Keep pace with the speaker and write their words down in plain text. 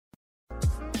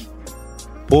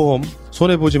보험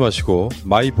손해보지 마시고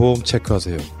마이보험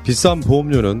체크하세요. 비싼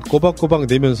보험료는 꼬박꼬박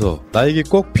내면서 나에게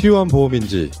꼭 필요한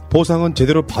보험인지 보상은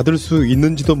제대로 받을 수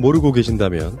있는지도 모르고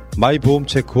계신다면 마이보험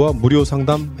체크와 무료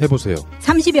상담 해보세요.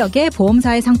 30여 개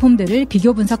보험사의 상품들을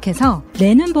비교 분석해서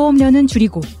내는 보험료는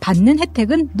줄이고 받는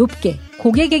혜택은 높게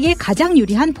고객에게 가장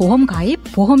유리한 보험 가입,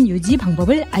 보험 유지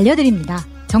방법을 알려드립니다.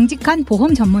 정직한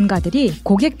보험 전문가들이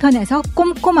고객 편에서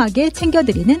꼼꼼하게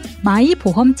챙겨드리는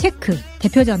마이보험 체크.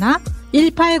 대표전화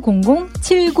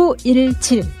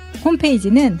 1800-7917.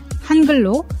 홈페이지는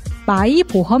한글로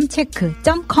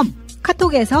마이보험체크.com.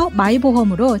 카톡에서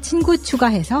마이보험으로 친구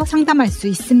추가해서 상담할 수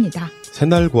있습니다.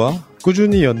 새날과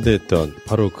꾸준히 연대했던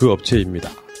바로 그 업체입니다.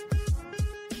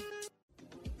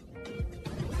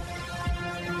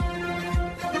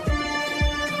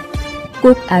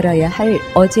 꼭 알아야 할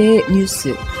어제의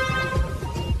뉴스.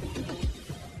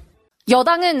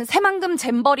 여당은 새만금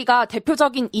잼버리가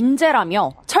대표적인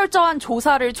인재라며 철저한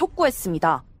조사를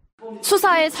촉구했습니다.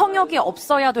 수사에 성역이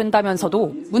없어야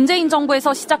된다면서도 문재인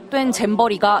정부에서 시작된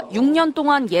잼버리가 6년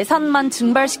동안 예산만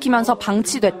증발시키면서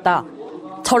방치됐다.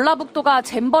 전라북도가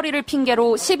잼버리를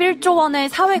핑계로 11조 원의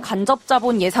사회 간접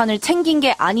자본 예산을 챙긴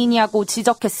게 아니냐고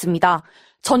지적했습니다.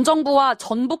 전 정부와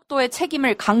전북도의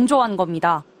책임을 강조한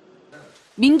겁니다.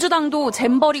 민주당도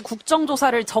잼버리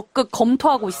국정조사를 적극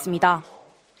검토하고 있습니다.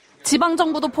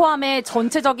 지방정부도 포함해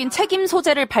전체적인 책임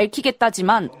소재를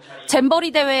밝히겠다지만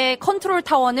잼버리 대회의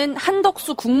컨트롤타워는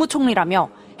한덕수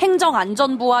국무총리라며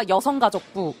행정안전부와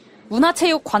여성가족부,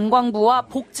 문화체육관광부와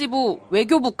복지부,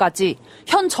 외교부까지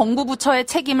현 정부 부처의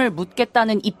책임을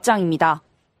묻겠다는 입장입니다.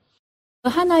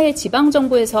 하나의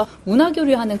지방정부에서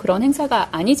문화교류하는 그런 행사가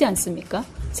아니지 않습니까?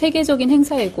 세계적인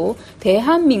행사이고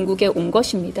대한민국에 온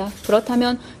것입니다.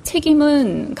 그렇다면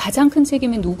가장 큰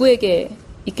책임이 누구에게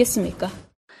있겠습니까?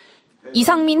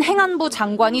 이상민 행안부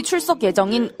장관이 출석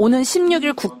예정인 오는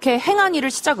 16일 국회 행안위를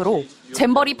시작으로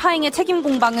잼버리 파행의 책임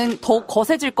공방은 더욱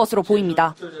거세질 것으로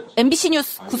보입니다. MBC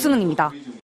뉴스 구승은입니다.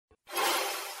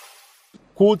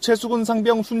 고 최수근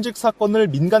상병 순직 사건을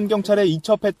민간경찰에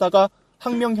이첩했다가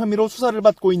항명 혐의로 수사를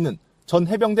받고 있는 전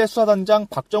해병대 수사단장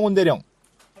박정훈 대령.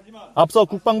 앞서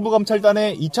국방부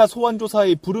검찰단의 2차 소환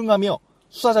조사에 불응하며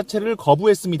수사 자체를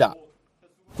거부했습니다.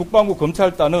 국방부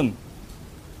검찰단은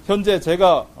현재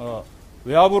제가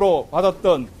외압으로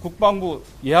받았던 국방부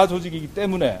예하 조직이기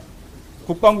때문에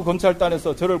국방부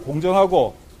검찰단에서 저를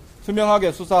공정하고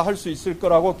투명하게 수사할 수 있을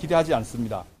거라고 기대하지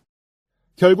않습니다.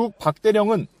 결국 박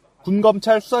대령은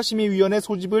군검찰 수사심의위원회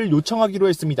소집을 요청하기로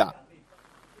했습니다.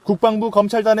 국방부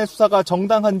검찰단의 수사가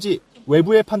정당한지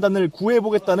외부의 판단을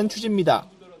구해보겠다는 취지입니다.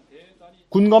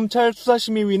 군검찰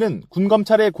수사심의위는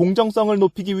군검찰의 공정성을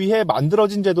높이기 위해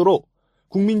만들어진 제도로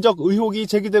국민적 의혹이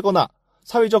제기되거나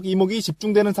사회적 이목이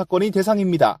집중되는 사건이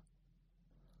대상입니다.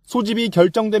 소집이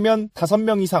결정되면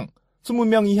 5명 이상,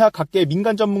 20명 이하 각계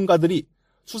민간 전문가들이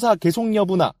수사 계속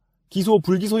여부나 기소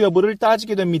불기소 여부를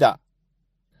따지게 됩니다.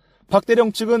 박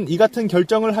대령 측은 이 같은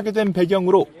결정을 하게 된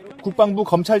배경으로 국방부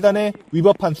검찰단에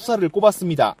위법한 수사를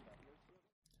꼽았습니다.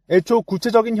 애초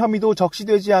구체적인 혐의도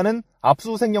적시되지 않은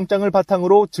압수수색 영장을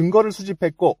바탕으로 증거를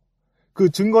수집했고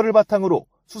그 증거를 바탕으로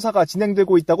수사가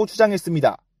진행되고 있다고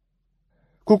주장했습니다.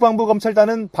 국방부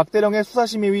검찰단은 박 대령의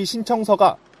수사심의위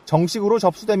신청서가 정식으로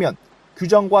접수되면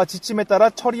규정과 지침에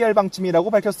따라 처리할 방침이라고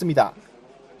밝혔습니다.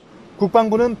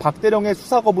 국방부는 박 대령의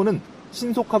수사 거부는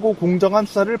신속하고 공정한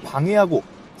수사를 방해하고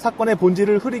사건의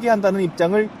본질을 흐리게 한다는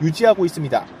입장을 유지하고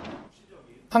있습니다.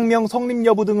 항명 성립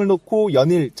여부 등을 놓고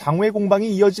연일 장외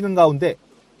공방이 이어지는 가운데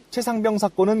최상병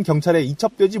사건은 경찰에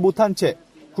이첩되지 못한 채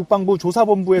국방부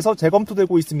조사본부에서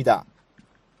재검토되고 있습니다.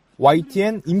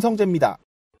 YTN 임성재입니다.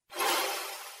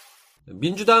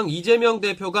 민주당 이재명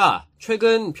대표가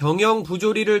최근 병영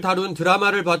부조리를 다룬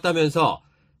드라마를 봤다면서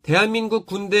대한민국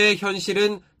군대의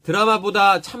현실은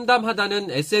드라마보다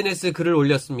참담하다는 SNS 글을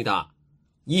올렸습니다.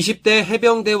 20대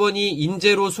해병대원이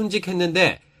인재로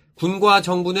순직했는데 군과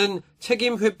정부는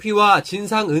책임 회피와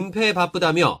진상 은폐에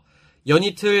바쁘다며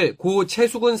연이틀 고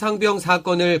최수근 상병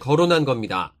사건을 거론한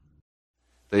겁니다.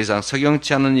 더 이상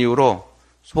석영치 않은 이유로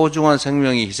소중한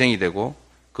생명이 희생이 되고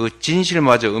그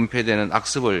진실마저 은폐되는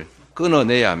악습을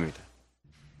끊어내야 합니다.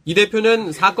 이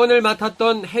대표는 사건을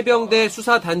맡았던 해병대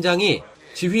수사단장이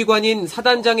지휘관인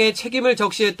사단장의 책임을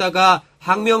적시했다가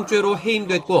항명죄로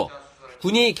해임됐고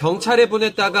군이 경찰에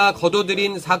보냈다가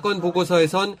거둬들인 사건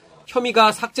보고서에선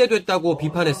혐의가 삭제됐다고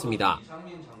비판했습니다.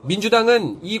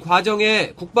 민주당은 이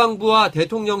과정에 국방부와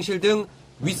대통령실 등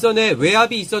윗선에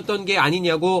외압이 있었던 게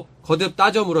아니냐고 거듭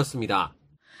따져 물었습니다.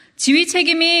 지휘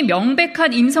책임이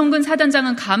명백한 임성근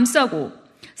사단장은 감싸고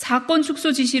사건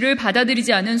축소 지시를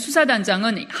받아들이지 않은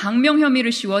수사단장은 항명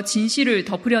혐의를 씌워 진실을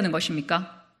덮으려는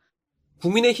것입니까?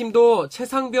 국민의힘도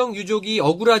최상병 유족이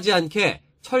억울하지 않게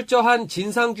철저한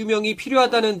진상규명이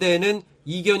필요하다는 데에는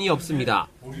이견이 없습니다.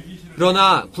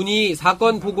 그러나 군이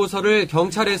사건 보고서를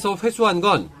경찰에서 회수한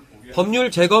건 법률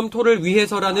재검토를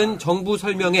위해서라는 정부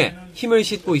설명에 힘을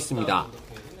싣고 있습니다.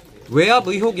 외압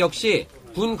의혹 역시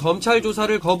군 검찰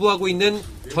조사를 거부하고 있는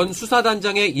전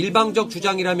수사단장의 일방적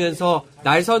주장이라면서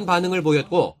날선 반응을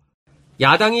보였고,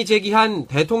 야당이 제기한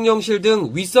대통령실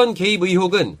등 윗선 개입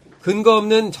의혹은 근거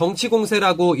없는 정치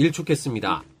공세라고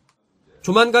일축했습니다.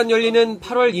 조만간 열리는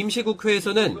 8월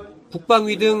임시국회에서는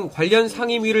국방위 등 관련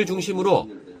상임위를 중심으로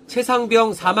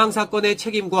최상병 사망 사건의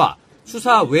책임과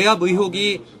수사 외압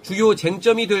의혹이 주요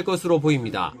쟁점이 될 것으로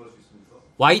보입니다.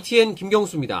 YTN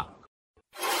김경수입니다.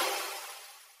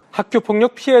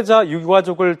 학교폭력 피해자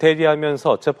유가족을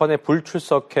대리하면서 재판에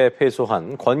불출석해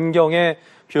패소한 권경의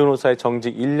변호사의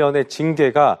정직 1년의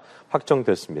징계가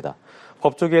확정됐습니다.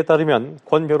 법조계에 따르면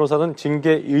권 변호사는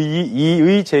징계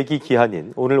이의 제기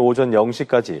기한인 오늘 오전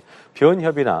 0시까지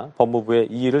변협이나 법무부에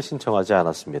이의를 신청하지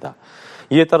않았습니다.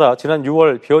 이에 따라 지난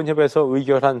 6월 변협에서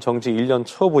의결한 정직 1년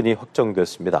처분이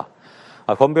확정됐습니다.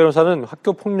 권 변호사는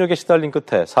학교 폭력에 시달린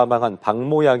끝에 사망한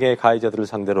박모 양의 가해자들을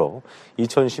상대로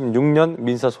 2016년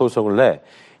민사소송을 내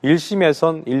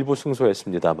 1심에선 일부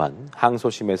승소했습니다만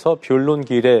항소심에서 변론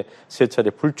기일에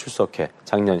 3차례 불출석해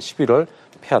작년 11월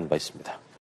패한 바 있습니다.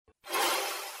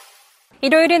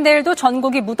 일요일인 내일도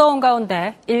전국이 무더운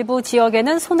가운데 일부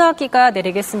지역에는 소나기가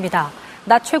내리겠습니다.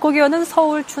 낮 최고 기온은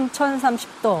서울, 춘천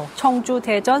 30도, 청주,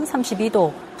 대전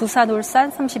 32도, 부산,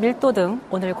 울산 31도 등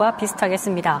오늘과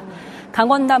비슷하겠습니다.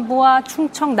 강원 남부와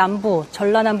충청 남부,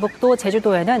 전라남북도,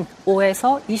 제주도에는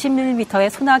 5에서 20mm의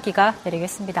소나기가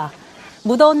내리겠습니다.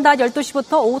 무더운 낮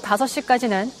 12시부터 오후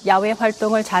 5시까지는 야외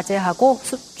활동을 자제하고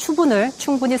수분을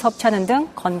충분히 섭취하는 등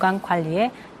건강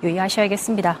관리에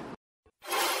유의하셔야겠습니다.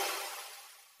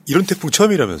 이런 태풍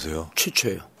처음이라면서요?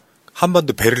 최초예요.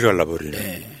 한반도 배를 갈라버리네.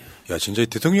 네. 야, 진짜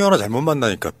대통령 하나 잘못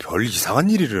만나니까 별 이상한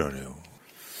일이 일어나네요.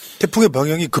 태풍의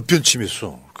방향이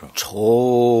급변침했어. 그러니까.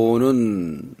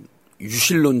 저는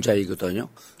유실론자이거든요.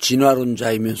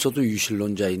 진화론자이면서도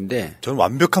유실론자인데. 저는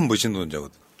완벽한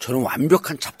무신론자거든요. 저는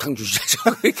완벽한 잡탕주의자죠.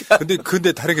 그러니까.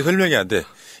 근데 다르게 설명이 안 돼.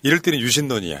 이럴 때는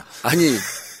유신론이야. 아니,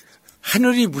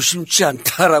 하늘이 무심치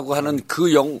않다라고 하는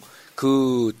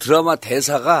그 드라마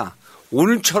대사가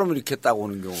오늘처럼 이렇게 딱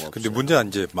오는 경우가 없어요. 근데 문제는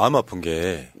이제 마음 아픈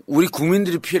게 우리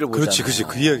국민들이 피해를 보잖아요. 그렇지.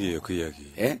 그 이야기예요. 그 이야기.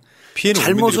 예? 피해는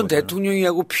잘못은 대통령이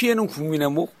하고 피해는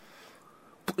국민의 목,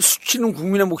 수치는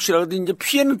국민의 몫이라 그러더니 이제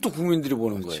피해는 또 국민들이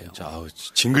보는 거예요. 자,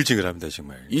 징글징글합니다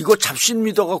정말. 이거 잡신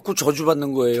믿어갖고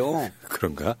저주받는 거예요.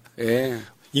 그런가? 예.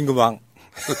 임금왕.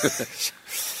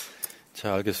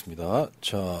 자, 알겠습니다.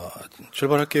 자,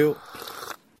 출발할게요.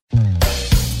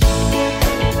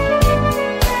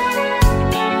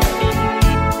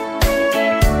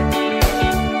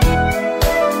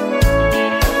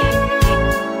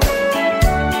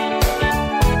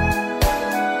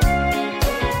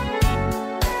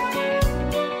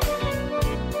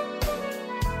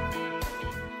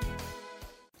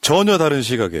 전혀 다른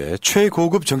시각의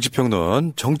최고급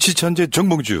정치평론 정치천재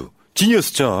정봉주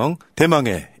지니어스정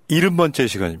대망의 70번째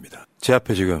시간입니다. 제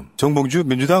앞에 지금 정봉주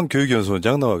민주당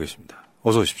교육연수원장 나와 계십니다.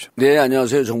 어서 오십시오. 네,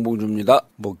 안녕하세요. 정봉주입니다.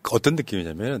 뭐 어떤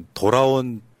느낌이냐면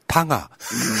돌아온 탕아.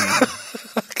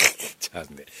 자,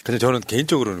 네. 근데 저는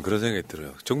개인적으로는 그런 생각이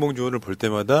들어요. 정봉주 의원을 볼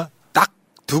때마다 딱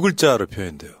두 글자로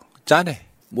표현돼요. 짜네.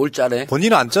 뭘 짜네?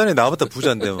 본인은 안 짜네. 나보다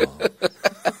부자인데 뭐.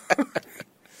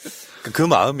 그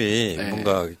마음이 네.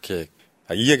 뭔가 이렇게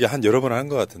이 얘기 한 여러 번 한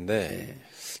것 같은데 네.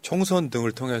 총선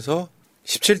등을 통해서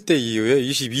 17대 이후에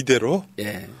 22대로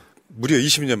네. 무려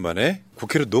 20년 만에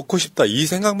국회를 놓고 싶다 이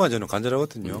생각만 저는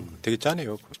간절하거든요. 되게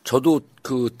짠해요. 저도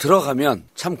들어가면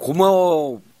참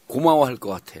고마워할 것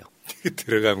같아요.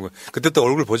 들어가면 그때 또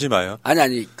얼굴 보지 마요.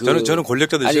 아니 저는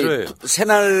권력자들 싫어해요.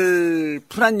 새날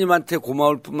푸나님한테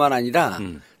고마울 뿐만 아니라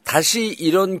다시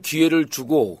이런 기회를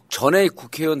주고 전에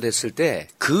국회의원 됐을 때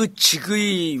그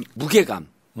직의 무게감,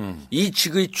 이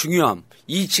직의 중요함,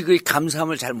 이 직의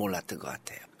감사함을 잘 몰랐던 것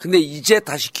같아요. 근데 이제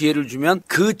다시 기회를 주면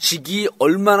그 직이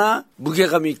얼마나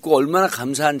무게감이 있고 얼마나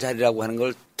감사한 자리라고 하는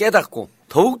걸 깨닫고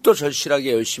더욱더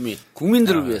절실하게 열심히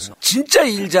국민들을 위해서 진짜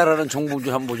일 잘하는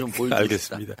정봉주 한번 좀 보여주겠습니다.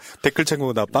 알겠습니다. 댓글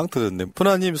창고 나 빵 터졌네.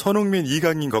 푸나님, 손흥민,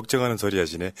 이강인 걱정하는 소리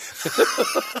하시네.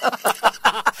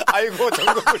 아이고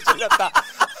정국을 찔렸다.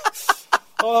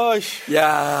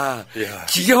 야,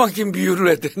 기가 막힌 비유를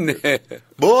해댔네.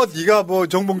 뭐 네가 뭐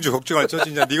정봉주 걱정할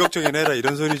처지냐, 네 걱정이나 해라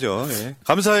이런 소리죠. 예.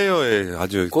 감사해요. 예,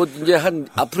 아주. 곧 이제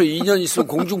앞으로 2년 있으면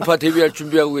공중파 데뷔할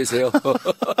준비하고 계세요.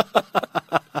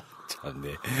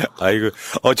 참네. 아이고,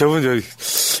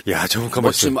 저분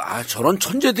가만 있어. 저런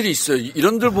천재들이 있어요.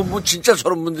 이런들 보면 진짜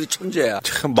저런 분들이 천재야.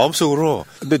 참, 마음속으로.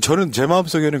 근데 저는 제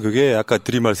마음속에는 그게 아까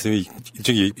드린 말씀이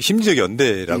일종의 심리적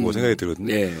연대라고 생각이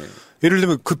들거든요. 예. 예를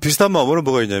들면 그 비슷한 마음으로는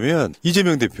뭐가 있냐면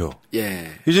이재명 대표.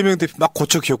 예. 이재명 대표 막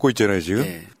고쳐 겪고 있잖아요, 지금.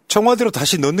 예. 청와대로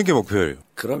다시 넣는 게 목표예요.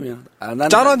 그러면.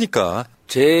 짠하니까.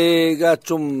 제가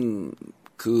좀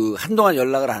한동안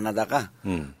연락을 안 하다가,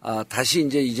 다시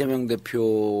이제 이재명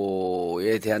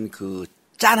대표에 대한 그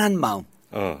짠한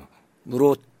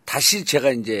마음으로 다시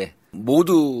제가 이제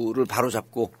모두를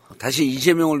바로잡고 다시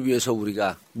이재명을 위해서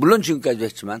우리가 물론 지금까지도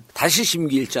했지만 다시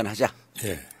심기일전하자.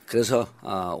 예. 그래서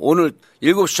오늘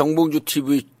 7시 정봉주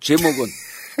TV 제목은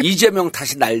이재명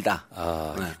다시 날다.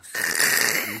 네.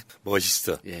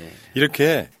 멋있어. 예.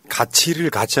 이렇게 가치를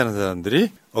같이 하는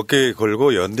사람들이 어깨에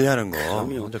걸고 연대하는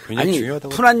거 굉장히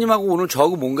중요하다고. 푸나님하고 오늘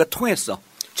저하고 뭔가 통했어.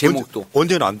 제목도.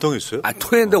 언제는 안 통했어요?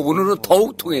 통했는데 오늘은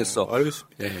더욱 통했어.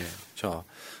 알겠습니다. 예. 자,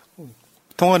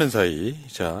 통하는 사이.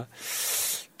 자,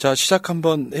 시작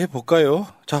한번 해볼까요?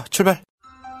 자, 출발.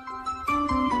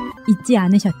 잊지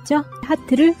않으셨죠?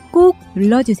 하트를 꼭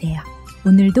눌러주세요.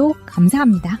 오늘도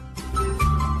감사합니다.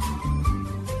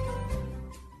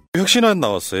 혁신안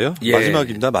나왔어요. 예.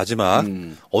 마지막입니다. 마지막.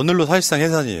 오늘로 사실상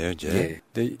해산이에요. 이제. 예.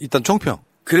 네, 일단 총평.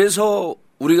 그래서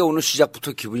우리가 오늘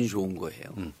시작부터 기분이 좋은 거예요.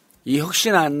 이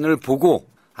혁신안을 보고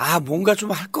뭔가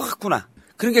좀 할 것 같구나.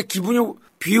 그러니까 기분이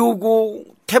비 오고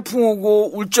태풍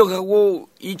오고 울적하고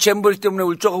이 잼버리 때문에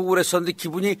울적하고 그랬었는데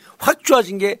기분이 확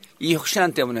좋아진 게 이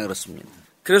혁신안 때문에 그렇습니다.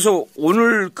 그래서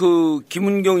오늘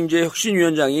김은경 이제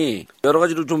혁신위원장이 여러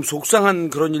가지로 좀 속상한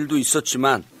그런 일도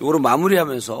있었지만 이거로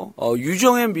마무리하면서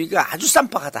유정앤미가 아주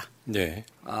쌈박하다. 네.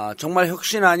 정말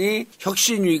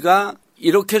혁신위가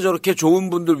이렇게 저렇게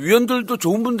좋은 분들, 위원들도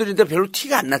좋은 분들인데 별로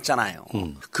티가 안 났잖아요.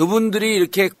 그분들이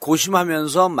이렇게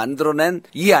고심하면서 만들어낸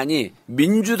이 안이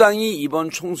민주당이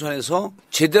이번 총선에서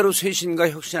제대로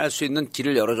쇄신과 혁신할 수 있는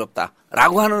길을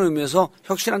열어줬다라고 하는 의미에서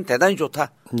혁신은 대단히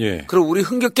좋다. 예. 그리고 우리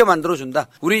흥겹게 만들어준다.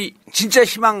 우리 진짜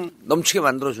희망 넘치게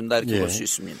만들어준다 이렇게 볼 수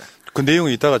있습니다. 그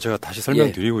내용은 이따가 제가 다시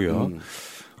설명드리고요.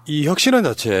 이 혁신안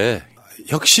자체,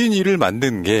 혁신위를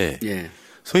만든 게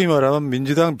소위 말하면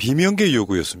민주당 비명계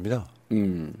요구였습니다.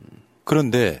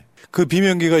 그런데 그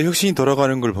비명계가 혁신이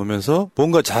돌아가는 걸 보면서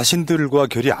뭔가 자신들과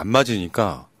결이 안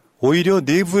맞으니까 오히려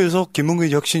내부에서 김은경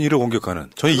혁신위를 공격하는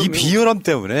저는 이 비열함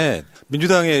때문에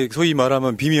민주당의 소위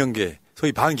말하면 비명계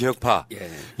소위 반개혁파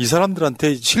이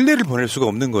사람들한테 신뢰를 보낼 수가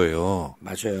없는 거예요.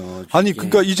 맞아요. 아니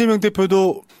그러니까 이재명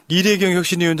대표도 이례경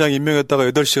혁신위원장 임명했다가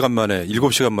 8시간 만에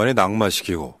 7시간 만에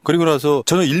낙마시키고 그리고 나서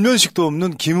저는 일면식도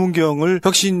없는 김은경을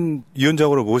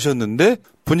혁신위원장으로 모셨는데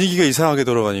분위기가 이상하게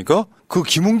돌아가니까 그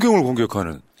김은경을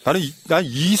공격하는 난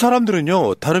이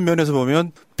사람들은요 다른 면에서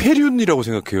보면 폐륜이라고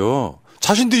생각해요.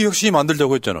 자신들이 혁신이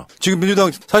만들자고 했잖아. 지금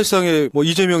민주당 사실상의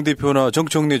이재명 대표나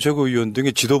정청래 최고위원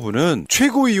등의 지도부는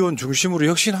최고위원 중심으로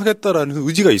혁신하겠다라는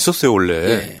의지가 있었어요,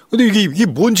 원래. 근데 이게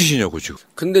뭔 짓이냐고, 지금.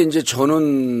 근데 이제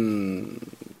저는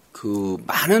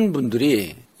많은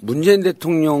분들이 문재인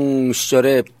대통령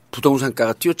시절에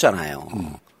부동산가가 뛰었잖아요.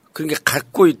 그러니까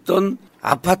갖고 있던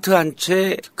아파트 한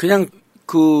채 그냥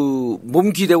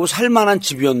몸 기대고 살만한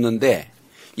집이었는데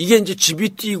이게 이제 집이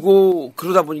뛰고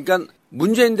그러다 보니까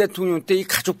문재인 대통령 때 이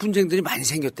가족 분쟁들이 많이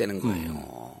생겼다는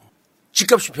거예요.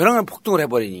 집값이 벼랑을 폭등을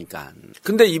해버리니까.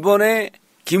 근데 이번에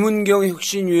김은경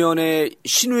혁신위원회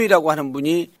신우이라고 하는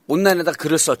분이 온라인에다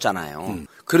글을 썼잖아요.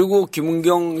 그리고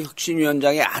김은경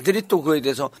혁신위원장의 아들이 또 그거에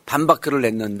대해서 반박글을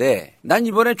냈는데 난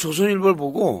이번에 조선일보를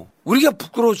보고 우리가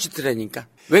부끄러워지더라니까.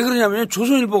 왜 그러냐면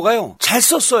조선일보가요 잘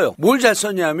썼어요. 뭘 잘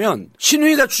썼냐면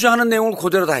신우이가 주장하는 내용을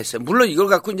그대로 다 했어요. 물론 이걸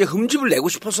갖고 이제 흠집을 내고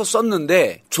싶어서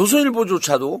썼는데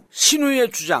조선일보조차도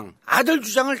신우이의 주장, 아들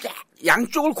주장을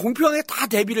양쪽을 공평하게 다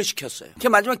대비를 시켰어요. 그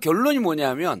마지막 결론이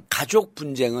뭐냐면 가족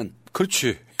분쟁은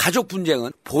그렇지. 가족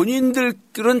분쟁은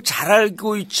본인들은 잘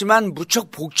알고 있지만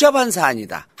무척 복잡한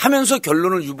사안이다 하면서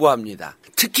결론을 유보합니다.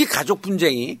 특히 가족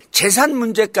분쟁이 재산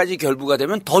문제까지 결부가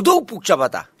되면 더더욱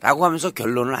복잡하다라고 하면서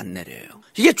결론을 안 내려요.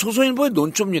 이게 조선일보의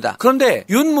논조입니다. 그런데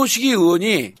윤모식이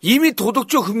의원이 이미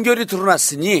도덕적 흠결이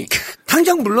드러났으니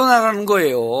당장 물러나라는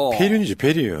거예요. 폐륜이지,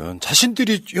 폐륜.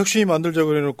 자신들이 혁신이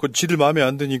만들자고 해놓고 지들 마음에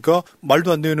안 드니까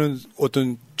말도 안 되는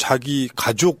어떤 자기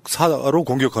가족사로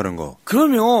공격하는 거.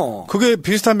 그러면 그게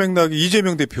비슷한 맥락이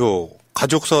이재명 대표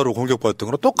가족사로 공격받았던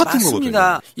거랑 똑같은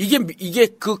맞습니다. 거거든요. 이게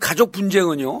그 가족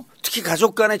분쟁은요. 특히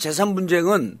가족 간의 재산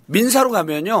분쟁은 민사로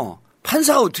가면요.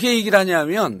 판사가 어떻게 얘기를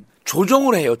하냐면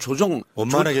조정을 해요. 조정.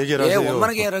 원만하게 해결하세요.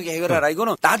 원만하게 해결하라.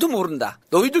 이거는 나도 모른다.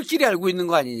 너희들끼리 알고 있는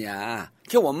거 아니냐.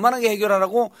 이렇게 원만하게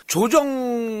해결하라고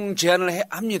조정 제안을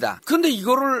합니다. 그런데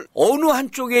이거를 어느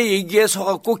한쪽의 얘기에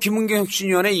서갖고 김은경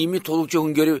혁신위원회 이미 도덕적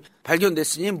은결이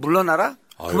발견됐으니 물러나라?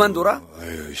 그만둬라?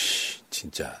 아유,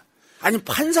 진짜. 아니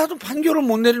판사도 판결을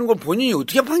못 내리는 걸 본인이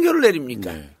어떻게 판결을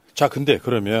내립니까? 네. 자, 근데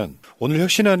그러면 오늘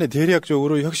혁신안에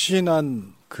대략적으로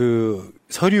혁신안 그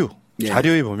서류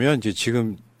자료에 보면 이제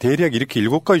지금 대략 이렇게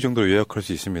 7가지 정도로 요약할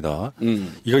수 있습니다.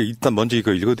 이거 일단 먼저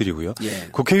이거 읽어드리고요.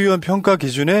 국회의원 평가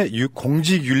기준에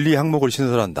공직윤리 항목을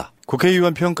신설한다.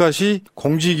 국회의원 평가 시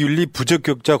공직윤리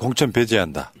부적격자 공천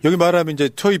배제한다. 여기 말하면 이제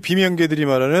소위 비명계들이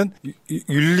말하는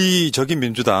윤리적인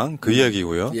민주당 그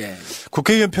이야기고요.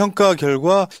 국회의원 평가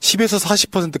결과 10에서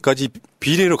 40%까지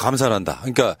비례로 감산한다.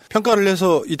 그러니까 평가를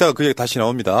해서 이따가 그 얘기 다시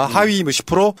나옵니다. 하위 뭐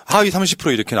 10%, 하위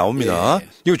 30% 이렇게 나옵니다.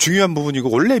 이거 중요한 부분이고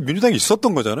원래 민주당이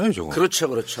있었던 거잖아요, 저거. 그렇죠.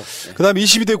 그다음에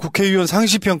 22대 국회의원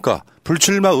상시평가,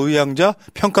 불출마 의향자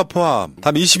평가 포함.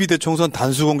 다음에 22대 총선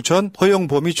단수공천 허용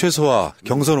범위 최소화,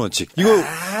 경선 원칙. 이거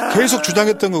계속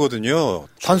주장했던 거거든요.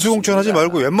 단수공천 하지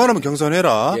말고 웬만하면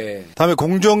경선해라. 다음에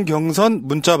공정 경선,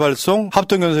 문자 발송,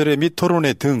 합동연설회 및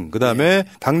토론회 등. 그다음에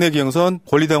당내 경선,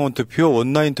 권리당원 투표,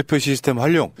 온라인 투표 시스템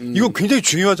활용. 이거 굉장히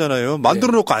중요하잖아요.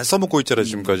 만들어 놓고 안 써먹고 있잖아요,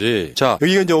 지금까지. 자,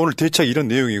 여기가 이제 오늘 대책 이런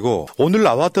내용이고 오늘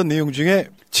나왔던 내용 중에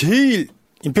제일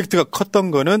임팩트가 컸던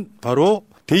거는 바로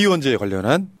대의원제에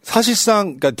관련한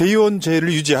사실상 그러니까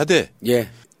대의원제를 유지하되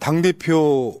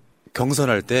당대표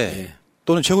경선할 때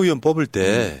또는 최고위원 뽑을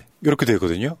때 이렇게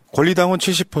되거든요. 권리당원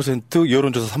 70%,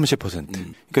 여론조사 30%.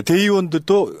 그러니까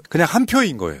대의원들도 그냥 한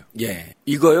표인 거예요.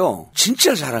 이거요.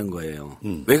 진짜 잘한 거예요.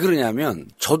 왜 그러냐면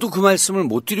저도 그 말씀을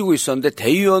못 드리고 있었는데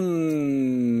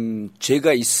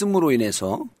대의원제가 있음으로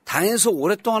인해서 당에서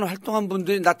오랫동안 활동한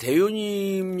분들이 나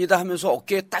대의원입니다 하면서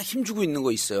어깨에 딱 힘주고 있는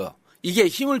거 있어요. 이게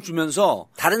힘을 주면서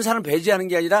다른 사람 배제하는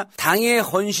게 아니라 당에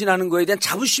헌신하는 거에 대한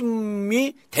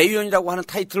자부심이 대의원이라고 하는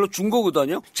타이틀로 준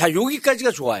거거든요. 자,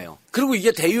 여기까지가 좋아요. 그리고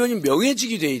이게 대의원이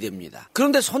명예직이 돼야 됩니다.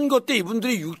 그런데 선거 때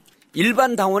이분들이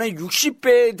일반 당원의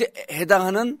 60배에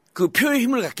해당하는 그 표의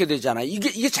힘을 갖게 되잖아요.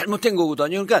 이게 잘못된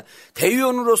거거든요. 그러니까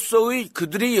대의원으로서의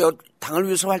그들이 당을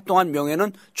위해서 활동한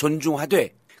명예는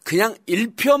존중하되 그냥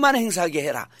 1표만 행사하게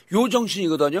해라. 요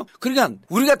정신이거든요. 그러니까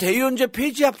우리가 대의원제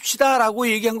폐지합시다라고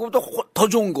얘기한 것보다 더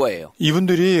좋은 거예요.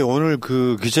 이분들이 오늘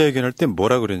그 기자회견할 때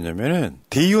뭐라 그랬냐면은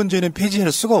대의원제는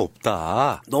폐지할 수가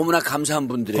없다. 너무나 감사한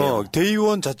분들이에요.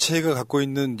 대의원 자체가 갖고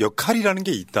있는 역할이라는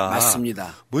게 있다.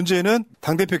 맞습니다. 문제는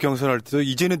당대표 경선할 때도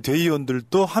이제는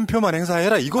대의원들도 한 표만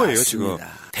행사해라 이거예요. 맞습니다. 지금.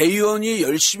 대의원이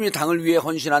열심히 당을 위해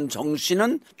헌신한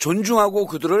정신은 존중하고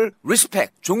그들을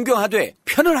리스펙, 존경하되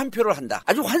편을 한 표를 한다.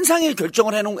 아주 환상의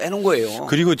결정을 해놓은 거예요.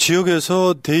 그리고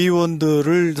지역에서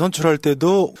대의원들을 선출할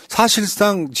때도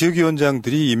사실상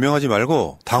지역위원장들이 임명하지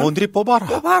말고 당원들이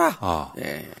뽑아라.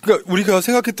 그러니까 우리가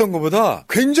생각했던 것보다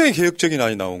굉장히 개혁적인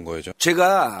안이 나온 거죠.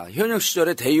 제가 현역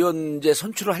시절에 대의원제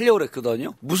선출을 하려고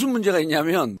그랬거든요. 무슨 문제가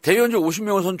있냐면 대의원제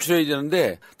 50명을 선출해야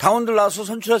되는데 당원들 나와서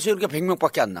선출해서 이렇게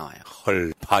 100명밖에 안 나와요.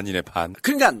 헐, 반이네 반.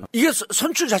 그러니까 이게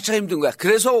선출 자체가 힘든 거야.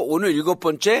 그래서 오늘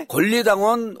 7번째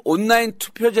권리당원 온라인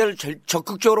투표제를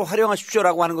적극적으로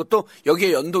활용하십시오라고 하는 것도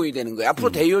여기에 연동이 되는 거예요.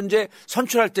 앞으로 대의원제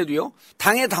선출할 때도요.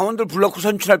 당의 당원들 불러고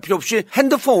선출할 필요 없이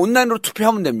핸드폰 온라인으로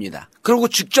투표하면 됩니다. 그리고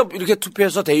직접 이렇게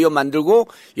투표해서 대의원 만들고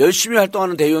열심히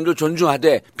활동하는 대의원들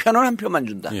존중하되 편을 한 표만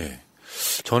준다.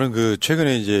 저는 그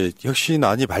최근에 이제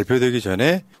혁신안이 발표되기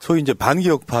전에 소위 이제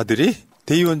반기업파들이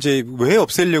대의원제 왜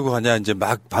없애려고 하냐 이제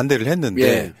막 반대를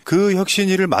했는데 그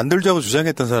혁신위를 만들자고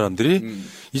주장했던 사람들이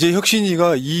이제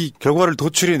혁신위가 이 결과를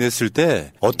도출해 냈을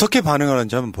때 어떻게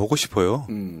반응하는지 한번 보고 싶어요.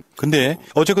 근데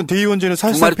어쨌건 대의원제는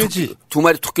사실상 폐지. 두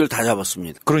마리 토끼를 다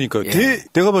잡았습니다. 그러니까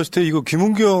내가 봤을 때 이거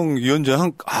김은경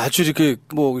위원장 아주 이렇게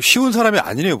뭐 쉬운 사람이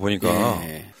아니네요 보니까.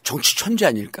 정치 천재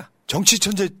아닐까? 정치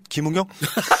천재 김은경?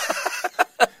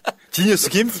 지니어스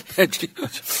김?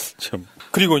 참.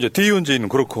 그리고 이제 대의원제는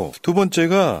그렇고 두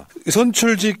번째가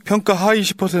선출직 평가 하위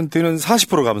 10%는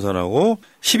 40% 감산하고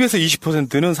 10에서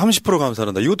 20%는 30%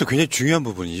 감산한다. 이것도 굉장히 중요한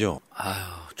부분이죠. 아유,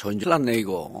 저 이제 났네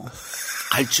이거.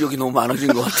 갈 지역이 너무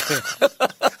많아진 것 같아요.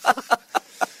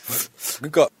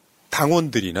 그러니까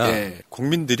당원들이나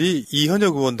국민들이 이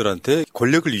현역 의원들한테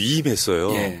권력을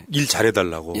위임했어요. 일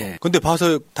잘해달라고. 근데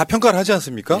봐서 다 평가를 하지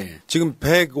않습니까? 지금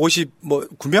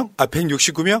 159명?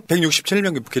 169명?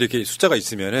 167명 이렇게 숫자가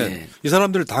있으면은 이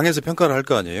사람들을 당에서 평가를 할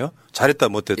거 아니에요? 잘했다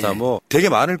못했다 뭐 되게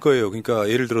많을 거예요. 그러니까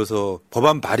예를 들어서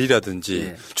법안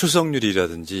발의라든지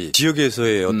출석률이라든지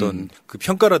지역에서의 어떤 그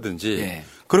평가라든지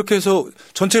그렇게 해서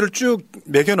전체를 쭉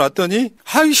매겨놨더니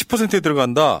하위 10%에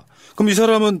들어간다. 그럼 이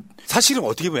사람은 사실은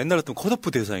어떻게 보면 옛날 같은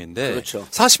컷오프 대상인데 그렇죠.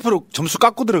 40% 점수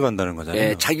깎고 들어간다는 거잖아요.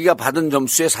 예, 자기가 받은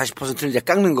점수의 40%를 이제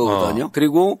깎는 거거든요.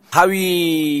 그리고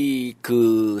하위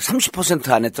그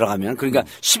 30% 안에 들어가면 그러니까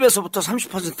 10에서부터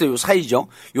 30% 요 사이죠.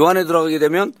 요 안에 들어가게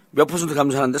되면 몇 퍼센트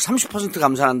감산하는데 30%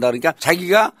 감산한다. 그러니까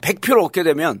자기가 100표를 얻게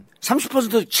되면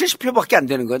 30% 70표밖에 안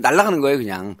되는 거예요. 날아가는 거예요,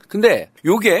 그냥. 근데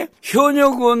요게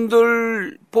현역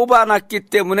의원들 뽑아놨기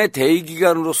때문에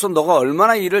대의기관으로서 너가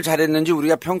얼마나 일을 잘했는지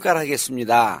우리가 평가를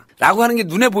하겠습니다. 라고 하는 게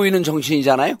눈에 보이는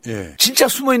정신이잖아요. 예. 진짜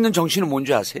숨어있는 정신은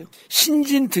뭔지 아세요?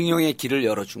 신진 등용의 길을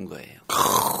열어준 거예요.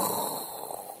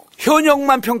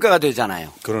 현역만 평가가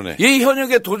되잖아요. 그러네. 이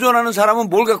현역에 도전하는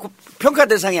사람은 뭘 갖고 평가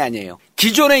대상이 아니에요.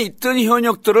 기존에 있던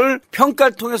현역들을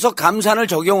평가를 통해서 감산을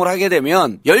적용을 하게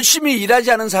되면 열심히 일하지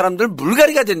않은 사람들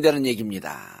물갈이가 된다는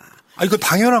얘기입니다. 아, 이거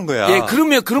당연한 거야. 예,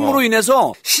 그럼으로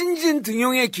인해서 신진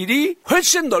등용의 길이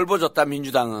훨씬 넓어졌다,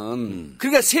 민주당은.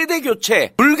 그러니까 세대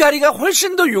교체, 물갈이가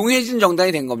훨씬 더 용이해진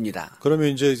정당이 된 겁니다. 그러면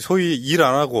이제 소위 일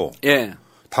안 하고. 예.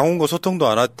 당원과 소통도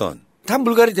안 했던. 다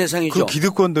물갈이 대상이죠. 그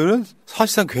기득권들은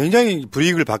사실상 굉장히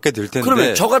불이익을 받게 될 텐데.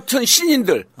 그러면 저 같은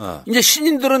신인들, 이제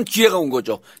신인들은 기회가 온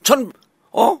거죠. 전,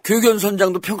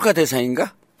 교견선장도 평가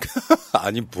대상인가?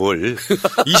 아니, 뭘.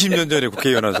 20년 전에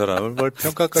국회의원 한 사람을 뭘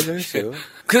평가까지 했어요.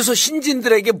 그래서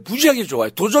신진들에게 무지하게 좋아요.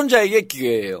 도전자에게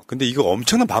기회예요. 근데 이거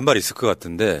엄청난 반발이 있을 것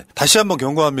같은데 다시 한번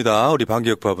경고합니다. 우리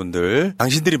반기혁파분들.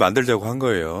 당신들이 만들자고 한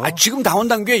거예요. 지금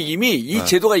당원당규에 이미 이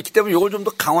제도가 있기 때문에 이걸 좀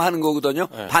더 강화하는 거거든요.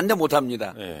 반대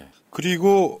못합니다.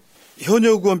 그리고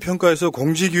현역 의원 평가에서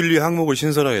공직윤리 항목을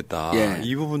신설하겠다. 예.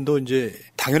 이 부분도 이제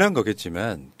당연한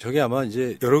거겠지만 저게 아마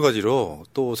이제 여러 가지로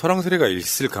또 설왕설래가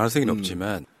있을 가능성이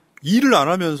높지만 일을 안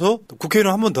하면서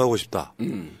국회의원 한 번 더 하고 싶다.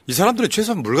 이 사람들은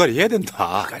최소한 물갈이 해야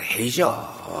된다.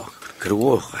 해야죠.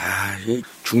 그리고 이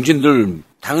중진들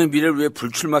당의 미래를 위해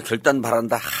불출마 결단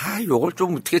바란다. 요걸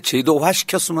좀 어떻게 제도화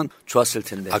시켰으면 좋았을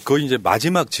텐데. 거의 이제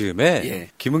마지막 즈음에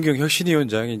김은경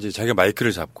혁신위원장이 이제 자기가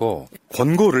마이크를 잡고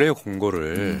권고를 해요,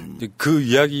 권고를. 그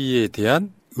이야기에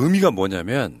대한 의미가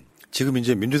뭐냐면 지금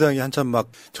이제 민주당이 한참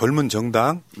막 젊은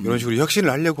정당 이런 식으로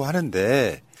혁신을 하려고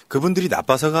하는데 그분들이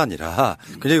나빠서가 아니라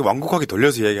굉장히 완곡하게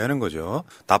돌려서 이야기하는 거죠.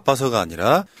 나빠서가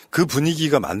아니라 그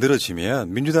분위기가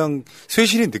만들어지면 민주당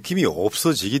쇄신의 느낌이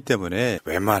없어지기 때문에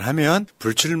웬만하면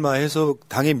불출마해서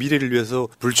당의 미래를 위해서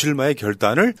불출마의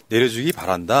결단을 내려주기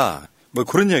바란다. 뭐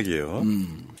그런 이야기예요.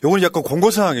 요건 약간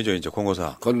권고사항이죠, 이제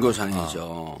권고사항.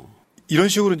 권고사항이죠. 이런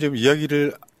식으로 이제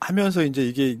이야기를 하면서 이제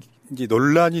이게 이제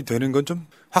논란이 되는 건 좀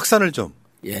확산을 좀.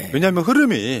 왜냐하면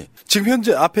흐름이 지금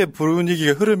현재 앞에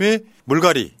분위기가 흐름이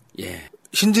물갈이.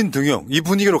 신진 등용 이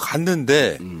분위기로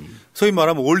갔는데 소위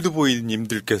말하면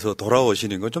올드보이님들께서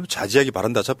돌아오시는 건 좀 자제하기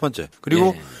바란다 첫 번째.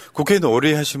 그리고 국회의원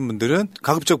오래 하신 분들은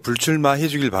가급적 불출마해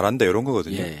주길 바란다 이런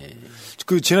거거든요.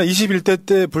 그 지난 21대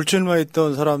때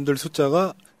불출마했던 사람들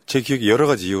숫자가 제 기억에 여러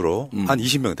가지 이유로 한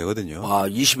 20명 되거든요.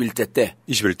 21대 때?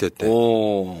 21대 때.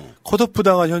 컷오프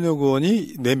당한 현역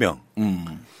의원이 4명.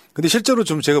 근데 실제로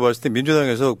좀 제가 봤을 때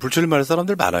민주당에서 불출마할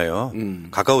사람들 많아요.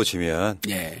 가까워지면.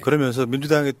 그러면서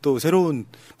민주당에 또 새로운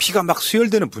피가 막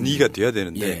수혈되는 분위기가 돼야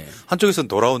되는데 한쪽에서는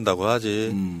돌아온다고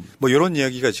하지. 뭐 이런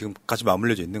이야기가 지금 같이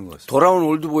맞물려져 있는 것 같습니다. 돌아온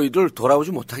올드보이들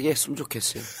돌아오지 못하게 했으면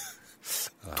좋겠어요.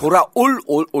 돌아올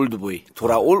올드보이.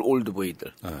 돌아올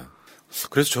올드보이들.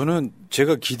 그래서 저는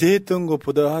제가 기대했던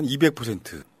것보다 한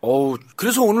 200%.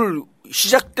 그래서 오늘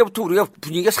시작 때부터 우리가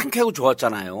분위기가 상쾌하고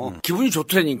좋았잖아요. 기분이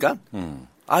좋더라니까.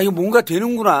 이거 뭔가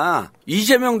되는구나.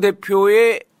 이재명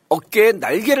대표의 어깨에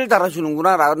날개를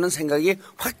달아주는구나 라는 생각이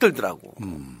확 들더라고.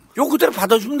 요 그대로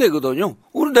받아주면 되거든요.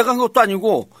 우리 내가 한 것도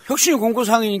아니고 혁신이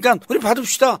권고사항이니까 우리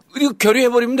받읍시다. 그리고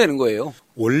결의해버리면 되는 거예요.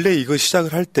 원래 이거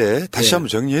시작을 할 때 다시 한번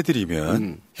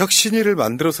정리해드리면 혁신위를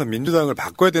만들어서 민주당을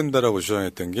바꿔야 된다라고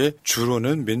주장했던 게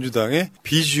주로는 민주당의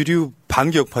비주류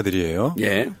반격파들이에요.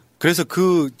 그래서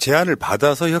그 제안을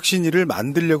받아서 혁신위를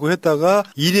만들려고 했다가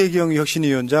이례경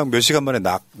혁신위원장 몇 시간 만에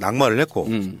낙마를 했고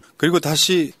그리고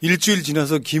다시 일주일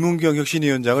지나서 김은경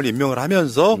혁신위원장을 임명을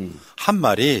하면서 한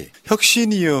말이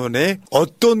혁신위원회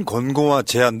어떤 권고와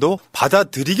제안도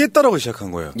받아들이겠다라고 시작한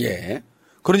거예요.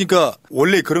 그러니까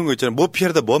원래 그런 거 있잖아요. 뭐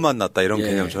피하다 뭐 만났다 이런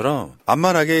개념처럼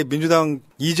만만하게 민주당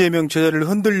이재명 체제를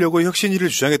흔들려고 혁신위를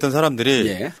주장했던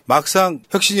사람들이 막상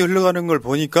혁신이 흘러가는 걸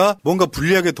보니까 뭔가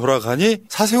불리하게 돌아가니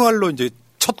사생활로 이제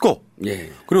쳤고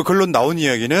그리고 결론 나온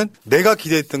이야기는 내가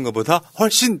기대했던 것보다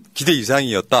훨씬 기대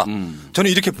이상이었다. 저는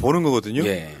이렇게 보는 거거든요.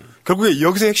 결국에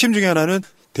여기서 핵심 중에 하나는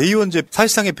대의원제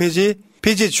사실상의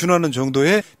폐지에 준하는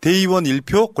정도의 대의원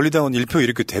 1표 권리당원 1표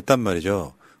이렇게 됐단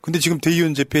말이죠. 근데 지금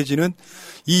대의원제 폐지는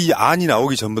이 안이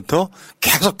나오기 전부터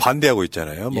계속 반대하고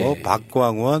있잖아요. 뭐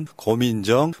박광원,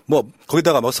 고민정, 뭐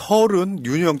거기다가 뭐 서른,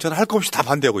 윤영찬 할 것 없이 다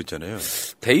반대하고 있잖아요.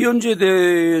 대의원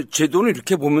제도는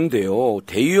이렇게 보면 돼요.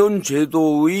 대의원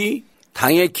제도의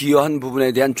당에 기여한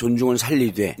부분에 대한 존중은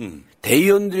살리되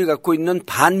대의원들이 갖고 있는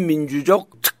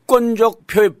반민주적 특권적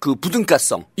표의 그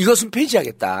부등가성 이것은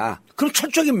폐지하겠다. 그럼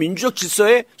철저하게 민주적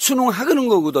질서에 순응하는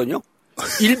거거든요.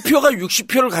 1표가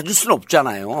 60표를 가질 수는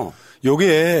없잖아요.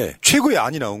 요게 최고의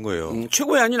안이 나온 거예요.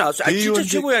 최고의 안이 나왔어요. 진짜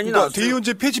최고의 안이 나왔어요.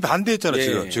 대의원제 폐지 반대했잖아,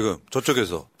 지금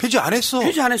저쪽에서. 폐지 안 했어.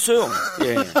 폐지 안 했어요.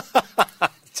 예.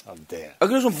 참대.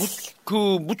 그래서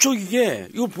무척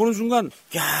이걸 보는 순간,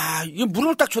 야, 이게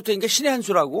물을 딱 줬다니까 신의 한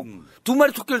수라고. 두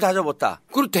마리 토끼를 다 잡았다.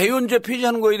 그리고 대의원제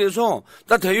폐지하는 거에 대해서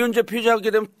나 대의원제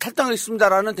폐지하게 되면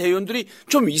탈당하겠습니다라는 대의원들이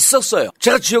좀 있었어요.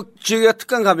 제가 지역에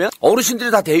특강 가면 어르신들이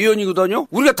다 대의원이거든요.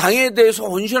 우리가 당에 대해서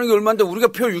헌신하는 게 얼마인데 우리가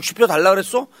표 60표 달라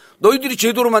그랬어? 너희들이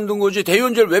제도로 만든 거지.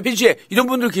 대의원제를 왜 폐지해? 이런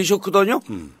분들 계셨거든요.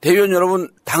 대의원 여러분,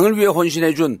 당을 위해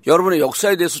헌신해준 여러분의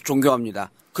역사에 대해서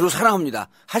존경합니다. 그리고 사랑합니다.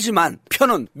 하지만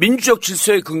표는 민주적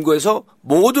질서에 근거해서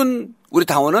모든 우리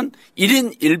당원은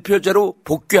 1인 1표제로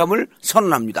복귀함을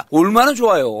선언합니다. 얼마나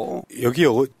좋아요. 여기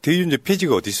대의원제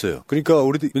폐지가 어디 있어요. 그러니까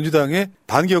우리 민주당의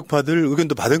반기업파들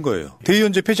의견도 받은 거예요.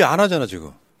 대의원제 폐지 안 하잖아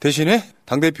지금. 대신에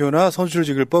당대표나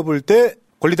선출직을 뽑을 때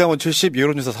권리당원 70,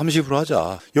 여론조사 30으로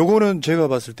하자. 요거는 제가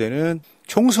봤을 때는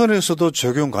총선에서도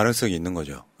적용 가능성이 있는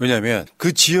거죠. 왜냐하면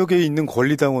그 지역에 있는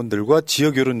권리당원들과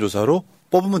지역 여론조사로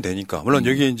뽑으면 되니까. 물론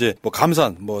여기에 이제 뭐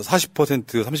감산, 뭐 40%,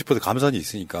 30% 감산이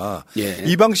있으니까.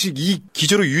 이 방식, 이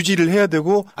기조로 유지를 해야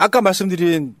되고, 아까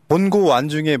말씀드린 본고안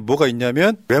중에 뭐가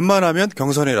있냐면, 웬만하면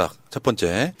경선해라. 첫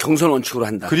번째. 경선 원칙으로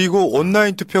한다. 그리고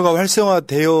온라인 투표가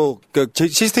활성화되어, 그러니까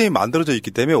시스템이 만들어져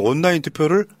있기 때문에 온라인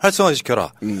투표를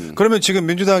활성화시켜라. 그러면 지금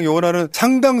민주당이 원하는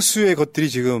상당수의 것들이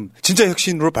지금 진짜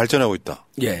혁신으로 발전하고 있다.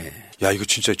 예. 야, 이거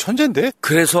진짜 천재인데?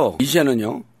 그래서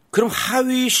이제는요. 그럼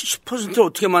하위 10%를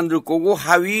어떻게 만들 거고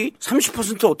하위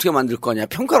 30%를 어떻게 만들 거냐.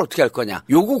 평가를 어떻게 할 거냐.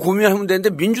 요거 고민하면 되는데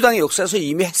민주당의 역사에서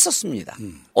이미 했었습니다.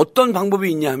 어떤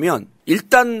방법이 있냐 하면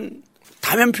일단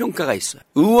다면 평가가 있어요.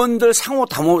 의원들 상호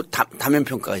다면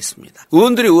평가가 있습니다.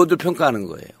 의원들 평가하는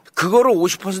거예요. 그거를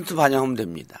 50% 반영하면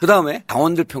됩니다. 그다음에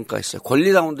당원들 평가가 있어요.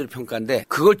 권리당원들 평가인데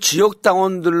그걸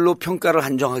지역당원들로 평가를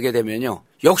한정하게 되면요.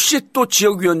 역시 또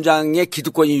지역위원장의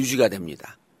기득권이 유지가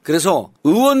됩니다. 그래서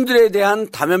의원들에 대한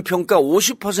다면 평가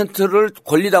 50%를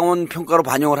권리당원 평가로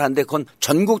반영을 하는데 그건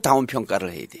전국 당원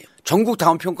평가를 해야 돼요. 전국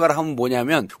당원 평가를 하면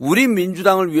뭐냐면 우리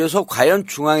민주당을 위해서 과연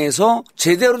중앙에서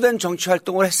제대로 된 정치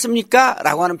활동을 했습니까?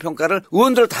 라고 하는 평가를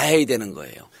의원들 다 해야 되는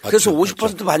거예요. 그래서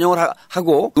 50% 반영을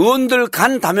하고 의원들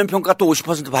간 다면 평가 또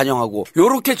 50% 반영하고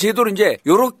요렇게 제도로 이제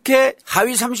요렇게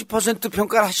하위 30%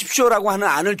 평가를 하십시오라고 하는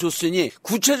안을 줬으니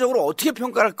구체적으로 어떻게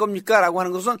평가를 할 겁니까? 라고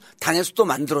하는 것은 당에서 또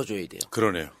만들어줘야 돼요.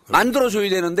 그러네요.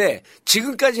 만들어줘야 되는데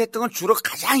지금까지 했던 건 주로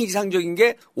가장 이상적인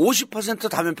게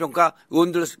 50% 다면 평가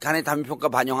의원들 간의 다면 평가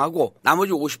반영하고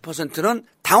나머지 50%는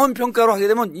당원 평가로 하게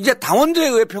되면 이제 당원들에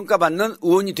의해 평가받는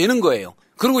의원이 되는 거예요.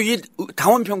 그리고 이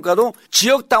당원 평가도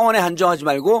지역 당원에 한정하지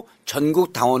말고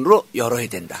전국 당원으로 열어야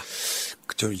된다.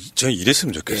 저는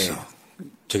이랬으면 좋겠어.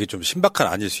 저게 좀 신박한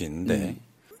아닐 수 있는데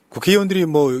국회의원들이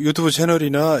뭐 유튜브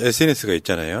채널이나 SNS가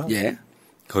있잖아요. 예.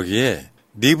 거기에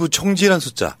내부 총질한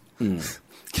숫자,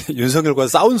 윤석열과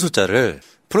싸운 숫자를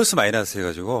플러스 마이너스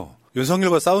해가지고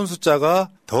윤석열과 싸운 숫자가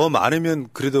더 많으면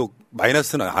그래도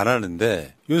마이너스는 안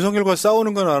하는데 윤석열과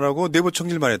싸우는 건 안 하고 내부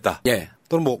총질만 했다. 예.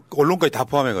 또는 뭐 언론까지 다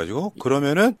포함해가지고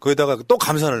그러면은 거기다가 또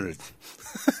감산을.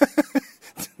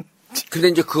 근데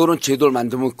이제 그거는 제도를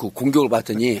만들면 그 공격을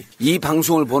받더니 이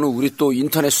방송을 보는 우리 또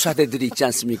인터넷 수사대들이 있지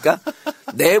않습니까?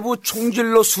 내부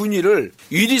총질로 순위를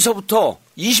 1위서부터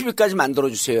 20위까지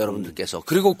만들어주세요, 여러분들께서.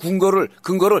 그리고 근거를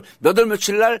몇 월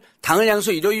며칠 날 당을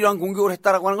향해서 이러이러한 공격을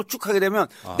했다라고 하는 걸 쭉 하게 되면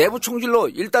내부 총질로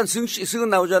일단 승은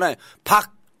나오잖아요.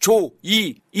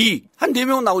 이 한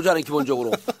 4명은 나오잖아요,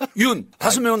 기본적으로. 윤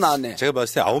 5명은 나왔네. 제가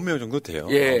봤을 때 9명 정도 돼요.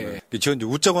 예. 지금 이제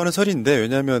웃자고 하는 설인데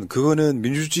왜냐하면 그거는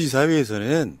민주주의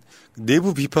사회에서는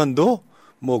내부 비판도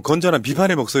뭐 건전한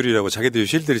비판의 목소리라고 자기들이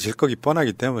실들이 질 거기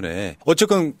뻔하기 때문에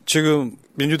어쨌건 지금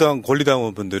민주당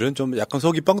권리당원 분들은 좀 약간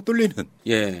속이 뻥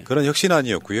뚫리는 그런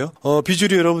혁신안이었고요.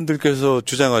 비주류 여러분들께서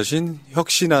주장하신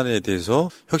혁신안에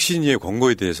대해서 혁신위의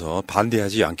권고에 대해서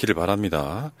반대하지 않기를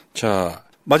바랍니다. 자.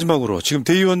 마지막으로 지금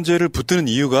대의원제를 붙드는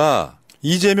이유가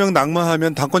이재명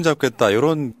낙마하면 당권 잡겠다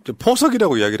이런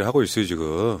포석이라고 이야기를 하고 있어요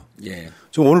지금. 예.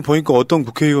 지금 오늘 보니까 어떤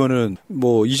국회의원은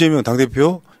뭐 이재명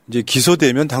당대표 이제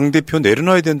기소되면 당대표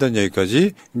내려놔야 된다는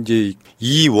얘기까지 이제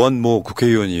이원모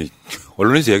국회의원이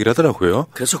언론에서 얘기를 하더라고요.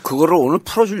 그래서 그거를 오늘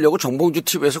풀어주려고 정봉주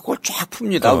TV에서 그걸 쫙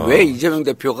풉니다. 왜 이재명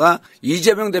대표가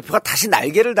다시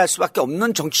날개를 달 수밖에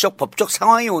없는 정치적 법적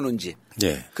상황이 오는지.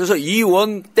 예. 그래서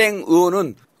이원 땡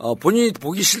의원은 본인이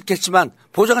보기 싫겠지만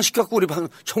보좌관 시켜갖고 우리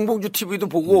정봉주 TV도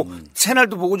보고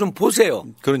채널도 보고 좀 보세요.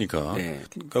 그러니까.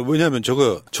 왜냐하면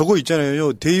저거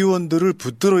있잖아요. 대의원들을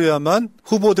붙들어야만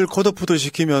후보들 컷오프도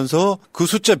시키면서 그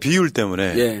숫자 비율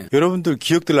때문에 여러분들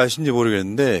기억들 나신지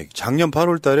모르겠는데 작년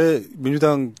 8월 달에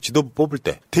민주당 지도부 뽑을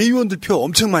때 대의원들 표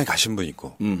엄청 많이 가신 분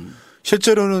있고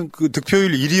실제로는 그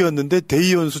득표율 1위였는데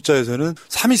대의원 숫자에서는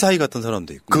 3위, 4위 같은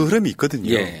사람도 있고 그 흐름이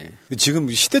있거든요. 지금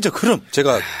시대적 흐름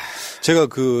제가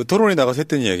그 토론에 나가서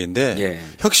했던 이야기인데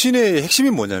혁신의 핵심이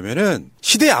뭐냐면은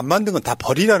시대에 안 맞는 건 다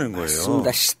버리라는 거예요.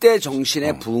 맞습니다. 시대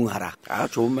정신에 부응하라.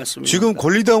 좋은 말씀입니다. 지금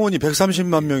권리당원이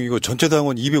 130만 명이고 전체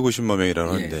당원 250만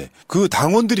명이라는데 그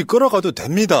당원들이 끌어가도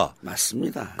됩니다.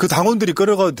 맞습니다. 그 당원들이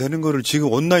끌어가도 되는 거를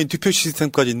지금 온라인 투표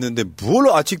시스템까지 있는데 뭘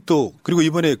아직도 그리고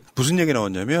이번에 무슨 얘기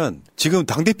나왔냐면 지금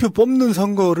당대표 뽑는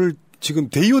선거를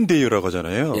지금 대의원 대의라고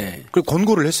하잖아요. 그걸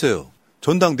권고를 했어요.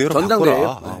 전당대회로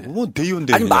바꿔라. 뭐 대의원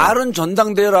대회. 아니 말은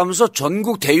전당대회라면서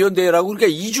전국 대의원 대회라고 그러니까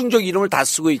이중적 이름을 다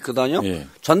쓰고 있거든요.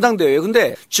 전당대회.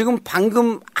 근데 지금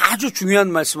방금 아주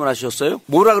중요한 말씀을 하셨어요.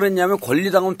 뭐라 그랬냐면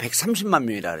권리당원 130만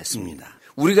명이라 그랬습니다.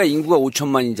 우리가 인구가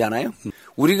 5천만이잖아요.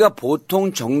 우리가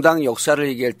보통 정당 역사를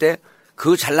얘기할 때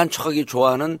그 잘난 척하기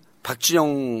좋아하는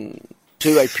박진영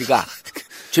JYP가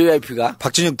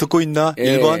박진영 듣고 있나?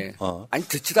 1번? 아니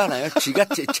듣지도 않아요. 지가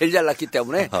제일 잘났기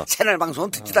때문에 채널 방송은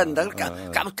듣지도 않는다.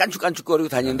 그러니까 깐죽깐죽거리고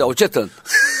다니는데 어쨌든.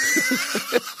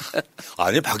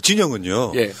 아니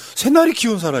박진영은요. 새날이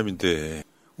키운 사람인데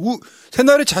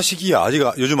새날의 자식이 아직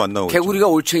요즘 안 나오고. 개구리가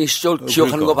올챙이 시절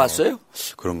기억하는 거 봤어요?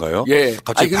 그런가요?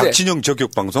 갑자기 박진영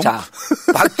저격 방송? 자,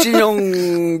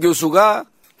 박진영 교수가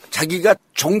자기가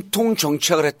정통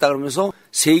정치학을 했다 그러면서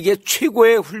세계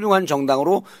최고의 훌륭한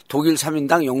정당으로 독일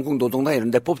 3인당, 영국 노동당 이런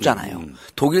데 뽑잖아요.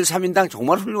 독일 3인당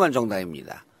정말 훌륭한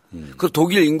정당입니다. 그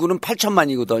독일 인구는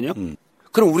 8천만이거든요.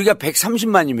 그럼 우리가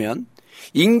 130만이면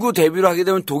인구 대비로 하게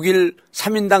되면 독일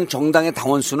 3인당 정당의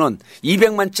당원 수는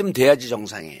 200만쯤 돼야지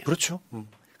정상이에요. 그렇죠.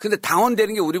 근데 당원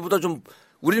되는 게 우리보다 좀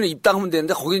우리는 입당하면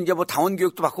되는데 거기는 이제 뭐 당원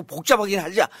교육도 받고 복잡하긴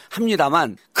하지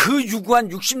합니다만 그 유구한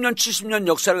 60년 70년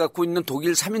역사를 갖고 있는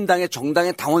독일 3인당의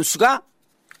정당의 당원 수가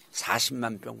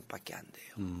 40만 명밖에 안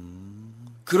돼요.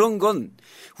 그런 건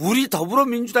우리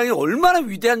더불어민주당이 얼마나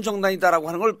위대한 정당이다라고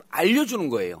하는 걸 알려주는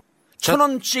거예요.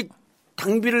 1,000원씩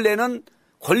당비를 내는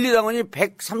권리당원이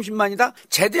 130만이다.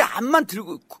 쟤들이 암만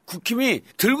들고 국힘이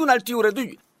들고 날뛰고 그래도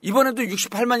이번에도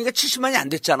 68만이니까 70만이 안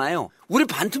됐잖아요. 우리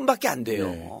반틈밖에 안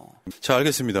돼요. 자,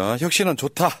 알겠습니다. 혁신은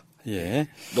좋다.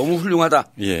 너무 훌륭하다.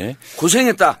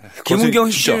 고생했다. 김은경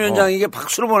혁신위원장에게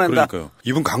박수를 보낸다. 그러니까요.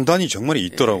 이분 강단이 정말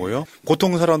있더라고요.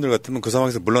 보통 사람들 같으면 그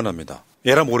상황에서 물러납니다.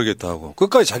 얘라 모르겠다 하고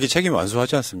끝까지 자기 책임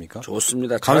완수하지 않습니까?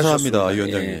 좋습니다. 감사합니다,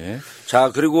 위원장님.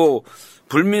 자, 그리고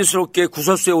불민스럽게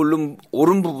구설수에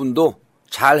오른 부분도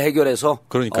잘 해결해서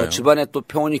집안에 또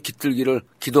평온이 깃들기를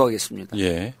기도하겠습니다.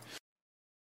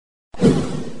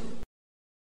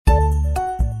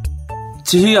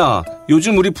 지희야,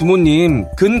 요즘 우리 부모님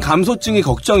근감소증이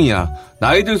걱정이야.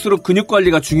 나이 들수록 근육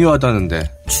관리가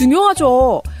중요하다는데.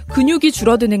 중요하죠. 근육이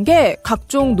줄어드는 게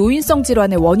각종 노인성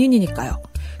질환의 원인이니까요.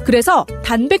 그래서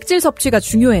단백질 섭취가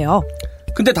중요해요.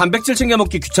 근데 단백질 챙겨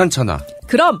먹기 귀찮잖아.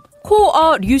 그럼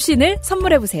코어 류신을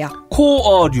선물해보세요.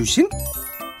 코어 류신?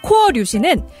 코어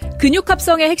류신은 근육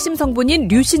합성의 핵심 성분인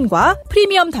류신과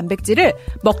프리미엄 단백질을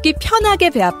먹기 편하게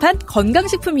배합한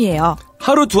건강식품이에요.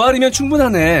 하루 2알이면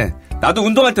충분하네. 나도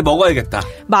운동할 때 먹어야겠다.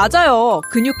 맞아요.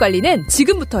 근육 관리는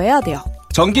지금부터 해야 돼요.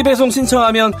 정기 배송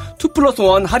신청하면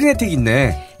 2+1 할인 혜택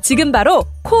있네. 지금 바로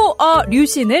코어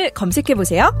류신을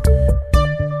검색해보세요.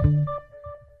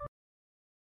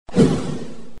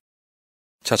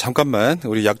 자, 잠깐만.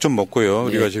 우리 약 좀 먹고요.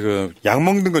 우리가 지금 약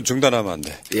먹는 건 중단하면 안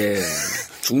돼.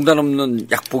 중단 없는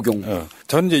약 복용.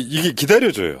 저는 이제 이게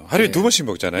기다려줘요. 하루에 2번씩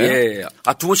먹잖아요.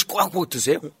 2번씩 꽉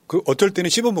드세요? 그 어떨 때는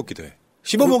씹어 먹기도 해.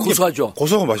 씹어먹는 고소하죠.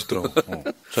 고소하고 맛있더라고.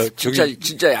 자,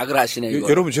 진짜 약을 하시네. 이거.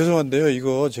 여러분 죄송한데요.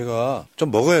 이거 제가 좀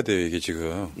먹어야 돼요. 이게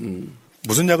지금.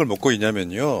 무슨 약을 먹고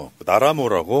있냐면요.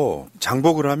 나라모라고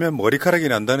장복을 하면 머리카락이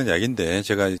난다는 약인데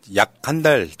제가 약 한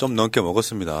달 좀 넘게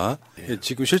먹었습니다.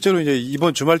 지금 실제로 이제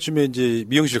이번 주말쯤에 이제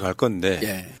미용실 갈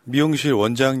건데 미용실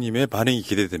원장님의 반응이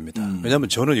기대됩니다. 왜냐하면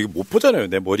저는 이거 못 보잖아요.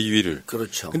 내 머리 위를.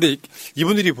 그렇죠. 근데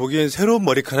이분들이 보기엔 새로운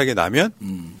머리카락이 나면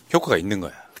효과가 있는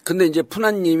거야. 근데 이제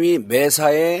푸나님이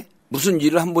매사에 무슨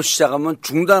일을 한번 시작하면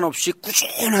중단 없이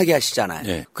꾸준하게 하시잖아요.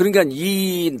 예. 그러니까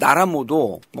이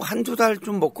나라모도 뭐 한두 달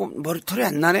좀 먹고 머리털이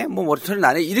안 나네? 뭐 머리털이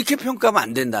나네? 이렇게 평가하면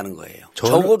안 된다는 거예요.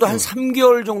 적어도 한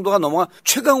 3개월 정도가 넘어가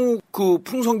최강욱 그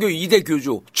풍성교 2대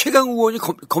교주 최강욱 의원이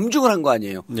검증을 한 거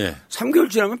아니에요. 예. 3개월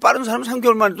지나면 빠른 사람은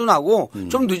 3개월 만에도 나고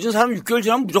좀 늦은 사람은 6개월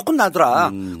지나면 무조건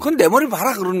나더라. 그건 내 머리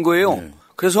봐라 그러는 거예요. 네.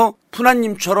 그래서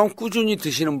푸나님처럼 꾸준히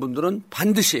드시는 분들은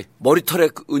반드시 머리털에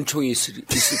은총이 있을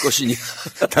것이니.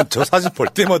 난 저 사진 볼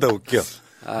때마다 웃겨.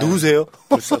 누구세요?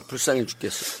 불쌍해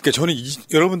죽겠어. 그러니까 저는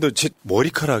여러분들 제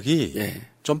머리카락이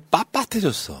좀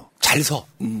빳빳해졌어. 잘 서.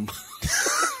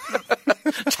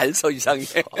 잘 서 이상해.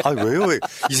 아 왜요? 왜?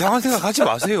 이상한 생각 하지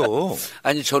마세요.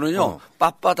 아니 저는요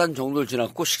빳빳한 정도를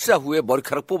지났고 식사 후에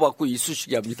머리카락 뽑았고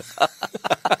이쑤시개 합니다.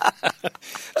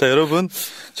 자 여러분,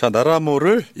 자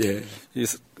나라모를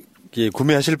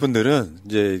구매하실 분들은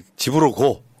이제 집으로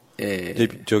고. 이제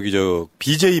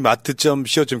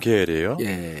bj마트.co.kr이에요.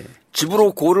 예.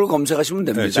 집으로 고를 검색하시면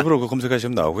됩니다. 네, 집으로 고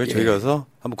검색하시면 나오고요. 저희 가서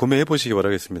한번 구매해 보시기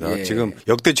바라겠습니다. 예. 지금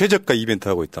역대 최저가 이벤트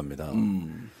하고 있답니다.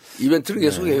 이벤트를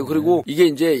계속해요. 그리고 이게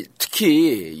이제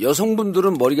특히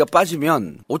여성분들은 머리가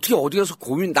빠지면 어떻게 어디 가서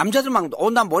고민, 남자들 막,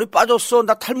 나 머리 빠졌어,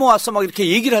 나 탈모 왔어, 막 이렇게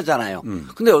얘기를 하잖아요.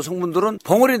 근데 여성분들은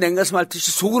벙어리 냉가슴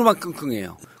앓듯이 속으로만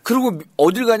끙끙해요. 그리고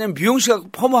어딜 가냐면 미용실 가고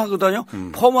펌하거든요.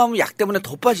 펌하면 약 때문에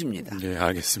더 빠집니다. 네,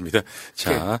 알겠습니다.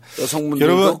 자,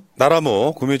 여성분들도 여러분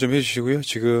나라모 구매 좀 해주시고요.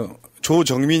 지금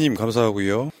조정미님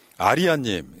감사하고요.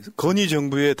 아리아님, 건희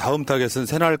정부의 다음 타겟은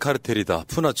새날 카르텔이다.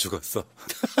 푸나 죽었어.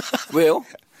 왜요?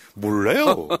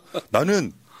 몰라요.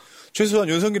 나는 최소한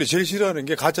윤석열이 제일 싫어하는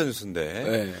게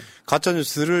가짜뉴스인데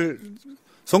가짜뉴스를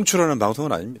성출하는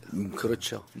방송은 아닙니다.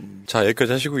 그렇죠. 자,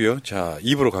 여기까지 하시고요. 자,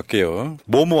 2부로 갈게요.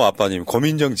 모모 아빠님,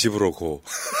 고민정 집으로 고.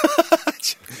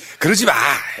 그러지 마.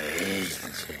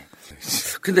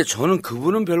 근데 저는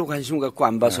그분은 별로 관심 갖고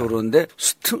안 봐서 그러는데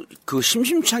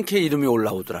심심치 않게 이름이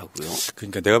올라오더라고요.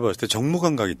 그러니까 내가 봤을 때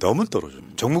정무감각이 너무 떨어져.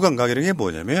 정무감각이라는 게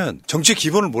뭐냐면 정치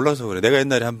기본을 몰라서 그래. 내가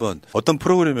옛날에 한번 어떤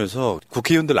프로그램에서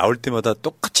국회의원들 나올 때마다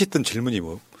똑같이 했던 질문이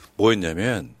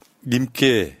뭐였냐면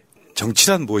님께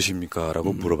정치란 무엇입니까?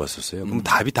 라고 물어봤었어요. 그럼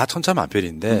답이 다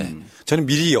천차만별인데 저는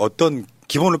미리 어떤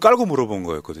기본을 깔고 물어본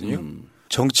거였거든요.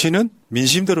 정치는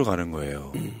민심대로 가는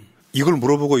거예요. 이걸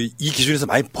물어보고 이 기준에서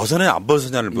많이 벗어나냐 안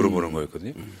벗어나냐를 물어보는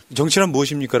거였거든요. 정치란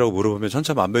무엇입니까? 라고 물어보면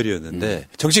천차만별이었는데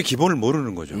정치 기본을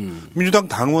모르는 거죠. 민주당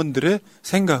당원들의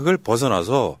생각을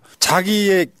벗어나서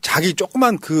자기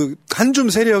조그만 그 한 줌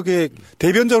세력의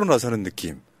대변자로 나서는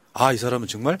느낌. 아, 이 사람은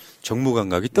정말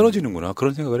정무감각이 떨어지는구나.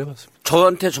 그런 생각을 해봤습니다.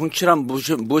 저한테 정치란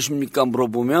무엇입니까?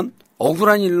 물어보면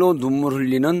억울한 일로 눈물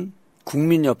흘리는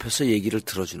국민 옆에서 얘기를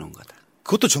들어주는 거다.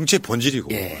 그것도 정치의 본질이고.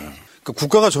 그러니까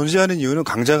국가가 존재하는 이유는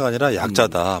강자가 아니라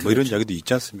약자다. 뭐 이런 이야기도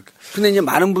있지 않습니까? 근데 이제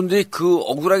많은 분들이 그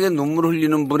억울하게 눈물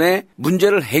흘리는 분의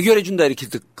문제를 해결해 준다 이렇게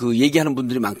그 얘기하는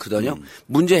분들이 많거든요.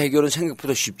 문제 해결은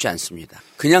생각보다 쉽지 않습니다.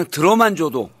 그냥 들어만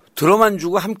주고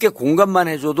함께 공감만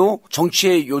해줘도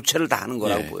정치의 요체를 다 하는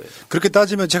거라고 보여요. 그렇게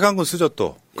따지면 제가 한 건 쓰죠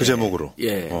또. 그 제목으로.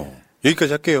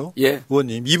 여기까지 할게요.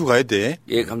 의원님 2부 가야 돼.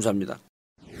 감사합니다.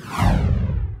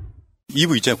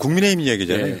 2부 있잖아요. 국민의힘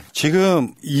이야기잖아요.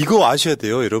 지금 이거 아셔야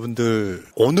돼요. 여러분들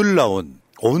오늘 나온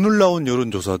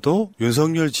여론조사도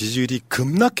윤석열 지지율이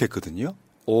급락했거든요.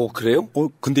 그래요?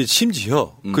 근데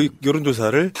심지어 그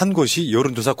여론조사를 한 곳이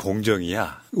여론조사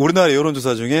공정이야. 우리나라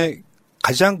여론조사 중에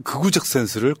가장 극우적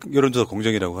센스를 여론조사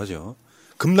공정이라고 하죠.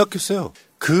 급락했어요.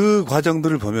 그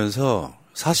과정들을 보면서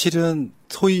사실은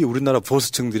소위 우리나라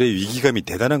보수층들의 위기감이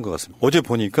대단한 것 같습니다. 어제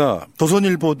보니까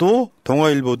조선일보도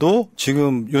동아일보도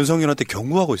지금 윤석열한테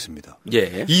경고하고 있습니다.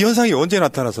 이 현상이 언제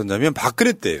나타났었냐면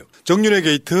박근혜 때예요. 정윤회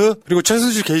게이트 그리고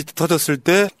최순실 게이트 터졌을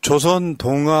때 조선,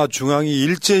 동아, 중앙이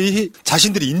일제히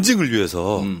자신들의 인증을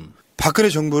위해서 박근혜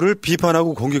정부를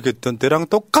비판하고 공격했던 때랑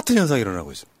똑같은 현상이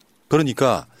일어나고 있습니다.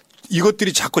 그러니까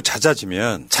이것들이 자꾸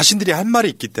잦아지면 자신들이 할 말이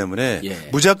있기 때문에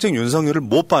무작정 윤석열을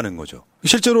못 빠는 거죠.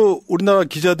 실제로 우리나라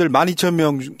기자들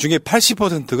 12,000명 중에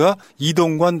 80%가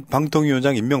이동관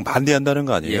방통위원장 임명 반대한다는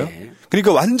거 아니에요?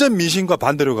 그러니까 완전 민심과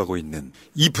반대로 가고 있는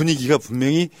이 분위기가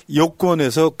분명히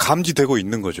여권에서 감지되고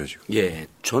있는 거죠, 지금.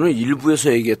 저는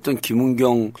일부에서 얘기했던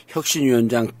김은경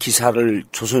혁신위원장 기사를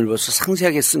조선일보에서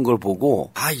상세하게 쓴 걸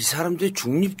보고 이 사람들이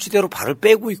중립지대로 발을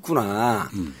빼고 있구나.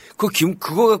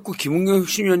 그거 갖고 김은경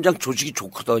혁신위원장 조직이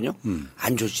좋거든요.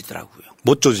 안 조지더라고요.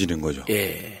 못 조지는 거죠.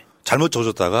 잘못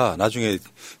조졌다가 나중에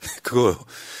그거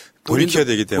돌이켜야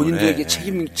되기 때문에. 본인들에게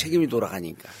책임이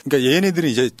돌아가니까. 그러니까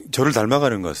얘네들이 이제 저를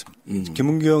닮아가는 것 같습니다.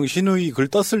 김은경 신우이 글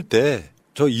떴을 때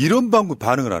저 이런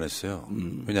반응을 안 했어요.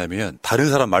 왜냐하면 다른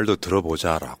사람 말도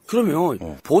들어보자라고.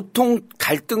 그러면 보통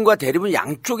갈등과 대립은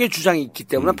양쪽의 주장이 있기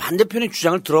때문에 반대편의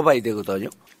주장을 들어봐야 되거든요.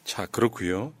 자,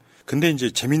 그렇고요. 근데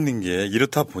이제 재밌는 게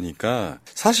이렇다 보니까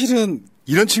사실은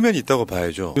이런 측면이 있다고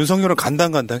봐야죠. 윤석열은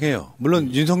간당간당해요.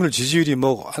 물론 윤석열 지지율이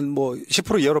한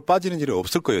 10% 이하로 빠지는 일이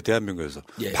없을 거예요. 대한민국에서.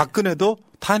 예. 박근혜도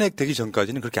탄핵되기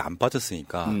전까지는 그렇게 안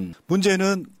빠졌으니까.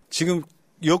 문제는 지금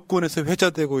여권에서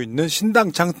회자되고 있는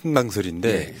신당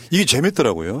창당설인데 네. 이게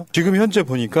재밌더라고요. 지금 현재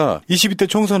보니까 22대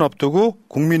총선 앞두고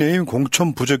국민의힘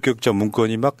공천 부적격자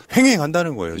문건이 막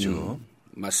횡행한다는 거예요, 지금.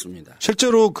 맞습니다.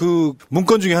 실제로 그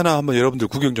문건 중에 하나 한번 여러분들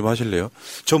구경 좀 하실래요?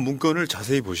 저 문건을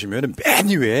자세히 보시면 맨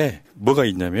위에 뭐가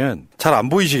있냐면 잘 안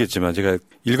보이시겠지만 제가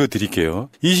읽어드릴게요.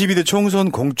 22대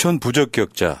총선 공천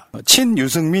부적격자 친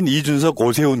유승민, 이준석,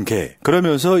 오세훈 개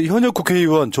그러면서 현역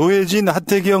국회의원 조혜진,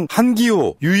 하태경,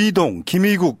 한기호, 유이동,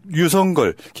 김희국,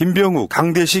 유성걸, 김병욱,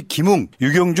 강대식, 김웅,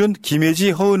 유경준,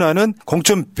 김혜지, 허은하는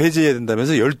공천 배제해야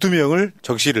된다면서 12명을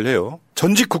적시를 해요.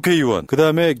 전직 국회의원,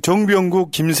 그다음에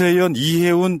정병국, 김세연,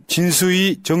 이혜훈,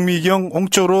 진수희, 정미경,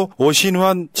 홍철호,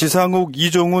 오신환, 지상욱,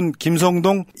 이종훈,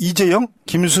 김성동, 이재영,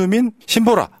 김수민,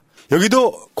 신보라.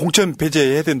 여기도 공천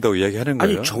배제해야 된다고 이야기하는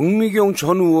거예요. 아니 정미경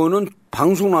전 의원은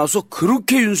방송 나와서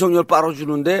그렇게 윤석열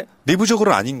빨아주는데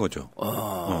내부적으로는 아닌 거죠.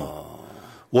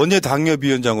 원외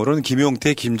당협위원장으로는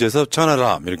김용태, 김재섭,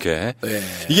 천하람 이렇게. 네.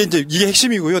 이게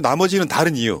핵심이고요. 나머지는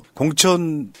다른 이유.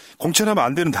 공천하면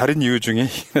안 되는 다른 이유 중에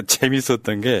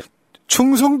재밌었던 게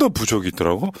충성도 부족이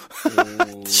있더라고.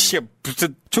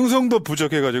 무슨 충성도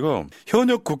부족해가지고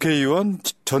현역 국회의원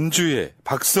전주혜,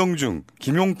 박성중,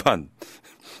 김용판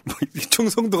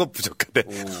충성도가 부족하대.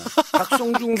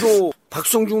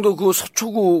 박성중도 그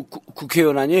서초구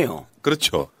국회의원 아니에요?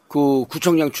 그렇죠. 그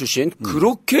구청장 출신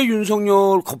그렇게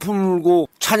윤석열 거품 물고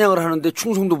찬양을 하는데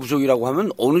충성도 부족이라고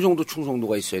하면 어느 정도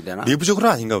충성도가 있어야 되나? 내부적으로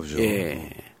아닌가 보죠. 예.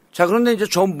 자, 그런데 이제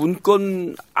저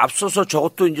문건 앞서서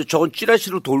저것도 이제 저건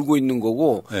찌라시로 돌고 있는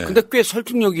거고, 네. 근데 꽤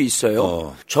설득력이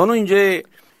있어요. 저는 이제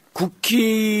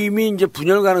국힘이 이제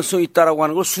분열 가능성이 있다라고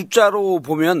하는 걸 숫자로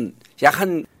보면 약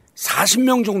한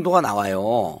 40명 정도가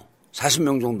나와요.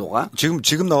 40명 정도가.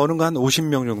 지금 나오는 거 한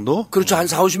 50명 정도? 그렇죠. 한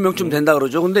 4, 50명쯤 된다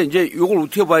그러죠. 근데 이제 이걸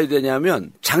어떻게 봐야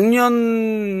되냐면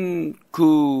작년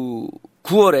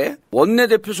 9월에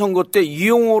원내대표 선거 때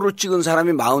이용호를 찍은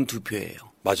사람이 42표예요.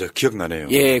 맞아요. 기억나네요.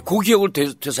 예, 그 기억을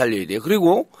되살려야 돼요.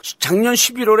 그리고 작년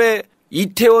 11월에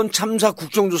이태원 참사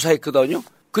국정조사 했거든요.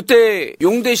 그때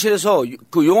용대실에서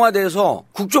용화대에서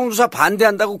국정조사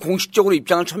반대한다고 공식적으로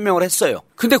입장을 천명을 했어요.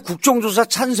 근데 국정조사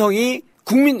찬성이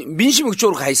민심이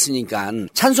그쪽으로 가 있으니까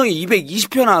찬성이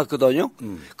 220표 나왔거든요.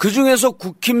 그 중에서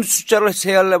국힘 숫자를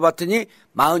세알려 봤더니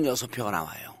 46표가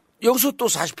나와요. 여기서 또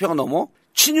 40표가 넘어.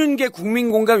 친윤계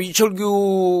국민공감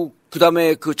이철규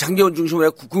그다음에 그 장기원 중심으로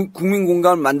해서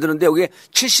국민공감을 만드는데 여기에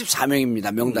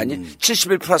 74명입니다. 명단이.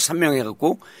 71 플러스 3명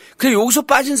해갖고. 그래 여기서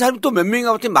빠진 사람이 또 몇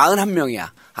명인가 봤더니 41명이야.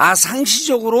 아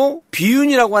상시적으로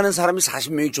비윤이라고 하는 사람이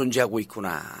 40명이 존재하고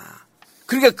있구나.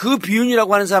 그러니까 그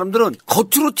비윤이라고 하는 사람들은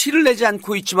겉으로 티를 내지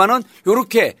않고 있지만은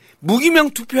요렇게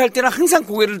무기명 투표할 때는 항상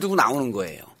고개를 들고 나오는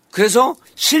거예요. 그래서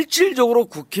실질적으로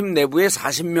국힘 내부에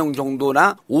 40명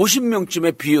정도나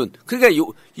 50명쯤의 비윤. 그러니까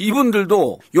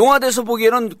이분들도 용화돼서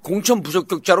보기에는 공천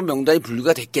부적격자로 명단이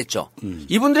분류가 됐겠죠.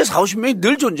 이분들의 40, 50명이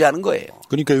늘 존재하는 거예요.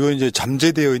 그러니까 이거 이제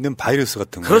잠재되어 있는 바이러스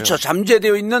같은 거예요. 그렇죠.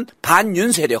 잠재되어 있는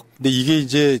반윤 세력. 근데 이게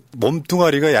이제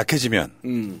몸뚱아리가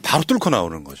약해지면 바로 뚫고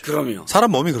나오는 거죠. 그럼요.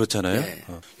 사람 몸이 그렇잖아요. 네.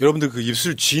 여러분들 그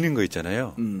입술 쥐는 거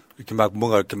있잖아요. 이렇게 막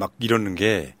뭔가 이렇게 막 이러는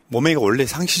게 몸에 원래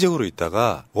상시적으로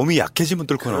있다가 몸이 약해지면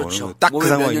뚫고 그렇죠. 나오는 거. 딱 그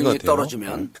상황인 것 같아요.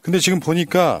 떨어지면. 근데 지금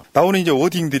보니까 나오는 이제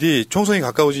워딩들이 총선이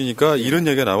가까워지니까 이런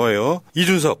얘기가 나와요.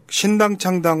 이준석 신당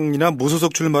창당이나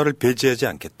무소속 출마를 배제하지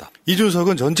않겠다.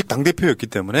 이준석은 전직 당대표였기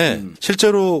때문에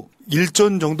실제로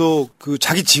일전 정도 그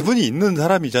자기 지분이 있는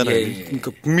사람이잖아요. 예.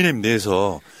 그러니까 국민의힘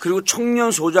내에서. 그리고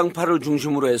청년 소장파를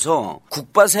중심으로 해서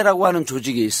국바세라고 하는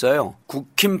조직이 있어요.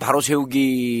 국힘 바로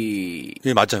세우기.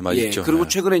 예, 맞아요. 예. 있죠. 그리고 네.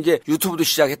 최근에 이제 유튜브도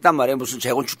시작했단 말이에요. 무슨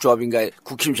재건축조합인가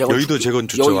국힘 여의도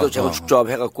재건축조합. 여의도 재건축조합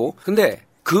해갖고. 근데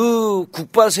그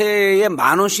국바세에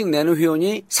 10,000원씩 내는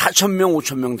회원이 4,000명,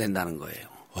 5,000명 된다는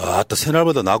거예요. 와, 또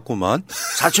새날보다 낫구만.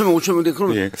 4,000명, 5,000명인데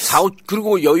그럼 예.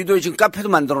 그리고 여의도에 지금 카페도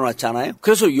만들어 놨잖아요.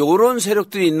 그래서 이런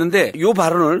세력들이 있는데 이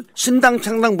발언을 신당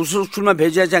창당 무소속 출마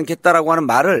배제하지 않겠다라고 하는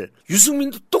말을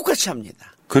유승민도 똑같이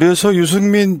합니다. 그래서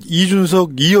유승민,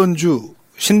 이준석, 이현주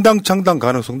신당 창당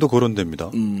가능성도 거론됩니다.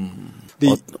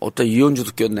 어떤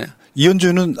이현주도 꼈네.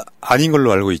 이현주는 아닌 걸로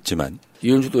알고 있지만.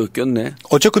 이현주도 꼈네.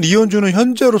 어쨌건 이현주는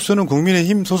현재로서는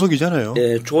국민의힘 소속이잖아요.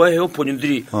 네, 좋아해요.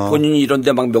 본인이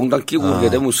이런데 막 명단 끼고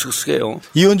그러게 되면 쓱쓱해요.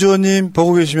 이현주 의원님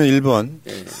보고 계시면 1번.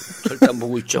 네, 절대 안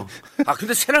보고 있죠. 아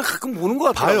근데 새날 가끔 보는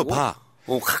것 같아요. 봐.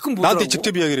 가끔 보더라고. 나한테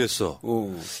직접 이야기를 했어.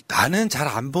 나는 잘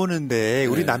안 보는데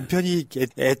우리 남편이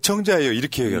애청자예요.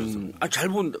 이렇게 얘기했어. 잘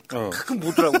본다. 가끔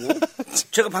보더라고.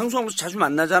 제가 방송하면서 자주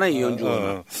만나잖아요. 이현주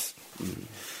의원.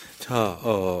 자,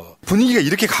 분위기가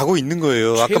이렇게 가고 있는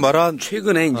거예요. 아까 말한.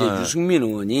 최근에 이제 유승민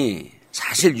의원이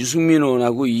사실 유승민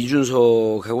의원하고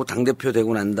이준석하고 당대표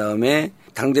되고 난 다음에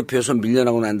당대표에서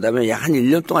밀려나고 난 다음에 약 한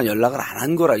 1년 동안 연락을 안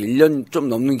한 거라 1년 좀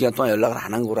넘는 기간 동안 연락을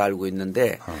안 한 거라 알고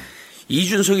있는데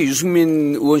이준석이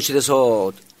유승민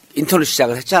의원실에서 인터뷰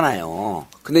시작을 했잖아요.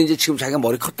 근데 이제 지금 자기가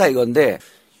머리 컸다 이건데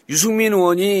유승민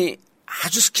의원이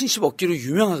아주 스킨십 얻기로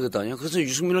유명하거든요. 그래서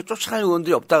유승민을 쫓아갈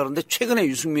의원들이 없다 그러는데 최근에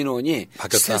유승민 의원이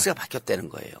스탠스가 바뀌었다는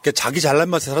거예요. 그러니까 자기 잘난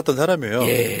맛에 살았던 사람이에요.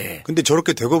 예. 근데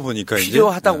저렇게 되고 보니까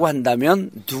필요하다고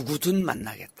한다면 누구든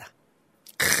만나겠다.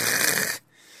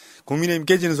 국민의힘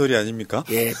깨지는 소리 아닙니까?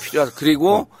 예, 필요하다.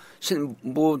 그리고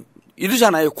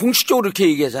이러잖아요. 공식적으로 이렇게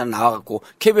얘기하잖아요. 나와갖고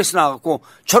KBS 나와갖고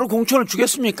저를 공천을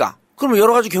주겠습니까? 그러면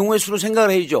여러 가지 경우의 수를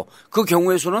생각을 해야죠. 그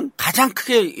경우의 수는 가장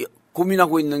크게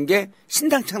고민하고 있는 게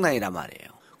신당 창당이란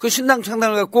말이에요. 그 신당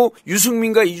창당을 갖고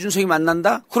유승민과 이준석이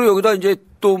만난다? 그리고 여기다 이제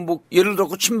또 예를 들어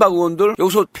친박 의원들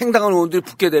여기서 팽당한 의원들이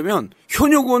붙게 되면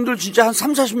현역 의원들 진짜 한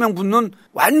 30-40명 붙는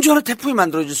완전한 태풍이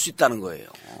만들어질 수 있다는 거예요.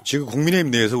 지금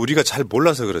국민의힘 내에서 우리가 잘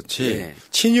몰라서 그렇지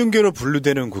친윤계로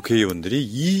분류되는 국회의원들이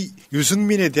이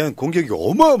유승민에 대한 공격이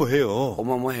어마어마해요.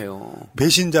 어마어마해요.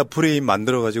 배신자 프레임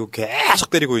만들어가지고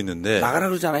계속 때리고 있는데. 나가라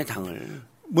그러잖아요, 당을.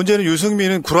 문제는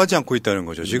유승민은 굴하지 않고 있다는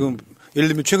거죠. 지금 예를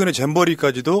들면 최근에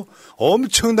잼버리까지도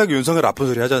엄청나게 윤석열 아픈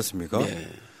소리 하지 않습니까?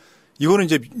 이거는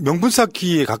이제 명분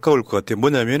쌓기에 가까울 것 같아요.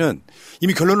 뭐냐면은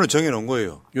이미 결론을 정해놓은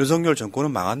거예요. 윤석열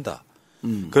정권은 망한다.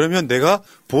 그러면 내가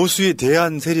보수에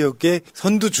대한 세력의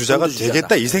선두주자가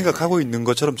되겠다 이 생각하고 있는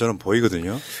것처럼 저는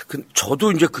보이거든요.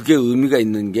 저도 이제 그게 의미가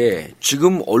있는 게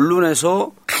지금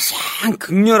언론에서 가장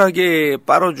극렬하게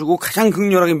빨아주고 가장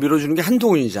극렬하게 밀어주는 게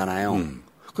한동훈이잖아요.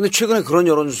 근데 최근에 그런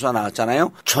여론조사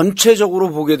나왔잖아요.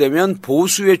 전체적으로 보게 되면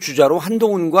보수의 주자로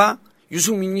한동훈과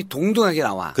유승민이 동등하게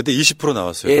나와. 그때 20%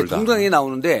 나왔어요. 예, 동등하게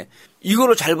나오는데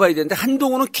이거를 잘 봐야 되는데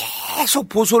한동훈은 계속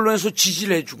보수 언론에서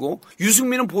지지를 해주고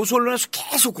유승민은 보수 언론에서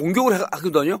계속 공격을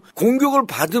하거든요. 공격을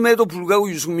받음에도 불구하고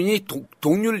유승민이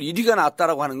동률 1위가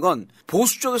나왔다라고 하는 건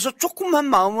보수 쪽에서 조금만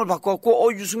마음을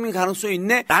바꿔갖고 유승민 가능성이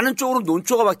있네 라는 쪽으로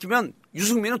논조가 바뀌면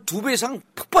유승민은 2배 이상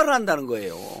폭발을 한다는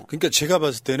거예요. 그러니까 제가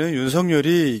봤을 때는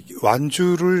윤석열이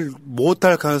완주를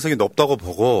못할 가능성이 높다고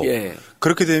보고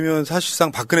그렇게 되면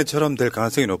사실상 박근혜처럼 될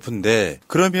가능성이 높은데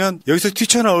그러면 여기서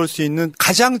뛰쳐나올 수 있는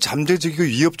가장 잠재적이고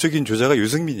위협적인 조자가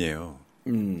유승민이에요.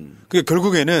 그러니까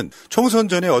결국에는 총선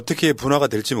전에 어떻게 분화가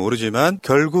될지 모르지만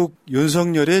결국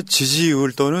윤석열의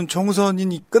지지율 또는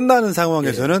총선이 끝나는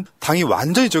상황에서는 당이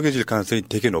완전히 정해질 가능성이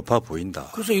되게 높아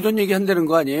보인다. 그래서 이런 얘기 한다는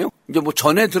거 아니에요? 이제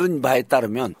전에 들은 바에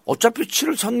따르면 어차피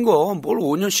 7월 선거 뭘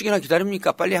 5년씩이나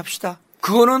기다립니까? 빨리 합시다.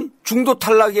 그거는 중도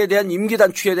탈락에 대한 임기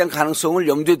단축에 대한 가능성을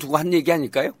염두에 두고 한 얘기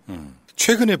아닐까요?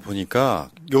 최근에 보니까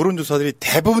여론조사들이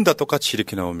대부분 다 똑같이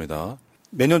이렇게 나옵니다.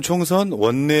 내년 총선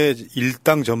원내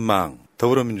일당 전망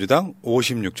더불어민주당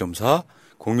 56.4,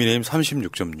 국민의힘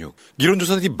 36.6. 이런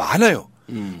조사들이 많아요.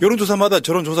 여론조사마다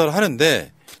저런 조사를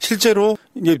하는데 실제로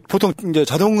이제 보통 이제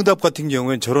자동응답 같은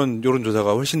경우엔 저런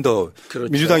여론조사가 훨씬 더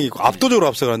민주당이 압도적으로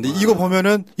앞서가는데 이거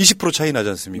보면은 20% 차이 나지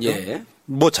않습니까?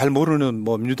 뭐 잘 모르는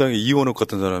민주당의 이원욱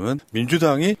같은 사람은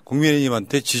민주당이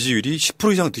국민의힘한테 지지율이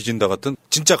 10% 이상 뒤진다 같은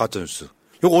진짜 가짜뉴스.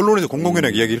 이거 언론에서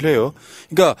공공연하게 이야기를 해요.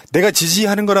 그러니까 내가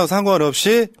지지하는 거랑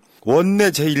상관없이 원내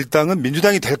제1당은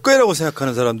민주당이 될 거라고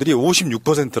생각하는 사람들이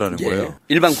 56%라는 거예요.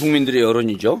 일반 국민들의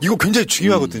여론이죠. 이거 굉장히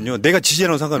중요하거든요. 내가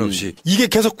지지하는 상관없이. 이게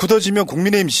계속 굳어지면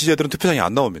국민의힘 지지자들은 투표장에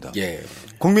안 나옵니다.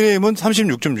 국민의힘은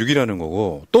 36.6이라는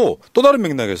거고 또 다른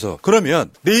맥락에서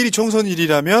그러면 내일이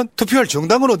총선일이라면 투표할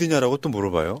정당은 어디냐라고 또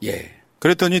물어봐요.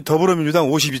 그랬더니 더불어민주당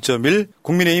 52.1,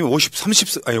 국민의힘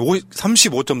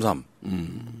 35.3.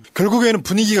 결국에는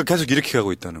분위기가 계속 이렇게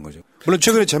가고 있다는 거죠. 물론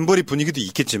최근에 잼버리 분위기도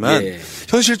있겠지만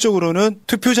현실적으로는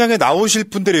투표장에 나오실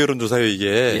분들의 여론조사예요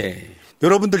이게.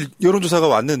 여러분들 여론조사가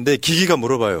왔는데 기기가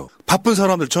물어봐요. 바쁜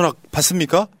사람들 전화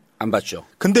받습니까? 안 받죠.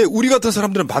 근데 우리 같은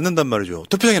사람들은 받는단 말이죠.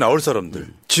 투표장에 나올 사람들.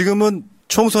 지금은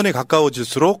총선에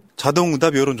가까워질수록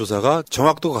자동응답 여론조사가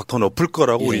정확도가 더 높을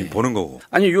거라고 우리 보는 거고.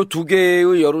 아니 이 두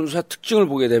개의 여론조사 특징을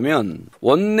보게 되면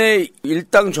원내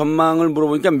일당 전망을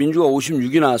물어보니까 민주가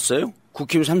 56이 나왔어요.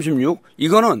 국힘 36.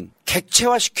 이거는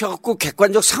객체화 시켜갖고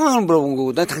객관적 상황을 물어본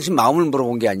거거든요. 당신 마음을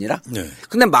물어본 게 아니라.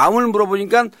 근데 마음을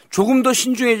물어보니까 조금 더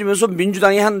신중해지면서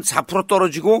민주당이 한 4%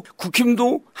 떨어지고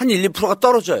국힘도 한 1, 2%가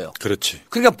떨어져요. 그렇지.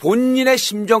 그러니까 본인의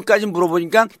심정까지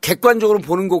물어보니까 객관적으로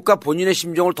보는 것과 본인의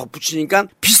심정을 덧붙이니까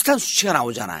비슷한 수치가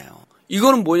나오잖아요.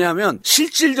 이거는 뭐냐면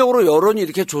실질적으로 여론이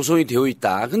이렇게 조성이 되어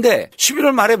있다. 근데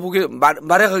 11월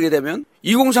말에 가게 되면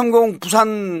 2030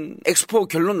 부산 엑스포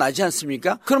결론 나지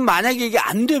않습니까? 그럼 만약에 이게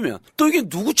안 되면 또 이게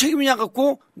누구 책임이냐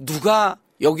갖고 누가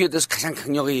여기에 대해서 가장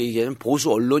강력하게 얘기하면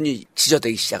보수 언론이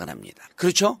지저대기 시작을 합니다.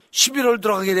 그렇죠? 11월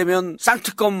들어가게 되면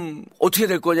쌍특검 어떻게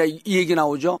될 거냐 이 얘기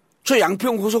나오죠. 저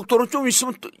양평 고속도로 좀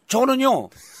있으면 저는요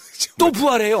또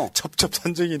부활해요.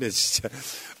 첩첩산중이네 진짜.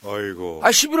 어이고.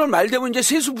 11월 말 되면 이제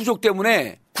세수 부족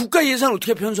때문에 국가 예산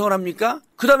어떻게 편성을 합니까?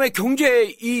 그다음에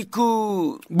경제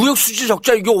무역 수지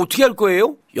적자 이거 어떻게 할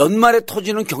거예요? 연말에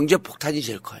터지는 경제 폭탄이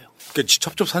제일 커요. 그러니까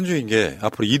첩첩산중인 게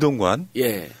앞으로 이동관.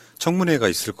 예. 청문회가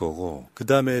있을 거고, 그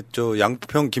다음에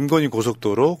양평 김건희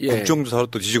고속도로 국정조사로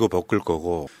또 뒤지고 볶을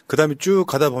거고, 그 다음에 쭉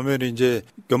가다 보면 이제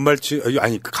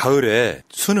가을에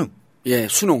수능. 예,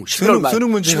 수능. 11월 말.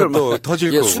 수능 문제가 또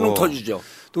터질 거고. 수능 터지죠.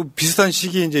 또 비슷한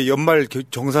시기에 이제 연말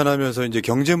정산하면서 이제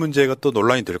경제 문제가 또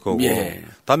논란이 될 거고. 예.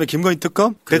 다음에 김건희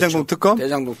특검? 그렇죠. 대장동 특검?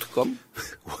 대장동 특검.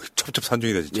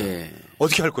 첩첩산중이다 진짜. 예.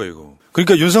 어떻게 할 거예요 이거.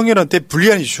 그러니까 윤석열한테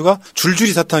불리한 이슈가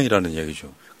줄줄이 사탕이라는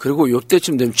이야기죠. 그리고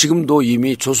요때쯤 되면 지금도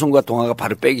이미 조선과 동아가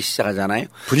발을 빼기 시작하잖아요.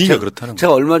 분위기가 그렇다는 거예요.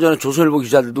 제가 얼마 전에 조선일보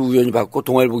기자들도 우연히 봤고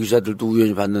동아일보 기자들도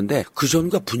우연히 봤는데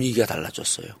그전과 분위기가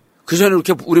달라졌어요. 그전에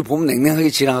이렇게 우리 보면 냉랭하게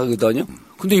지나가거든요.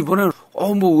 근데 이번에는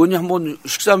의원님 한번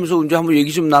식사하면서 이제 한번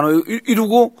얘기 좀 나눠요.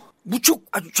 이러고 무척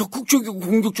아주 적극적이고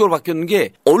공격적으로 바뀌었는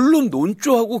게 언론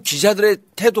논조하고 기자들의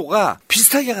태도가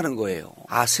비슷하게 가는 거예요.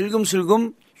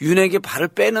 슬금슬금 윤핵에 발을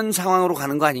빼는 상황으로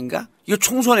가는 거 아닌가? 이거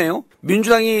총선이에요.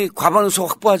 민주당이 과반 의석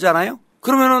확보하잖아요.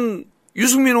 그러면은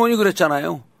유승민 의원이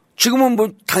그랬잖아요. 지금은 뭐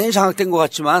당연히 장악된 것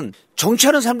같지만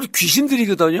정치하는 사람들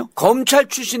귀신들이거든요. 검찰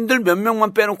출신들 몇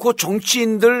명만 빼놓고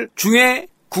정치인들 중에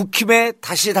국힘에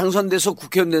다시 당선돼서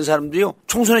국회의원 된 사람들이요.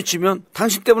 총선에 치면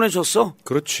당신 때문에 졌어.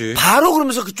 그렇지. 바로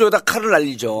그러면서 그쪽에다 칼을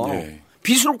날리죠. 네.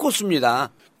 비수를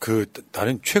꽂습니다.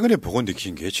 나는 최근에 보고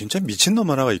느낀 게 진짜 미친놈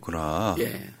하나가 있구나.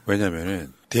 예.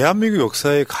 왜냐면은 대한민국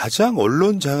역사의 가장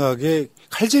언론 장악의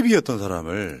칼제비였던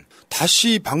사람을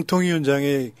다시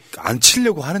방통위원장에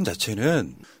앉히려고 하는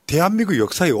자체는 대한민국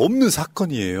역사에 없는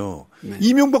사건이에요. 네.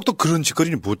 이명박도 그런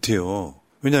짓거리는 못해요.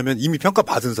 왜냐하면 이미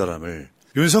평가받은 사람을.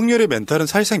 윤석열의 멘탈은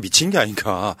사실상 미친 게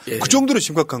아닌가. 예. 그 정도로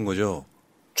심각한 거죠.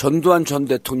 전두환 전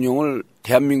대통령을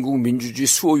대한민국 민주주의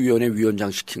수호위원회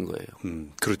위원장 시킨 거예요.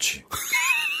 그렇지.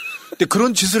 근데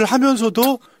그런 짓을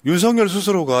하면서도 윤석열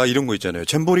스스로가 이런 거 있잖아요.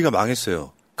 잼버리가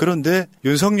망했어요. 그런데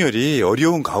윤석열이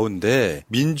어려운 가운데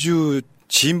민주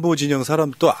진보 진영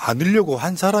사람 또 안으려고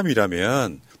한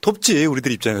사람이라면 돕지.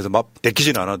 우리들 입장에서 막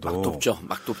내키진 않아도.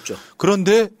 막 돕죠.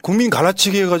 그런데 국민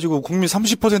갈라치기 해가지고 국민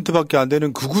 30%밖에 안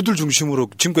되는 극우들 중심으로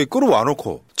지금까지 끌어와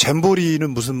놓고 잼버리는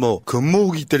무슨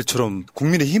금모으기 때처럼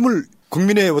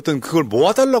국민의 어떤 그걸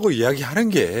모아달라고 이야기하는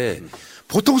게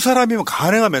보통 사람이면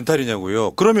가능한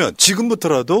멘탈이냐고요. 그러면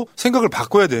지금부터라도 생각을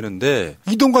바꿔야 되는데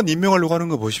이동관 임명하려고 하는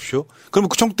거 보십시오. 그러면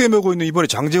그 정대 메고 있는 이번에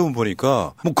장제훈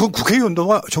보니까 그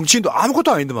국회의원도 정치인도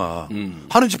아무것도 아니더만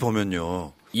하는 짓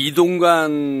보면요.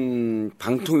 이동관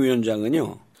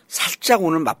방통위원장은요. 살짝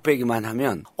오늘 맛배기만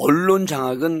하면 언론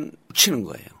장악은 치는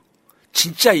거예요.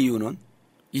 진짜 이유는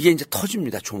이게 이제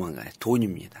터집니다. 조만간에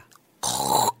돈입니다.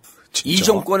 진짜? 이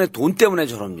정권의 돈 때문에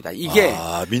저럽니다. 이게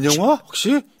민영화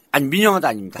혹시? 아니 민영화도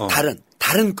아닙니다.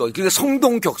 다른 거. 그러니까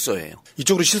성동격서예요.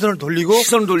 이쪽으로 시선을 돌리고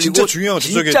진짜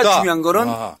중요한 거는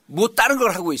뭐 다른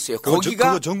걸 하고 있어요.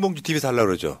 그거 정봉주 TV에서 하려고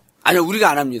그러죠. 아니요, 우리가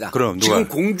안 합니다. 그럼 누가? 지금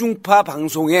공중파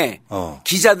방송에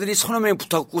기자들이 서너 명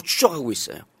붙어갖고 추적하고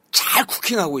있어요. 잘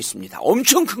쿠킹하고 있습니다.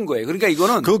 엄청 큰 거예요. 그러니까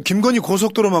이거는 그 김건희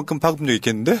고속도로만큼 파급력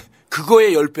있겠는데?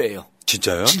 그거의 10배예요.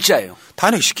 진짜요? 진짜예요.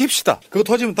 탄핵시킵시다. 그거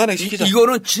터지면 탄핵시키자.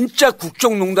 이거는 진짜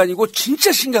국정농단이고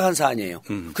진짜 심각한 사안이에요.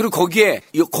 그리고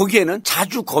거기에는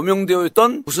자주 거명되어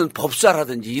있던 무슨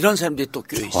법사라든지 이런 사람들이 또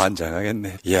껴있어요.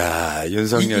 환장하겠네. 이야,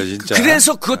 윤석열 진짜.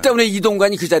 그래서 그것 때문에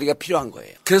이동관이 그 자리가 필요한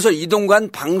거예요. 그래서 이동관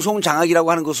방송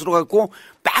장악이라고 하는 것으로 갖고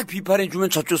막 비판해주면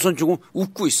저쪽선 조금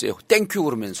웃고 있어요. 땡큐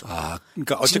그러면서.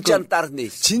 그러니까 어쨌든 진짜는 다른 데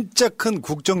있어요. 진짜 큰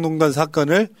국정농단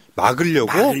사건을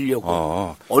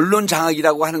막으려고. 언론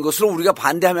장악이라고 하는 것으로 우리가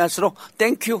반대하면 할수록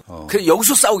땡큐. 그래서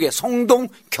여기서 싸우게. 성동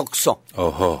격서.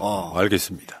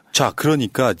 알겠습니다. 자,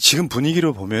 그러니까 지금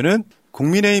분위기로 보면은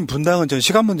국민의힘 분당은 전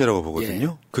시간 문제라고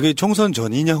보거든요. 예. 그게 총선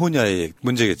전이냐 후냐의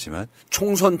문제겠지만.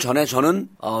 총선 전에 저는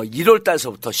 1월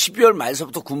달서부터 12월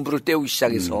말서부터 군부를 떼우기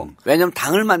시작해서 왜냐하면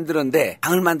당을 만드는데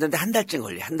한 달쯤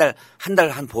걸려요. 한 달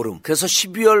한 보름. 그래서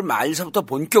 12월 말서부터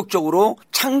본격적으로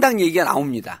창당 얘기가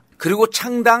나옵니다. 그리고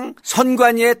창당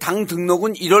선관위의 당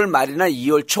등록은 1월 말이나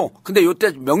 2월 초. 근데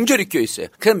요때 명절이 껴 있어요.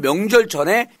 그래서 명절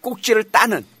전에 꼭지를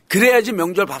따는. 그래야지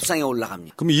명절 밥상에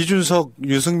올라갑니다. 그럼 이준석,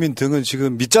 유승민 등은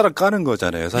지금 밑자락 까는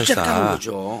거잖아요, 사실상. 밑자락 까는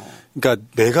거죠. 그러니까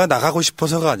내가 나가고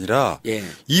싶어서가 아니라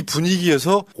이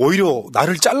분위기에서 오히려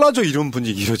나를 잘라줘 이런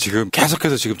분위기로 지금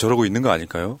계속해서 지금 저러고 있는 거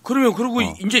아닐까요? 그러면 그리고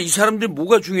이제 이 사람들이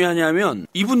뭐가 중요하냐면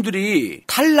이분들이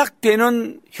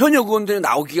탈락되는 현역 의원들이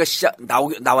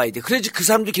나와야 돼. 그래야지 그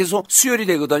사람들이 계속 수혈이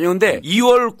되거든요. 근데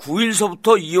 2월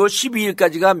 9일서부터 2월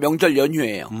 12일까지가 명절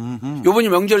연휴예요. 요번이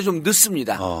명절이 좀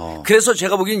늦습니다. 그래서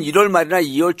제가 보기엔 1월 말이나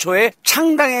 2월 초에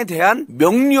창당에 대한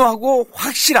명료하고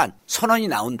확실한 선언이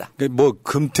나온다. 뭐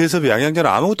금태섭 양양자는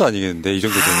아무것도 아니겠는데 이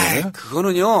정도 되면.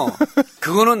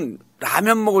 그거는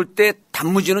라면 먹을 때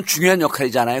단무지는 중요한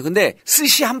역할이잖아요. 근데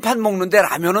스시 한 판 먹는데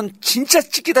라면은 진짜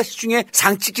찌끼다시 중에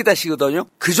상찌끼다시거든요.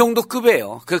 그 정도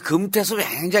급이에요. 그 금태섭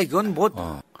양양자 이건 뭐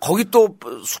거기 또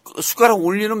숟가락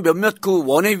올리는 몇몇 그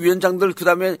원외위원장들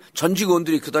그다음에 전직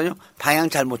의원들이 있거든요.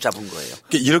 방향 잘못 잡은 거예요.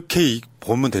 이렇게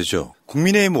보면 되죠.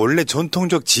 국민의힘 원래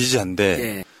전통적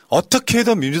지지자인데 어떻게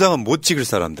해도 민주당은 못 찍을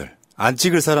사람들. 안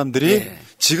찍을 사람들이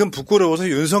지금 부끄러워서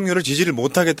윤석열을 지지를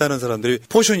못하겠다는 사람들이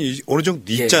포션이 어느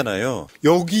정도 있잖아요.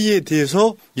 여기에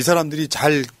대해서 이 사람들이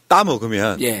잘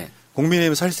따먹으면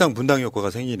국민의힘 사실상 분당 효과가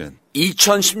생기는.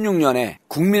 2016년에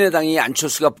국민의당이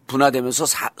안철수가 분화되면서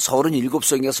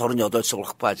 37석인가 38석을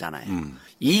확보하잖아요.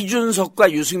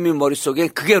 이준석과 유승민 머릿속에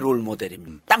그게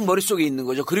롤모델입니다. 딱 머릿속에 있는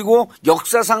거죠. 그리고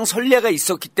역사상 선례가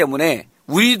있었기 때문에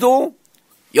우리도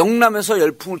영남에서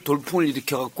돌풍을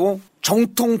일으켜갖고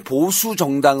정통 보수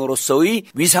정당으로서의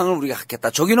위상을 우리가 갖겠다.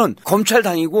 저기는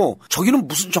검찰당이고 저기는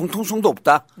무슨 정통성도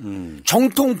없다.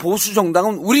 정통 보수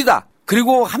정당은 우리다.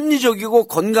 그리고 합리적이고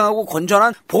건강하고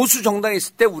건전한 보수 정당이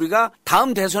있을 때 우리가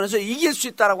다음 대선에서 이길 수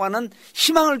있다라고 하는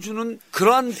희망을 주는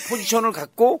그러한 포지션을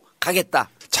갖고 가겠다.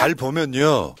 잘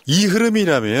보면요. 이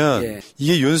흐름이라면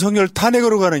이게 윤석열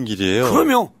탄핵으로 가는 길이에요.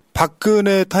 그럼요.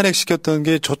 박근혜 탄핵시켰던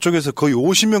게 저쪽에서 거의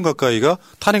 50명 가까이가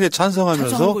탄핵에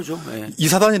찬성하면서 이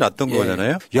사단이 났던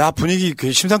거잖아요. 야, 분위기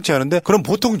굉장히 심상치 않은데 그럼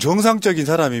보통 정상적인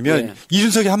사람이면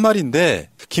이준석이 한 말인데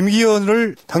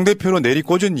김기현을 당대표로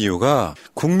내리꽂은 이유가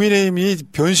국민의힘이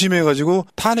변심해가지고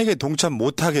탄핵에 동참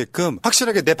못하게끔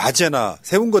확실하게 내 바지 하나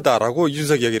세운 거다라고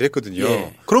이준석이 이야기를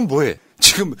했거든요. 그럼 뭐해?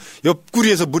 지금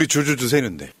옆구리에서 물이 줄줄줄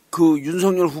새는데. 그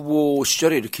윤석열 후보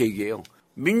시절에 이렇게 얘기해요.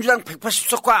 민주당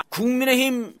 180석과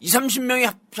국민의힘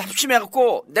 20-30명이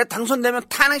합심해갖고 내 당선되면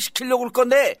탄핵시키려고 그럴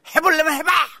건데 해보려면 해봐!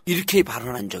 이렇게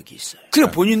발언한 적이 있어요. 그래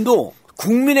본인도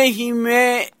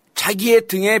국민의힘의 자기의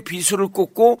등에 비수를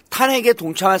꽂고 탄핵에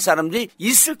동참할 사람들이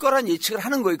있을 거란 예측을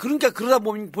하는 거예요. 그러니까 그러다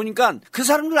보니까 그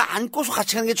사람들을 안고서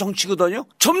같이 가는 게 정치거든요.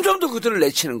 점점 더 그들을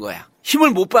내치는 거야.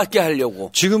 힘을 못 받게 하려고.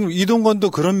 지금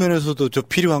이동건도 그런 면에서도 좀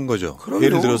필요한 거죠. 그럼요.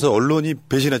 예를 들어서 언론이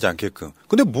배신하지 않게끔.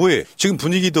 근데 뭐해? 지금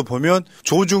분위기도 보면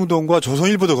조중동과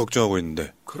조선일보도 걱정하고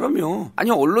있는데. 그럼요. 아니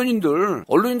언론인들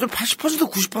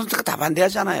 80% 90%가 다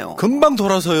반대하잖아요. 금방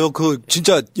돌아서요. 그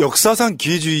진짜 역사상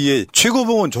기회주의의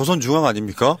최고봉은 조선중앙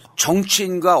아닙니까?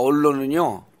 정치인과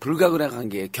언론은요. 불가근의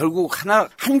관계예요. 결국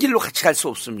한 길로 같이 갈 수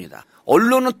없습니다.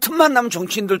 언론은 틈만 나면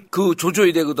정치인들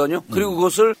조져야 되거든요. 그리고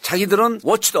그것을 자기들은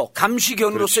워치독,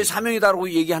 감시견으로서의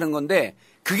사명이다라고 얘기하는 건데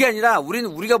그게 아니라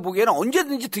우리가 보기에는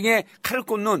언제든지 등에 칼을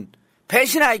꽂는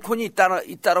배신의 아이콘이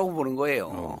있다라고 보는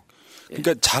거예요.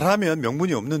 그러니까 잘하면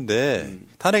명분이 없는데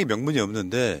탄핵이 명분이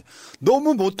없는데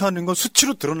너무 못하는 건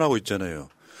수치로 드러나고 있잖아요.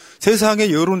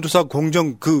 세상의 여론조사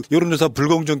여론조사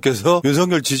불공정께서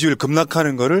윤석열 지지율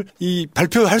급락하는 거를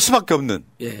발표할 수밖에 없는.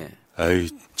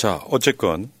 자,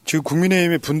 어쨌건 지금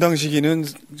국민의힘의 분당 시기는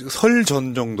설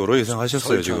전 정도로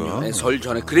예상하셨어요, 지금. 네, 설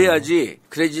전에. 그래야지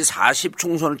 40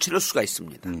 총선을 치를 수가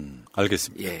있습니다.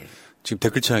 알겠습니다. 지금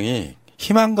댓글창이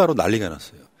희망가로 난리가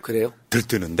났어요. 그래요?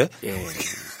 들뜨는데?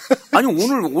 아니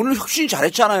오늘 혁신이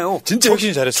잘했잖아요. 진짜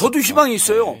혁신이 잘했어요. 저도 희망이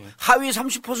있어요. 하위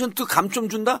 30% 감점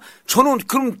준다? 저는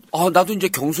그럼 나도 이제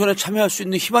경선에 참여할 수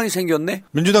있는 희망이 생겼네.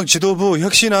 민주당 지도부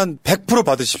혁신 한 100%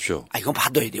 받으십시오. 이건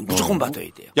받아야 돼요. 무조건 받아야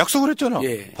돼요. 약속을 했잖아.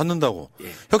 받는다고.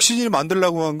 혁신이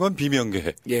만들려고 한 건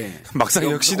비명계. 막상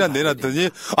혁신안 내놨더니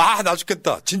나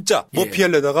죽겠다. 진짜 뭐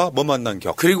피하려다가 뭐 만난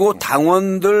격. 그리고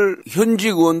당원들 현직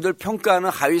의원들 평가하는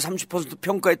하위 30%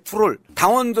 평가의 툴을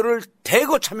당원들을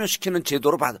대거 참여시키는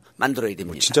제도로 만들어야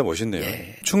됩니다. 진짜 멋있네요.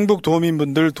 충북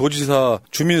도민분들 도지사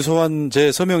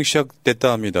주민소환제 서명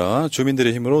시작됐다 합니다.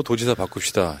 주민들의 힘으로 도지사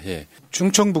바꿉시다.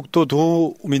 충청북도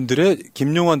도민들의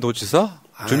김용환 도지사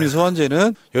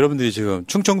주민소환제는 여러분들이 지금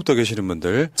충청북도 계시는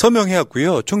분들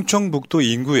서명해왔고요. 충청북도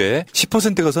인구의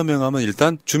 10%가 서명하면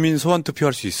일단 주민소환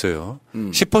투표할 수 있어요.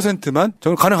 10%만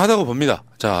저는 가능하다고 봅니다.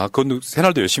 자, 그건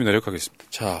새날도 열심히 노력하겠습니다.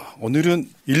 자, 오늘은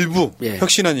 1부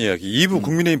혁신한 이야기, 2부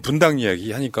국민의힘 분당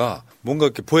이야기 하니까 뭔가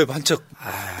이렇게 보약 한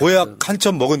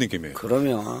첩 먹은 느낌이에요.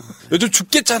 그러면 요즘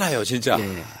죽겠잖아요, 진짜.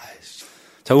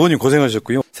 자, 의원님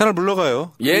고생하셨고요. 새날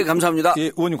물러가요. 예, 감사합니다.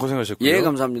 예, 의원님 고생하셨고요. 예,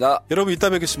 감사합니다. 여러분 이따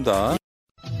뵙겠습니다.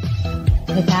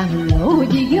 세상은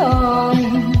오지경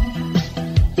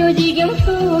조지경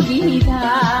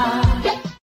속이다.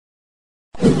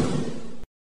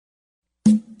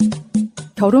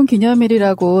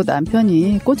 결혼기념일이라고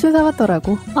남편이 꽃을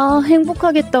사왔더라고. 아,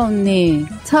 행복하겠다, 언니.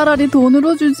 차라리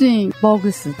돈으로 주지.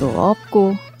 먹을 수도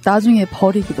없고 나중에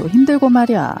버리기도 힘들고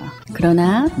말이야.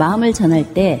 그러나 마음을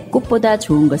전할 때 꽃보다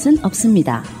좋은 것은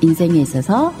없습니다. 인생에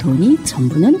있어서 돈이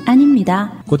전부는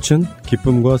아닙니다. 꽃은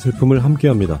기쁨과 슬픔을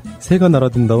함께합니다. 새가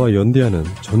날아든다와 연대하는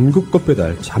전국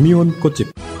꽃배달 자미원 꽃집.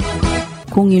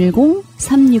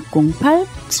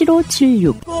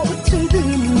 010-3608-7576.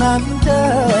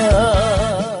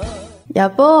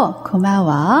 여보,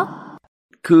 고마워.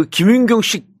 그 김윤경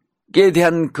씨에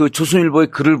대한 그 조선일보의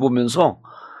글을 보면서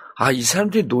아, 이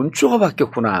사람들이 논조가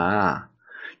바뀌었구나.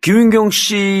 김윤경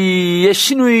씨의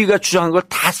신우이가 주장한 걸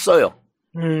다 써요.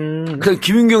 그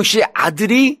김윤경 씨의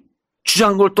아들이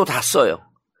주장한 걸 또 다 써요.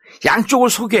 양쪽을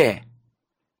소개해.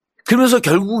 그러면서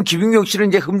결국은 김윤경 씨는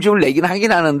이제 흠집을 내긴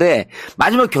하긴 하는데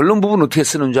마지막 결론 부분 어떻게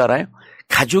쓰는 줄 알아요?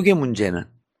 가족의 문제는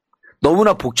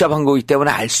너무나 복잡한 거기 때문에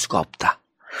알 수가 없다.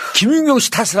 김윤경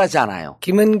씨 탓을 하지 않아요.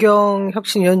 김은경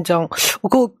혁신위원장,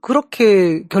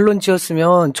 그렇게 결론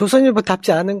지었으면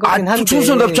조선일보답지 않은 거긴 한데.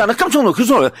 조선일보답지 않아? 깜짝 놀랐어요.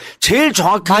 그래서 제일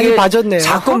정확하게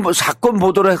사건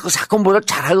보도를 했고 사건 보도를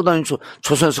잘 하거든요.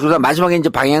 조선에서. 그러다 마지막에 이제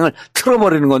방향을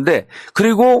틀어버리는 건데,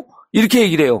 그리고 이렇게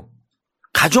얘기를 해요.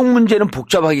 가족 문제는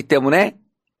복잡하기 때문에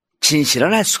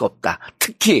진실은 알 수가 없다.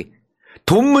 특히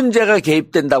돈 문제가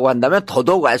개입된다고 한다면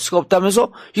더더욱 알 수가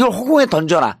없다면서 이걸 허공에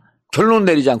던져놔. 결론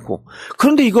내리지 않고.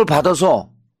 그런데 이걸 받아서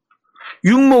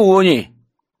윤모 의원이,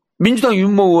 민주당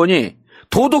윤모 의원이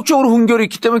도덕적으로 훈결이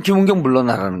있기 때문에 김은경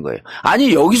물러나라는 거예요.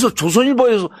 아니, 여기서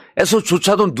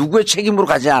조선일보에서조차도 누구의 책임으로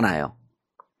가지 않아요.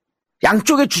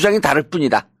 양쪽의 주장이 다를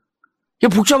뿐이다.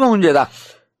 이게 복잡한 문제다.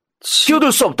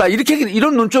 끼어들 수 없다.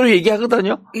 이런 논조로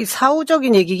얘기하거든요. 이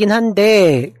사후적인 얘기긴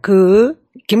한데,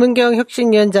 김은경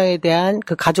혁신위원장에 대한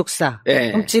그 가족사,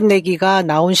 흠집 내기가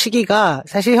나온 시기가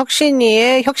사실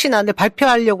혁신위의 혁신안을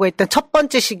발표하려고 했던 첫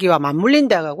번째 시기와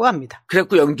맞물린다고 합니다.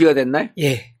 그래갖고 연기가 됐나요?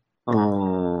 예.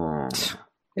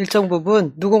 일정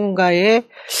부분 누군가의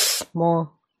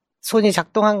손이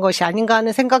작동한 것이 아닌가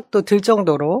하는 생각도 들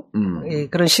정도로 예,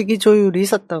 그런 시기 조율이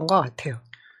있었던 것 같아요.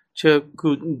 제가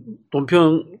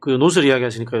논술 이야기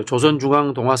하시니까요.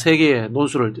 조선중앙 동화 3개의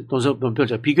논술을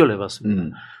제가 비교를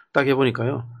해봤습니다. 딱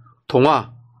해보니까요.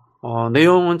 동화,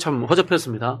 내용은 참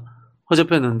허접했습니다.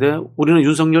 허접했는데 우리는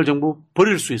윤석열 정부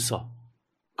버릴 수 있어.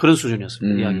 그런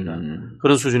수준이었습니다. 이야기가.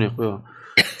 그런 수준이었고요.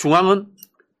 중앙은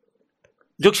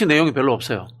역시 내용이 별로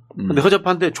없어요. 근데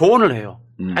허접한데 조언을 해요.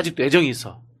 아직도 애정이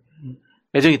있어.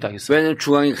 애정이 딱 있어. 왜냐면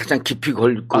중앙이 가장 깊이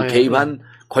개입한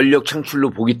권력 창출로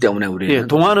보기 때문에 우리는. 예,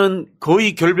 동화는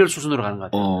거의 결별 수준으로 가는 것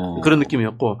같아요. 그런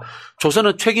느낌이었고,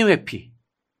 조선은 책임 회피.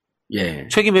 예.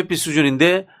 책임 회피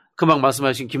수준인데, 금방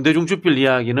말씀하신 김대중 주필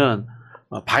이야기는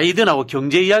바이든하고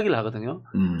경제 이야기를 하거든요.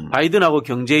 바이든하고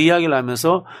경제 이야기를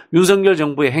하면서 윤석열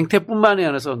정부의 행태뿐만이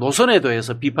아니라 노선에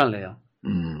대해서 비판을 해요.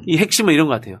 이 핵심은 이런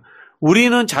것 같아요.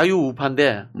 우리는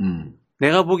자유우파인데,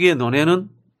 내가 보기에 너네는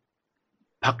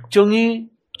박정희,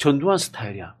 전두환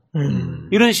스타일이야.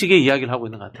 이런 식의 이야기를 하고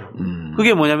있는 것 같아요.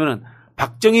 그게 뭐냐면은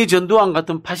박정희, 전두환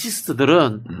같은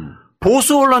파시스트들은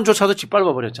보수 언론조차도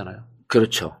짓밟아 버렸잖아요.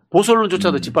 그렇죠. 보수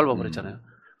언론조차도 짓밟아 버렸잖아요.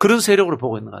 그런 세력으로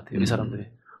보고 있는 것 같아요. 이 사람들이.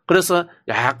 그래서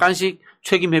약간씩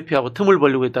책임 회피하고 틈을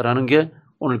벌리고 있다라는 게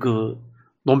오늘 그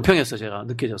논평에서 제가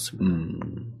느껴졌습니다.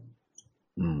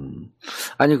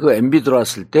 아니, MB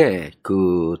들어왔을 때,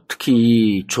 특히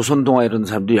이 조선동화 이런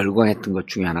사람들이 열광했던 것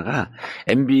중에 하나가,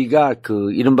 MB가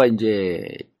이른바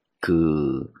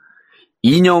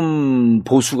이념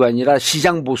보수가 아니라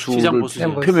시장 보수를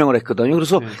표명을 했거든요.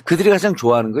 그래서 그들이 가장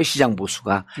좋아하는 거예요, 시장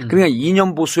보수가. 그러니까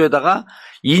이념 보수에다가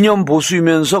이념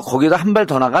보수이면서 거기에다 한 발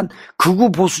더 나간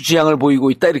극우 보수 지향을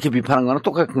보이고 있다, 이렇게 비판한 거는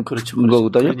똑같은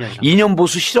거거든요. 이념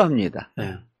보수 싫어합니다.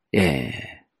 네. 예.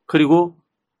 그리고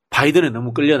바이든에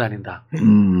너무 끌려다닌다.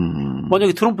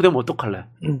 만약에 트럼프 되면 어떡할래?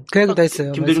 그 얘기도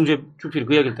했어요. 김대중 주필이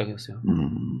그 이야기를 딱 했어요.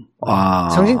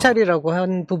 정신 차리라고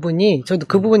한 부분이, 저도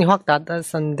그 부분이 확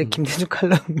나왔었는데, 김대중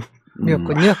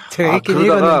칼럼이었군요. 제가 읽긴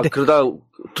읽었는데. 그러다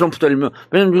트럼프 되면,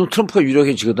 왜냐면 트럼프가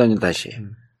유력해지거든요, 다시.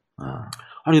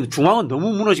 아니, 근데 중앙은 너무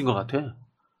무너진 것 같아.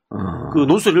 그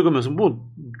논술 읽으면서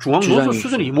중앙 논술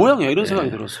수준이 이 모양이야, 이런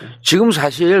생각이 들었어요. 지금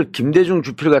사실 김대중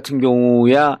주필 같은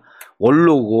경우야,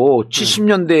 원로고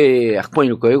 70년대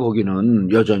학번일 거예요.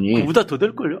 거기는 여전히. 그보다 더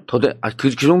될걸요? 그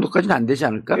정도까지는 안 되지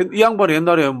않을까? 이 양반이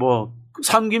옛날에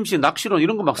삼김씨 낚시론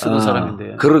이런 거 막 쓰는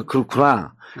사람인데.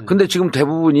 그렇구나. 근데 지금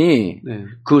대부분이 네.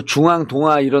 그 중앙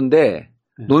동아 이런데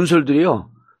논설들이요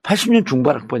 80년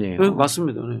중반 학번이에요. 네,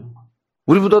 맞습니다. 네.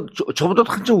 우리보다 저보다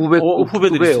한참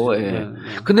후배예요. 예. 네.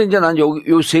 근데 이제 난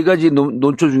요 세 가지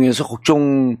논조 중에서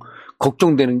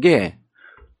걱정되는 게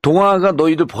동아가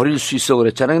너희들 버릴 수 있어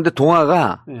그랬잖아요. 근데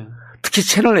동아가 네. 특히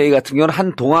채널 A 같은 경우는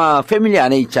한 동아 패밀리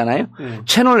안에 있잖아요. 네.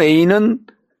 채널 A는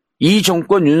이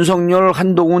정권 윤석열,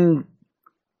 한동훈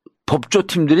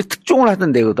법조팀들이 특종을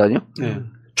하던 데거든요. 네.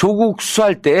 조국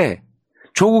수사할 때,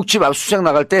 조국 집 압수수색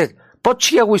나갈 때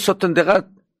뻗치게 하고 있었던 데가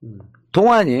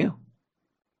동아 아니에요.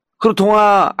 그리고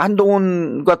동아,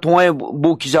 한동훈과 동아의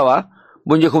모 기자와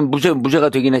뭐 이제 그건 무죄가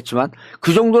되긴 했지만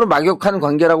그 정도로 막역한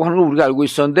관계라고 하는 걸 우리가 알고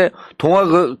있었는데 동아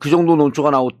그 정도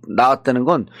논조가 나왔다는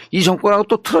건 이 정권하고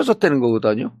또 틀어졌다는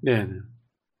거거든요. 네.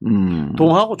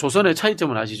 동아하고 조선의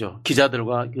차이점은 아시죠?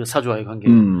 기자들과 그 사주와의 관계.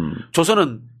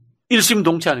 조선은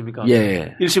일심동체 아닙니까?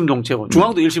 예. 일심동체고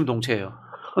중앙도 일심동체예요.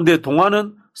 그런데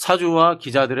동아는 사주와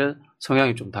기자들의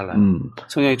성향이 좀 달라요.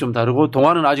 성향이 좀 다르고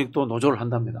동아는 아직도 노조를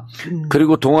한답니다.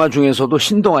 그리고 동아 중에서도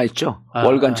신동아 있죠.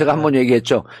 월간 제가 한번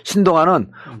얘기했죠.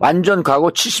 신동아는 완전 과거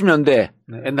 70년대 네,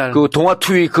 옛날 그 동아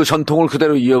투위 그 전통을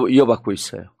그대로 이어받고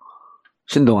있어요.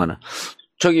 신동아는.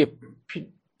 저기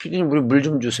피디님 우리 물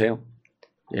좀 주세요.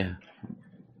 예.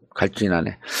 갈증이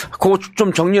나네. 그거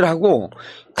좀 정리를 하고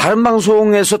다른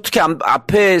방송에서 특히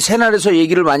앞에 새날에서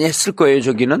얘기를 많이 했을 거예요.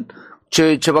 저기는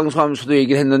제 방송하면서도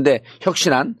얘기를 했는데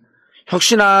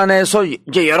혁신안에서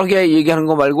이제 여러 개 얘기하는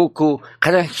거 말고 그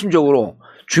가장 핵심적으로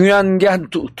중요한 게 한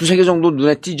두세 개 정도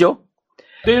눈에 띄죠?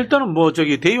 네, 일단은 뭐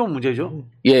대의원 문제죠.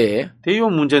 예.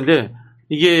 대의원 문제인데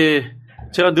이게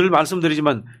제가 늘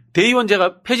말씀드리지만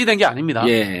대의원제가 폐지된 게 아닙니다.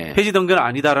 예. 폐지된 건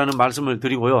아니다라는 말씀을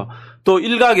드리고요. 또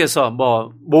일각에서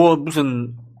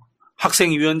무슨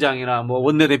학생위원장이나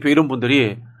원내대표 이런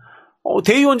분들이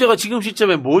대의원제가 지금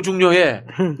시점에 뭐 중요해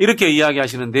이렇게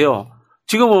이야기하시는데요.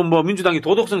 지금은 민주당이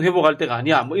도덕성 회복할 때가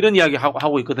아니야 이런 이야기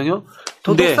하고 있거든요.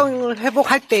 도덕성을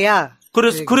회복할 때야.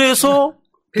 그래서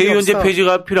대의원제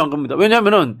폐지가 필요한 겁니다.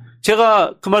 왜냐하면은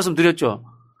제가 그 말씀 드렸죠.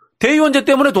 대의원제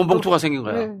때문에 돈봉투가 생긴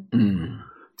거예요.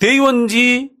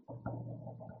 대의원지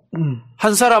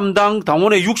한 사람당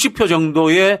당원의 60표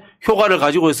정도의 효과를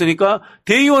가지고 있으니까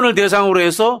대의원을 대상으로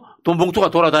해서 돈봉투가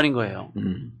돌아다닌 거예요.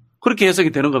 그렇게 해석이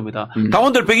되는 겁니다.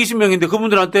 당원들 120명인데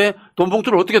그분들한테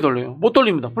돈봉투를 어떻게 돌려요? 못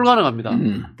돌립니다. 불가능합니다.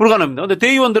 불가능합니다. 근데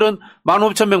대의원들은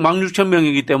 15,000명,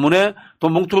 16,000명이기 때문에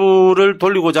돈봉투를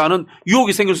돌리고자 하는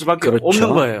유혹이 생길 수밖에 그렇죠. 없는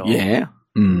거예요. 예.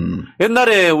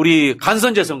 옛날에 우리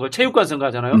간선제 선거, 체육관 선거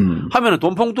하잖아요. 하면은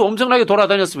돈봉투 엄청나게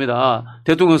돌아다녔습니다.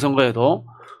 대통령 선거에도.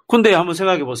 근데 한번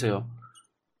생각해 보세요.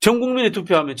 전 국민이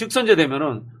투표하면 직선제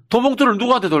되면은 돈봉투를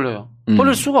누구한테 돌려요?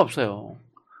 돌릴 수가 없어요.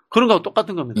 그런 거하고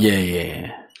똑같은 겁니다.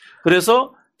 예.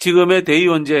 그래서 지금의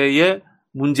대의원제의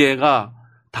문제가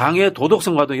당의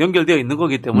도덕성과도 연결되어 있는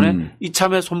거기 때문에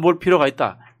이참에 손볼 필요가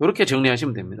있다. 이렇게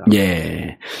정리하시면 됩니다.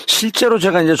 예. 실제로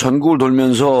제가 이제 전국을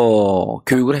돌면서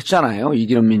교육을 했잖아요.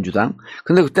 이기는 민주당.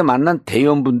 근데 그때 만난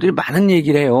대의원분들이 많은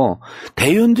얘기를 해요.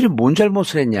 대의원들이 뭔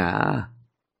잘못을 했냐.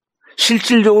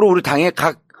 실질적으로 우리 당의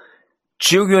각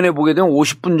지역위원회 보게 되면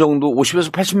 50분 정도,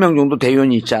 50에서 80명 정도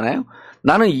대의원이 있잖아요.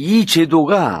 나는 이 제도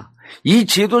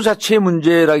자체의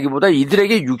문제라기보다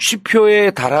이들에게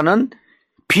 60표에 달하는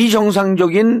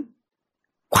비정상적인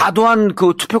과도한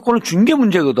그 투표권을 준 게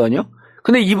문제거든요.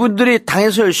 근데 이분들이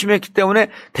당에서 열심히 했기 때문에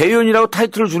대의원이라고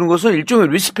타이틀을 주는 것은 일종의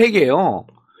리스펙이에요.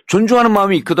 존중하는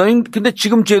마음이 있거든요. 근데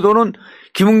지금 제도는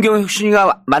김은경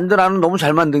혁신이가 만들어는 너무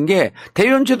잘 만든 게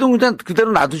대의원 제도는 그냥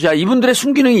그대로 놔두자. 이분들의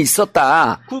순기능이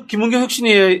있었다. 그 김은경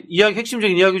혁신이의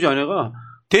핵심적인 이야기 중 하나가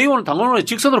대의원은 당원을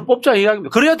직선으로 뽑자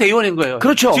이야기입니다. 그래야 대의원인 거예요.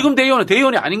 그렇죠. 지금 대의원은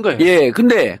대의원이 아닌 거예요. 예.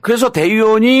 근데 그래서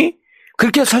대의원이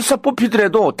그렇게 설사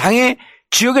뽑히더라도 당의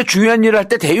지역에 중요한 일을 할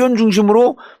때 대의원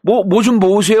중심으로 뭐 좀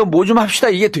모으세요. 뭐 좀 합시다.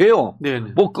 이게 돼요.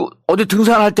 네네. 어디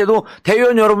등산할 때도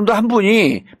대의원 여러분들 한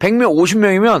분이 100명,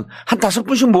 50명이면 한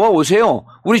 5분씩 모아 오세요.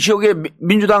 우리 지역의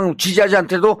민주당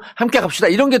지지자한테도 함께 갑시다.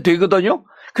 이런 게 되거든요.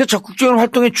 그래서 적극적인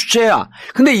활동의 주체야.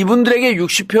 근데 이분들에게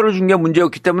 60표를 준 게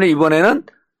문제였기 때문에 이번에는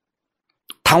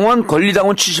당원,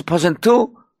 권리당원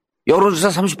 70%, 여론조사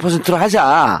 30%로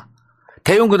하자.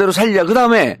 대의원 그대로 살리자. 그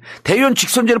다음에 대의원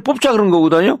직선제를 뽑자 그런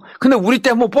거거든요. 근데 우리 때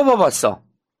한번 뽑아봤어.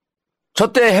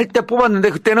 저 때 할 때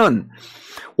뽑았는데 그때는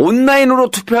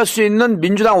온라인으로 투표할 수 있는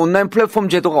민주당 온라인 플랫폼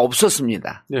제도가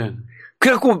없었습니다. 네.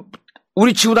 그래갖고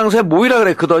우리 지구당사에 모이라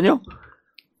그랬거든요.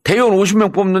 대의원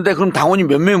 50명 뽑는데 그럼 당원이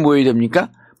몇 명이 모여야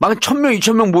됩니까? 막 1000명,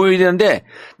 2000명 모여야 되는데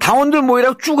당원들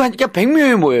모이라고 쭉 하니까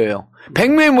 100명이 모여요.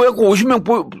 100명이 모여갖고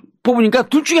 50명 뽑으니까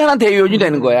둘 중에 하나 대의원이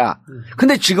되는 거야.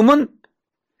 근데 지금은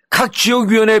각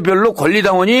지역위원회별로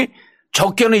권리당원이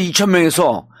적게는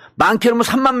 2000명에서 많게는 뭐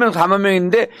 3만 명, 4만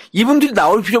명인데 이분들이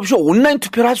나올 필요 없이 온라인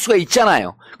투표를 할 수가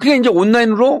있잖아요. 그게 이제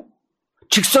온라인으로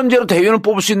직선제로 대의원을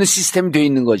뽑을 수 있는 시스템이 되어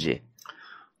있는 거지.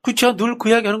 그렇죠. 늘 그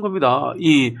이야기 하는 겁니다.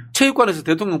 이 체육관에서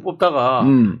대통령 뽑다가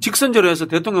직선제로 해서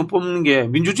대통령 뽑는 게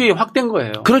민주주의 확대인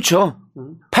거예요. 그렇죠.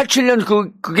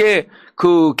 87년 그게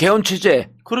그 개헌체제.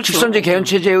 그렇죠. 직선제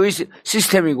개헌체제의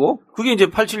시스템이고. 그게 이제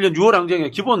 87년 6월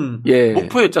항쟁의 기본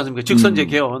목표였지 않습니까? 직선제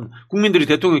개헌. 국민들이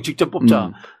대통령 직접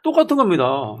뽑자. 똑같은 겁니다.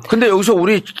 근데 여기서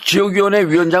우리 지역위원회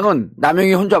위원장은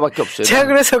남영희 혼자밖에 없어요. 제가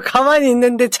그래서 가만히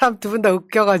있는데 참 두 분 다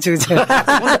웃겨가지고 제가.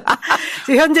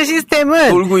 현재 시스템은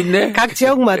돌고 있네? 각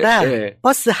지역마다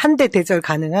버스 한 대 대절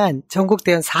가능한 전국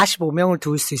대원 45명을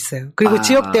둘 수 있어요. 그리고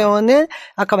지역 대원은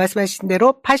아까 말씀하신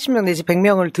대로 80명 내지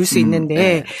 100명을 둘 수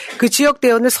있는데 그 지역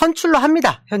대원을 선출로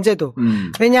합니다. 현재도.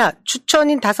 왜냐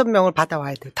추천인 5명을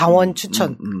받아와야 돼요. 당원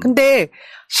추천. 근데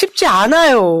쉽지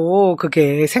않아요.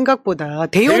 그게 생각보다.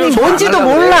 대원이 뭔지도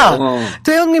몰라.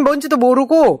 대원이 뭔지도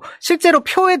모르고 실제로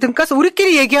표에 등가서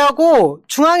우리끼리 얘기하고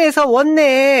중앙에서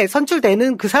원내에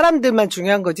선출되는 그 사람들만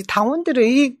중요한 거지 당원들은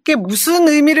이게 무슨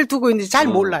의미를 두고 있는지 잘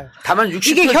몰라요. 다만 60표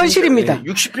이게 현실입니다.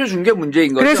 60표 준 게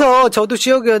문제인 거죠. 그래서 저도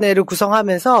지역위원회를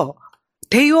구성하면서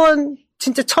대의원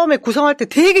진짜 처음에 구성할 때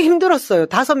되게 힘들었어요.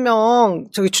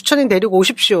 5명 저기 추천인 데리고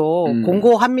오십시오.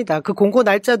 공고합니다. 그 공고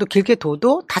날짜도 길게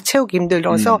둬도 다 채우기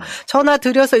힘들어서 전화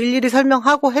드려서 일일이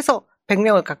설명하고 해서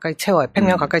 100명을 가까이 채워요.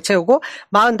 100명 가까이 채우고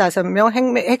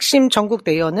 45명 핵심 전국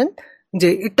대의원은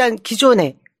이제 일단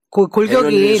기존에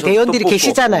골격이 대의원들이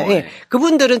계시잖아요. 예.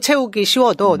 그분들은 채우기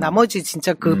쉬워도 나머지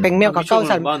진짜 그 100명 가까운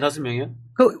사람. 45명이요?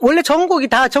 원래 전국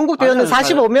대의원은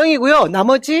 45명이고요.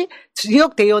 나머지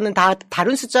지역 대의원은 다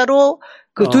다른 숫자로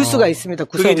둘 수가 있습니다.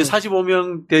 그게 이제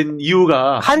 45명 된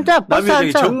이유가 버스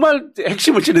한 자. 정말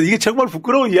핵심을 치는 이게 정말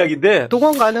부끄러운 이야기인데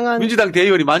동원 가능한 민주당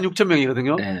대의원이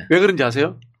 16,000명이거든요. 왜 그런지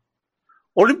아세요?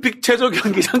 올림픽 체조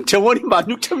경기장 정원이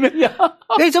 16,000명이야.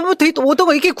 네, 전부터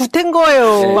오더가 이게 구태인 거예요.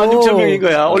 16,000명인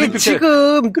거야. 올림픽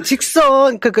지금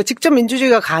직접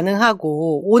민주주의가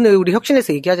가능하고 오늘 우리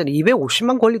혁신에서 얘기하잖아요.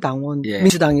 250만 권리당원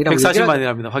민주당이라고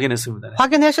 140만이랍니다. 확인했습니다.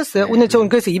 확인하셨어요? 오늘 저는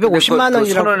그래서 250만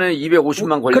원이라고. 선언에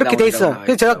 250만 권리당원 그렇게 돼 있어요.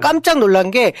 그래서 제가 깜짝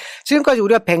놀란 게 지금까지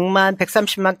우리가 100만,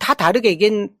 130만 다 다르게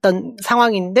얘기했던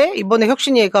상황인데 이번에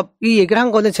혁신위가 이 얘기를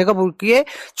한 거는 제가 보기에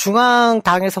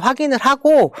중앙당에서 확인을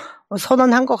하고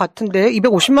선언한 것 같은데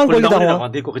 250만 권리당원.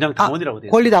 안 돼 있고 그냥 당원이라고 돼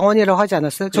있어요. 권리당원이라고 하지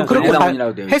않았어요? 전 그렇게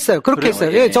했어요. 그렇게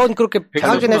했어요. 예, 전 그렇게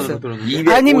확인했어요.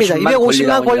 아닙니다.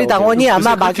 250만 권리당원이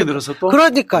아마 맞을.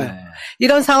 그러니까요.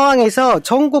 이런 상황에서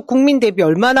전국 국민 대비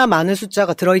얼마나 많은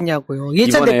숫자가 들어있냐고요.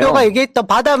 이해찬 대표가 얘기했던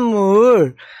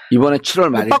바닷물. 이번에 7월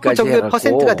말일까지 해갖고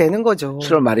퍼센트가 되는 거죠.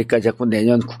 7월 말일까지 해갖고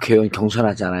내년 국회의원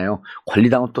경선하잖아요.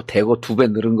 권리당원 또 대거 2배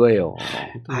늘은 거예요.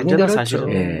 많이 늘었죠.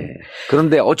 예.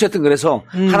 그런데 어쨌든 그래서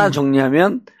하나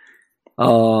정리하면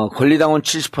권리당원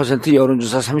 70%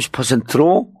 여론조사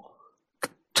 30%로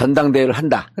전당대회를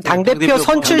한다. 당대표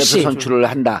선출을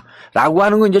한다라고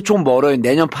하는 건 이제 좀 멀어요.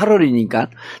 내년 8월이니까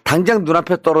당장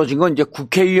눈앞에 떨어진 건 이제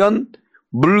국회의원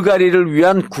물갈이를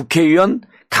위한 국회의원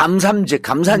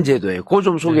감산제도예요. 그거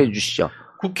좀 소개해 주시죠.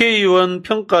 국회의원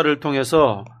평가를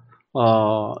통해서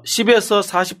 10에서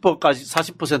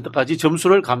 40%까지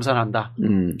점수를 감산한다.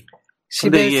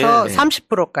 10에서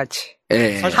 30%까지.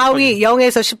 예. 하위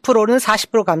 0에서 10%는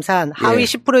 40% 감산, 하위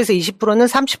 10%에서 20%는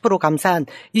 30% 감산,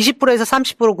 20%에서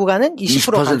 30% 구간은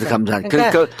 20% 감산.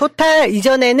 그러니까 토탈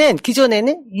기존에는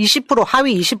 20%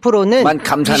 하위 20%는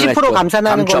 20%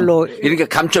 감산하는 걸로. 이렇게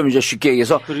감점이죠. 쉽게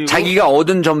얘기해서 자기가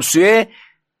얻은 점수에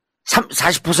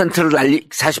 40%를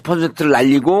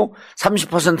날리고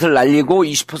 30%를 날리고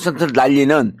 20%를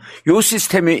날리는 요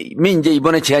시스템이 이제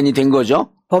이번에 제안이 된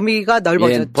거죠. 범위가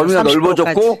넓어졌죠. 범위가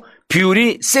넓어졌고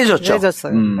비율이 세졌죠.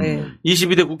 세졌어요.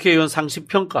 22대 국회의원 상식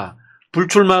평가,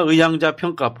 불출마 의향자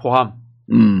평가 포함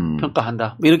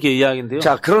평가한다. 이렇게 이야기인데요.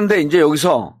 자, 그런데 이제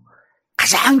여기서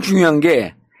가장 중요한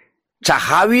게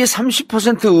하위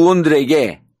 30%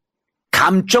 의원들에게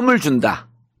감점을 준다.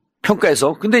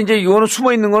 평가해서. 근데 이제 이거는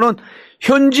숨어 있는 거는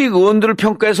현직 의원들을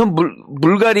평가해서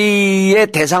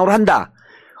물갈이의 대상으로 한다.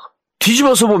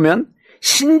 뒤집어서 보면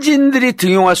신진들이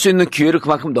등용할 수 있는 기회를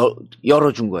그만큼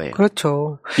열어준 거예요.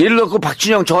 그렇죠. 예를 들어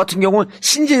박준영 저 같은 경우는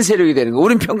신진 세력이 되는 거예요.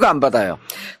 우린 평가 안 받아요.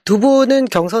 두 분은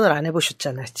경선을 안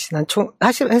해보셨잖아요. 지난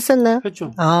했었나요?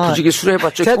 했죠. 솔직히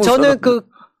수료해봤죠. 저는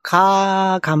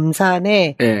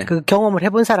감산에 그 경험을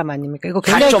해본 사람 아닙니까? 이거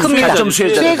굉장히 큽니다. 가점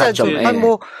수혜자죠.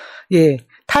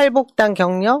 탈북당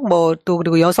경력,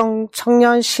 그리고 여성,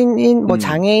 청년, 신인,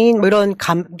 장애인, 이런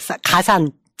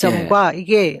가산점과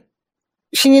이게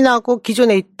신인하고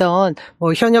기존에 있던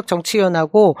현역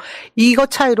정치위원하고 이거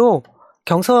차이로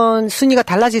경선 순위가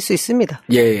달라질 수 있습니다.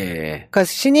 예. 그러니까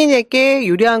신인에게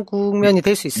유리한 국면이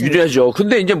될 수 있습니다. 유리하죠.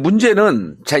 근데 이제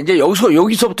문제는, 자, 이제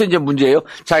여기서부터 이제 문제예요.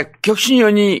 자,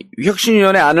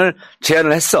 혁신위원회 안을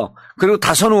제안을 했어. 그리고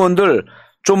다선 의원들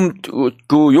좀,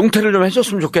 용퇴를 좀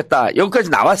해줬으면 좋겠다.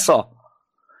 여기까지 나왔어.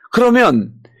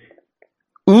 그러면,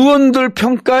 의원들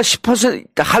평가 10%,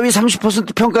 하위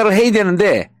 30% 평가를 해야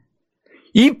되는데,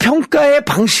 이 평가의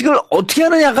방식을 어떻게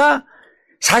하느냐가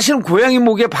사실은 고양이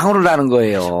목에 방울을 나는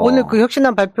거예요. 오늘 그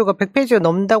혁신안 발표가 100페이지가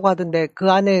넘는다고 하던데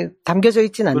그 안에 담겨져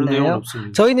있진 않나요?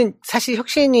 저희는 사실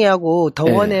혁신위하고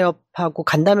더원해협하고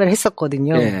간담회를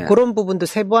했었거든요. 그런 부분도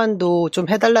세부안도 좀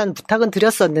해달라는 부탁은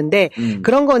드렸었는데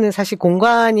그런 거는 사실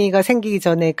공관위가 생기기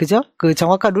전에 그죠? 그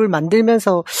정확한 룰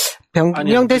만들면서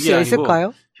변경될 수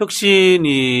있을까요?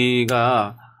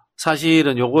 혁신위가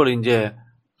사실은 요걸 이제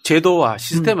제도화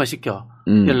시스템화 시켜.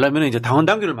 예를 들면 이제 당원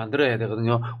당규를 만들어야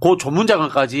되거든요. 그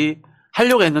조문장관까지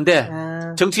하려고 했는데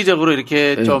정치적으로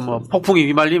이렇게 좀 폭풍이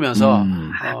휘말리면서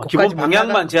기본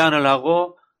방향만 제안을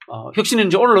하고 혁신은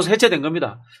이제 오늘로서 해체된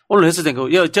겁니다. 오늘 해체된 거.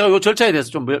 제가 이 절차에 대해서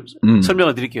좀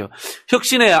설명을 드릴게요.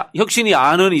 혁신이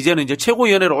안은 이제는 이제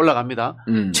최고위원회로 올라갑니다.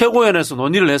 최고위원회에서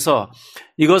논의를 해서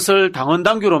이것을 당원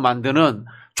당규로 만드는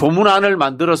조문안을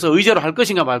만들어서 의제로 할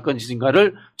것인가 말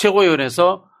것인가를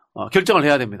최고위원회에서 결정을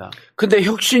해야 됩니다. 근데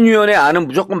혁신위원회 안은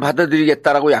무조건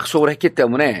받아들이겠다라고 약속을 했기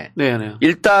때문에 네네.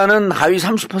 일단은 하위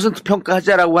 30%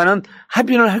 평가하자라고 하는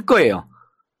합의를 할 거예요.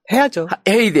 해야죠.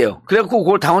 해야 돼요. 그래갖고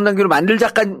그걸 당원 당규로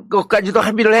만들자까지도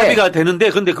합의를 해. 합의가 되는데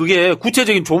근데 그게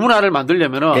구체적인 조문안을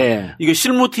만들려면은 이게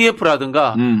실무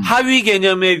TF라든가 하위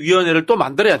개념의 위원회를 또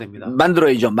만들어야 됩니다.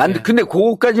 만들어야죠. 근데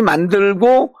그거까지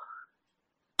만들고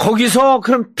거기서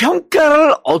그럼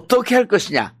평가를 어떻게 할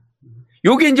것이냐.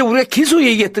 요게 이제 우리가 계속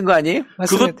얘기했던 거 아니에요?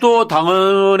 맞습니다. 그것도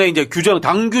당원의 이제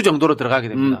당규 정도로 들어가게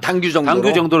됩니다. 당규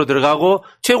정도로 들어가고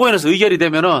최고위원회에서 의결이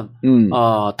되면은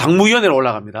당무위원회로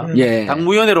올라갑니다.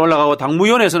 당무위원회로 올라가고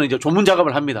당무위원회에서는 이제 조문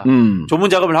작업을 합니다. 조문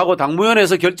작업을 하고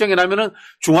당무위원회에서 결정이 나면은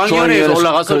중앙위원회에서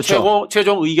올라가서 그렇죠.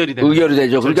 최종 의결이 됩니다. 의결이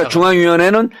되죠. 그러니까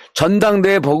중앙위원회는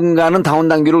전당대회 버금가는 당원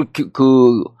당규를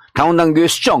당원 당규의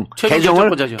수정,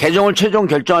 개정을 최종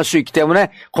결정할 수 있기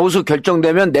때문에 거기서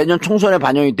결정되면 내년 총선에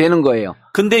반영이 되는 거예요.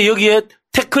 근데 여기에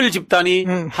태클 집단이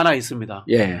하나 있습니다.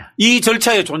 이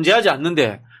절차에 존재하지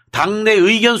않는데 당내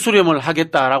의견 수렴을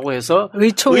하겠다라고 해서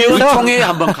의총회에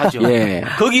한번 가죠.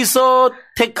 거기서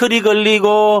태클이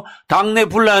걸리고 당내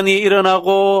분란이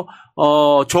일어나고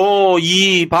조,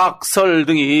 이, 박, 설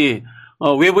등이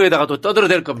외부에다가 또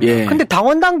떠들어댈 겁니다. 근데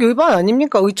당원당규 위반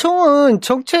아닙니까? 의총은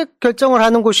정책 결정을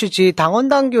하는 곳이지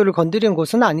당원당규를 건드리는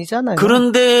곳은 아니잖아요.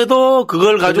 그런데도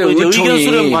그걸 가지고 이제 의견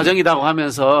수렴 과정이라고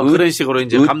하면서 그런 식으로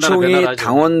이제 감단을 해나가죠. 의총이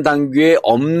당원당규에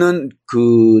없는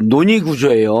그 논의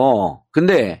구조예요.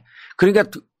 근데 그러니까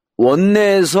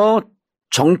원내에서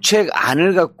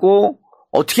정책안을 갖고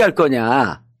어떻게 할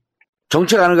거냐,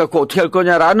 정책안을 갖고 어떻게 할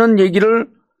거냐라는 얘기를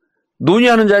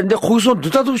논의하는 자리인데 거기서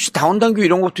느닷없이 당원당규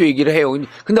이런 것도 얘기를 해요.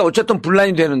 근데 어쨌든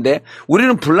분란이 되는데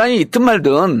우리는 분란이 있든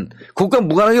말든 그것과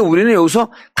무관하게 우리는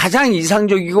여기서 가장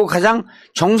이상적이고 가장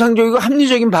정상적이고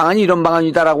합리적인 방안이 이런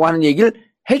방안이다라고 하는 얘기를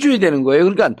해줘야 되는 거예요.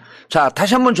 그러니까 자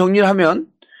다시 한번 정리를 하면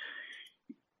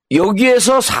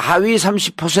여기에서 4위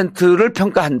 30%를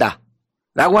평가한다라고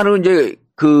하는 이제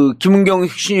그 김은경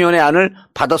혁신위원회 안을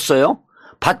받았어요.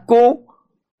 받고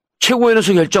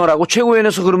최고위원회에서 결정을 하고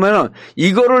최고위원회에서 그러면은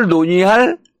이거를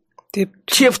논의할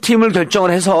TF팀을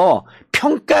결정을 해서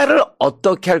평가를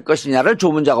어떻게 할 것이냐를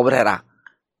조문 작업을 해라.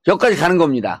 여기까지 가는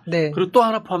겁니다. 그리고 또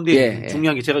하나 포함되어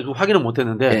중요한 게 제가 확인은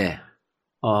못했는데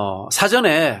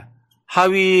사전에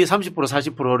하위 30%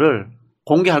 40%를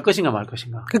공개할 것인가 말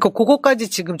것인가. 그러니까 그거까지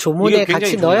지금 조문에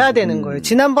같이 넣어야 되는 거예요.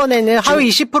 지난번에는 하위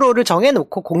 20%를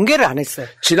정해놓고 공개를 안 했어요.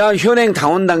 지난 현행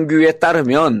당원당규에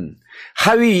따르면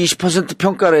하위 20%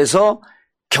 평가를 해서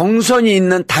경선이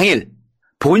있는 당일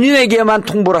본인에게만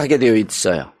통보를 하게 되어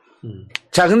있어요.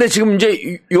 자, 근데 지금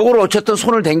이제 요걸 어쨌든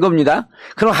손을 댄 겁니다.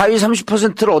 그럼 하위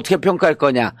 30%를 어떻게 평가할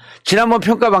거냐? 지난번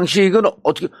평가 방식은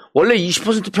어떻게, 원래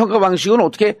 20% 평가 방식은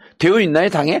어떻게 되어 있나요,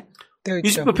 당에?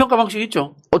 20% 평가 방식이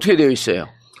있죠. 어떻게 되어 있어요?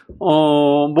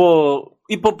 뭐,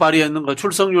 입법 발의했는 거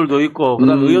출석률도 있고, 그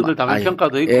다음에 의원들 당의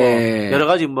평가도 있고, 여러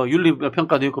가지 뭐 윤리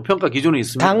평가도 있고, 평가 기준이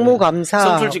있습니다. 당무감사.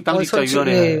 선출직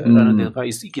당직자위원회라는 데가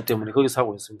있기 때문에 거기서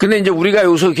하고 있습니다. 근데 이제 우리가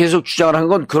여기서 계속 주장을 한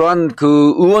건 그러한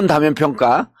그 의원 다면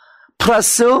평가,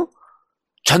 플러스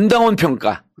전당원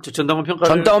평가.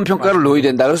 전당원 평가를 넣어야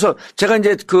된다. 그래서 제가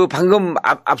이제 그 방금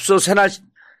앞서 새날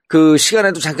그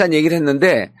시간에도 잠깐 얘기를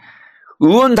했는데,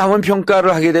 의원 당원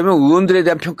평가를 하게 되면 의원들에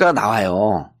대한 평가가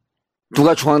나와요.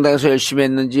 누가 중앙당에서 열심히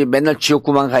했는지 맨날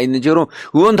지역구만 가 있는지 그럼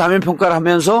의원 다면 평가를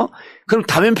하면서 그럼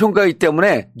다면 평가이기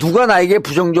때문에 누가 나에게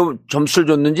부정 점수를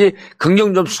줬는지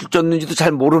긍정 점수를 줬는지도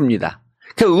잘 모릅니다.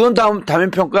 그러니까 의원 다면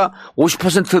평가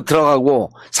 50%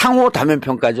 들어가고 상호 다면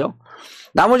평가죠.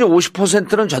 나머지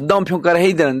 50%는 전당원 평가를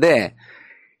해야 되는데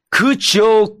그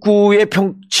지역구의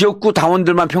지역구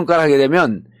당원들만 평가를 하게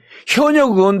되면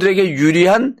현역 의원들에게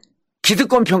유리한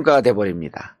기득권 평가가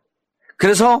돼버립니다.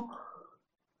 그래서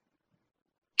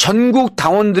전국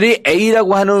당원들이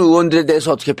A라고 하는 의원들에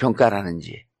대해서 어떻게 평가를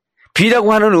하는지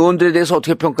B라고 하는 의원들에 대해서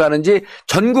어떻게 평가하는지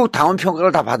전국 당원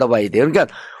평가를 다 받아봐야 돼요. 그러니까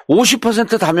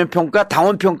 50% 다면 평가,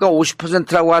 당원 평가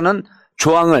 50%라고 하는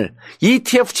조항을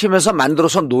ETF팀에서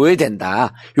만들어서 놓아야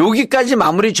된다. 여기까지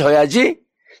마무리 져야지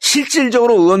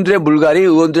실질적으로 의원들의 물갈이,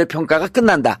 의원들의 평가가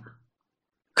끝난다.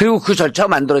 그리고 그 절차가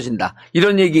만들어진다.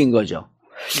 이런 얘기인 거죠.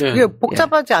 네. 이게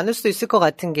복잡하지 않을 수도 있을 것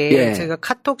같은 게 저희가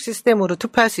카톡 시스템으로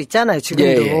투표할 수 있잖아요.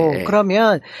 지금도.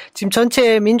 그러면 지금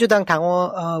전체 민주당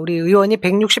당원 우리 의원이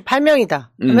 168명이다.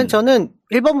 그러면 저는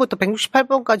 1번부터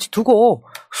 168번까지 두고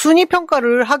순위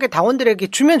평가를 하게 당원들에게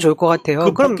주면 좋을 것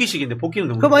같아요. 그럼 복귀식인데 복귀는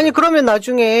너무. 그럼 아니 그러면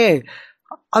나중에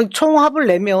총합을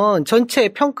내면 전체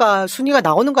평가 순위가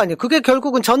나오는 거 아니에요? 그게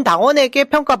결국은 전 당원에게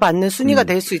평가받는 순위가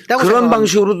될 수 있다고 그런 생각합니다.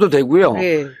 방식으로도 되고요.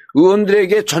 네.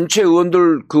 의원들에게 전체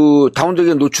의원들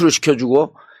당원들에게 노출을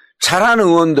시켜주고 잘하는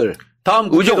의원들 다음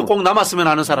국회도 꼭 남았으면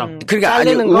하는 사람. 그러니까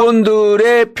아니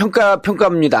의원들의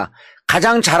평가입니다.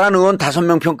 가장 잘하는 의원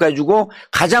 5명 평가해주고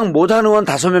가장 못하는 의원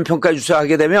 5명 평가해주세요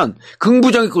하게 되면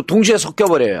긍부정이 동시에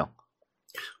섞여버려요.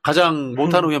 가장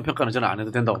못하는 의원 평가는 저는 안 해도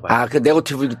된다고 봐요. 그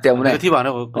네거티브이기 때문에. 네거티브 안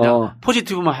하고 그냥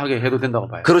포지티브만 하게 해도 된다고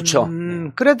봐요. 그렇죠.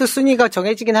 그래도 순위가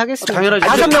정해지긴 하겠습니다. 당연하죠.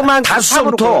 5명만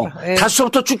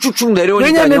다수부터 쭉쭉쭉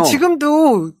내려오니까요. 왜냐하면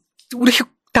지금도 우리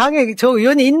당에 저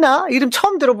의원이 있나? 이름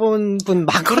처음 들어본 분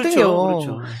많거든요.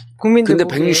 그렇죠. 국민들.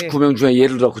 근데 169명 중에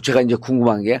예를 들어 제가 이제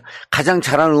궁금한 게 가장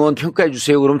잘하는 의원 평가해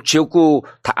주세요. 그럼 지역구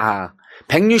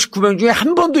 169명 중에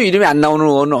한 번도 이름이 안 나오는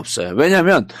의원은 없어요.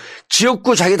 왜냐하면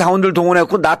지역구 자기 당원들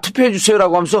동원해갖고 나 투표해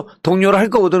주세요라고 하면서 독려를 할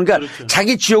거거든요. 그러니까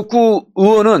자기 지역구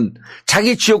의원은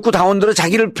자기 지역구 당원들은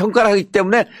자기를 평가를 하기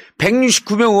때문에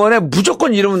 169명 의원에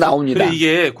무조건 이름은 나옵니다. 그래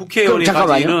이게 국회의원이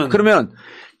잠깐만요. 그러면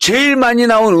제일 많이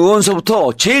나온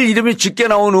의원서부터 제일 이름이 짙게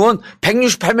나온 의원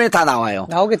 168명이 다 나와요.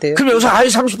 나오게 돼요. 그럼 여기서 하위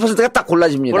 30%가 딱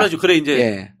골라집니다. 골라죠. 그래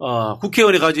이제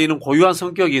국회의원이 가지는 고유한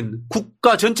성격인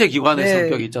국가 전체 기관의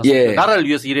성격이 있지 않습니까? 나라를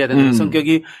위해서 일해야 되는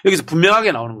성격이 여기서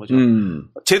분명하게 나오는 거죠.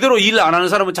 제대로 일 안 하는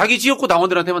사람은 자기 지역구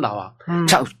당원들한테만 나와.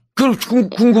 자, 그럼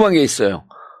궁금한 게 있어요.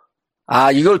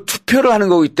 이걸 투표를 하는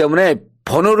거기 때문에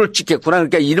번호를 찍겠구나.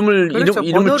 그러니까 이름을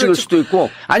찍을 수도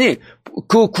있고. 아니,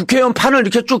 그 국회의원 판을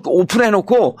이렇게 쭉 오픈해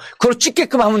놓고, 그걸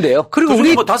찍게끔 하면 돼요. 그리고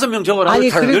우리 뭐 5명 적어라. 아니,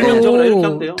 10명 적어라. 이렇게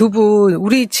하면 돼요. 두 분,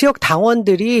 우리 지역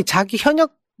당원들이 자기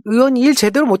현역 의원 일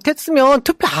제대로 못했으면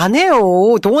투표 안 해요.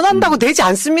 동원한다고 되지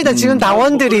않습니다. 지금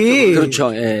당원들이.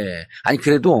 그렇죠. 예. 아니,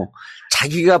 그래도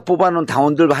자기가 뽑아놓은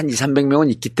당원들 한 200~300명은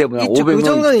있기 때문에, 있죠.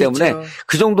 500명은 있기 때문에 있죠.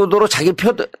 그 정도로 자기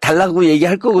표 달라고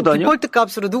얘기할 거거든요. 디폴트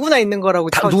값으로 누구나 있는 거라고.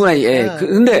 다 누구나,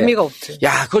 근데. 의미가 없죠.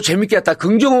 야, 그거 재밌겠다.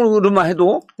 긍정으로만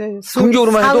해도.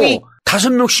 긍정으로만 상위. 해도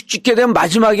 5명씩 찍게 되면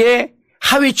마지막에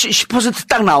하위 10%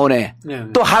 딱 나오네.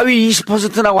 또 하위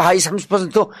 20% 나고 하위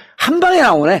 30% 한 방에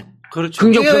나오네. 그렇죠.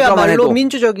 긍정평가만 해도.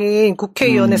 민주적인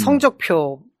국회의원의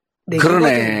성적표.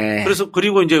 그러네. 그래서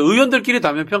그리고 이제 의원들끼리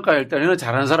다면 평가할 때는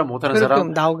잘하는 사람 못하는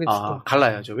사람 나오겠죠.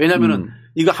 갈라야죠. 왜냐하면은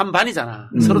이거 한 반이잖아.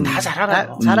 서로 다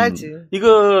잘하나요? 잘하지.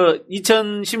 이거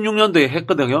 2016년도에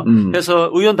했거든요. 그래서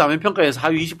의원 다면 평가에서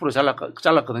하위 20%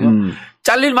 잘랐거든요.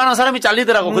 잘릴 만한 사람이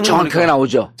잘리더라고. 정확하게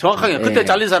나오죠. 정확하게. 그때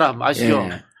잘린 사람 아시죠?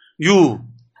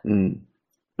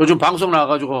 요즘 방송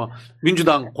나와가지고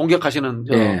민주당 공격하시는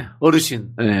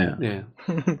어르신.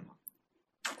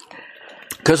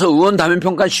 그래서 의원 다면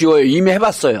평가 쉬워요. 이미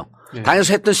해봤어요.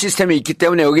 당에서 했던 시스템이 있기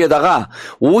때문에 여기에다가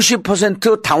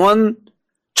 50% 당원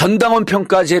전당원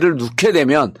평가제를 넣게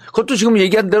되면 그것도 지금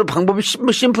얘기한 대로 방법이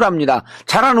심플합니다.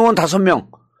 잘하는 의원 5명,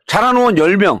 잘하는 의원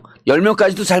 10명,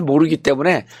 10명까지도 잘 모르기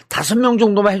때문에 5명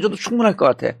정도만 해줘도 충분할 것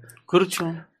같아.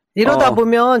 그렇죠. 이러다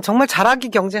보면 정말 잘하기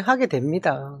경쟁하게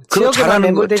됩니다. 그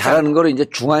잘하는 거를 이제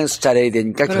중앙에서 잘해야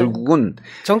되니까 결국은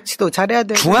정치도 잘해야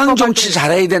되고 중앙 정치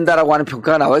잘해야 된다라고 하는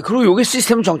평가가 나와요. 그리고 요게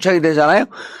시스템 정착이 되잖아요.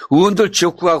 의원들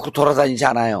지역구 갖고 돌아다니지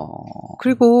않아요.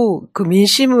 그리고 그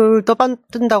민심을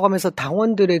떠받든다고 하면서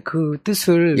당원들의 그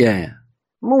뜻을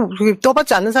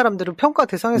떠받지 않는 사람들은 평가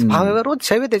대상에서 바로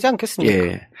제외되지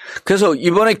않겠습니까? 그래서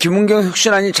이번에 김은경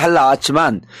혁신안이 잘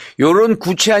나왔지만 이런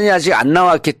구체안이 아직 안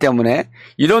나왔기 때문에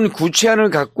이런 구체안을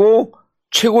갖고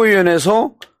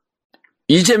최고위원회에서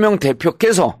이재명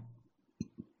대표께서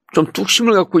좀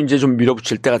뚝심을 갖고 이제 좀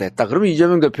밀어붙일 때가 됐다. 그러면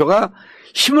이재명 대표가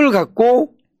힘을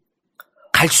갖고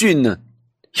갈 수 있는,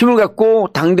 힘을 갖고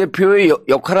당대표의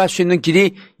역할을 할 수 있는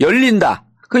길이 열린다.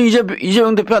 그럼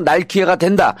이재명 대표가 날 기회가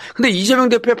된다. 근데 이재명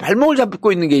대표의 발목을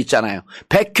잡고 있는 게 있잖아요.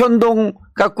 백현동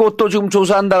갖고 또 지금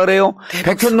조사한다 그래요.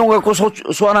 백현동 갖고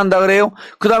소환한다 그래요.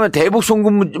 그 다음에 대북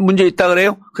송금 문제 있다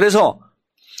그래요. 그래서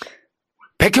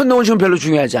백현동은 지금 별로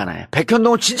중요하지 않아요.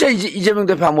 백현동은 진짜 이재명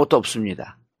대표 아무것도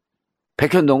없습니다.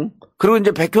 백현동. 그리고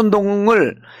이제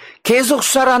백현동을 계속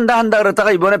수사를 한다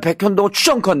그러다가 이번에 백현동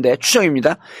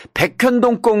추정입니다.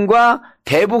 백현동 건과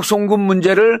대북 송금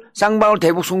문제를, 쌍방울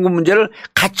대북 송금 문제를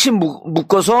같이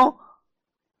묶어서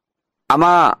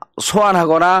아마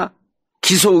소환하거나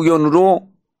기소 의견으로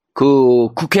그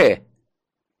국회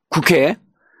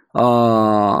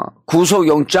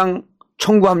구속영장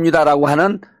청구합니다라고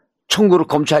하는 청구를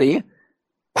검찰이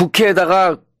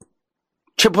국회에다가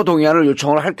체포동의안을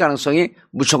요청을 할 가능성이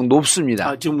무척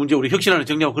높습니다. 지금 문제 우리 혁신안을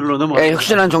정리하고 글로 넘어가겠습니다. 네,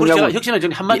 혁신안 정리하고. 제가 혁신안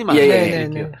정리 한마디만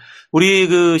드릴게요. 우리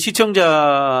그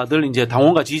시청자들 이제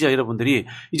당원과 지지자 여러분들이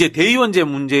이제 대의원제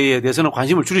문제에 대해서는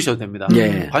관심을 줄이셔도 됩니다.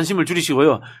 관심을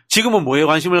줄이시고요. 지금은 뭐에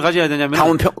관심을 가져야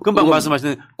되냐면 금방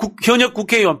말씀하신 현역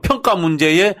국회의원 평가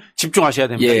문제에 집중하셔야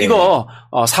됩니다. 이거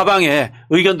사방에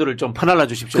의견들을 좀 퍼날라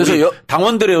주십시오. 그래서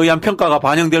당원들에 의한 평가가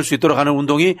반영될 수 있도록 하는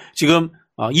운동이 지금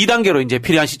 2단계로 이제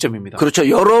필요한 시점입니다. 그렇죠.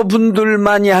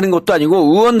 여러분들만이 하는 것도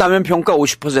아니고 의원 당원 평가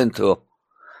 50%,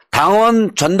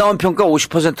 전당원 평가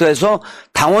 50%에서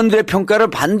당원들의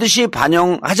평가를 반드시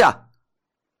반영하자라는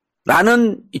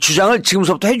주장을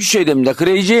지금서부터 해 주셔야 됩니다.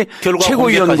 그래야지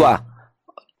최고위원과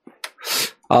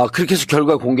그렇게 해서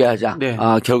결과 공개하자.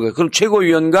 결과. 그럼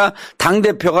최고위원과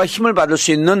당대표가 힘을 받을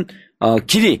수 있는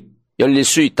길이 열릴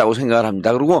수 있다고 생각을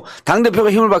합니다. 그리고 당대표가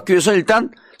힘을 받기 위해서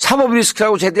일단 사법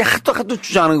리스크라고 저희들이 하도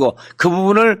주장하는 거, 그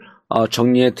부분을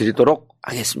정리해 드리도록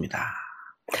하겠습니다.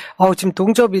 지금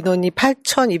동접 인원이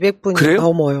 8,200분이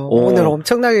넘어요. 오늘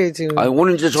엄청나게 지금.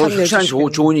 오늘 이제 저 혁신안이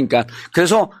좋으니까.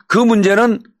 그래서 그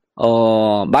문제는,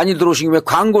 많이 들어오신 김에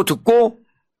광고 듣고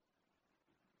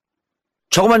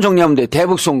저것만 정리하면 돼요.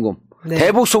 대북송금.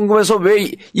 대북송금에서 왜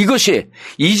이것이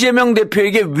이재명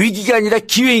대표에게 위기가 아니라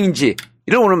기회인지.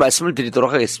 이런 오늘 말씀을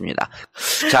드리도록 하겠습니다.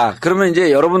 자, 그러면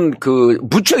이제 여러분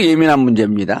무척 예민한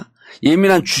문제입니다.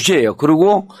 예민한 주제예요.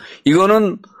 그리고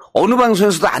이거는 어느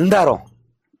방송에서도 안 다뤄.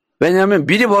 왜냐하면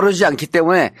미리 벌어지지 않기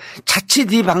때문에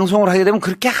자칫 이 방송을 하게 되면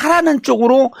그렇게 하라는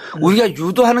쪽으로 우리가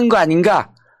유도하는 거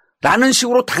아닌가라는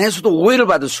식으로 당에서도 오해를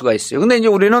받을 수가 있어요. 근데 이제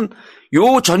우리는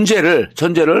요 전제를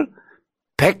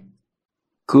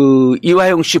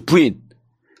이화영 씨 부인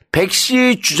백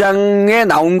씨 주장에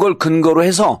나온 걸 근거로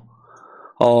해서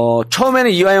처음에는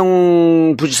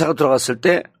이화영 부지사가 들어갔을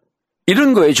때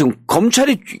이런 거예요. 지금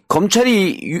검찰이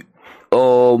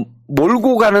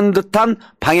몰고 가는 듯한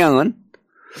방향은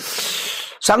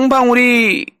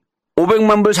쌍방울이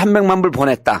 500만 불, 300만 불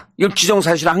보냈다. 이걸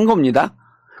기정사실화 한 겁니다.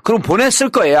 그럼 보냈을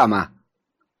거예요, 아마.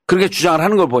 그렇게 주장을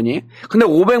하는 걸 보니. 근데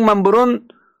 500만 불은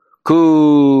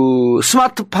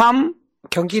스마트팜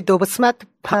경기도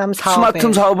스마트팜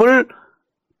사업을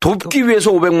돕기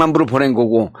위해서 500만 불을 보낸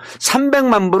거고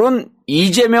 300만 불은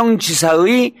이재명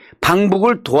지사의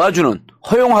방북을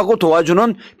허용하고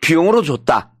도와주는 비용으로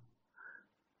줬다.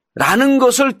 라는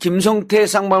것을 김성태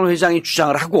쌍방울 회장이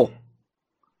주장을 하고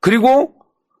그리고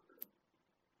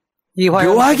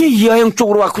묘하게 이화영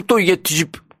쪽으로 갖고 또 이게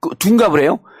둔갑을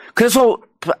해요. 그래서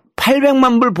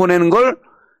 800만 불 보내는 걸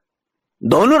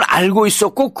너는 알고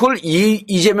있었고 그걸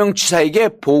이재명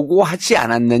지사에게 보고하지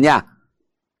않았느냐.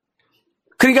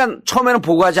 그러니까 처음에는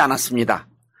보고하지 않았습니다.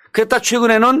 그랬다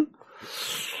최근에는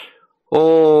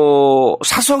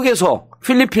사석에서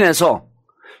필리핀에서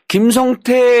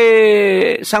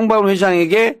김성태 쌍방울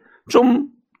회장에게 좀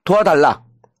도와달라.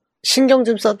 신경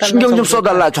좀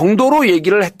써달라 정도로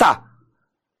얘기를 했다.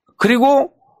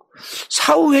 그리고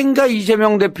사후행가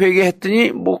이재명 대표에게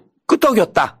했더니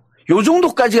끄떡였다. 요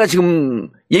정도까지가 지금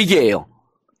얘기예요.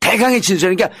 대강의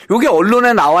진술. 그러니까 요게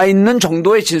언론에 나와 있는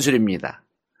정도의 진술입니다.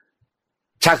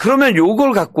 자, 그러면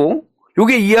요걸 갖고,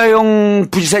 요게 이하영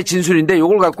부지사의 진술인데,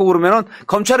 요걸 갖고 그러면은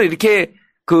검찰은 이렇게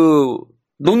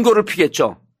논거를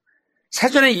피겠죠.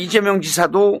 사전에 이재명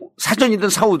지사도 사전이든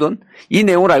사후든 이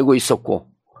내용을 알고 있었고,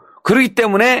 그렇기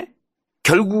때문에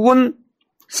결국은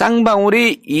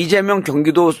쌍방울이 이재명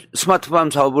경기도 스마트팜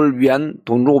사업을 위한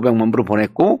돈으로 500만 불을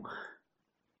보냈고,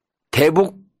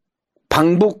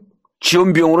 방북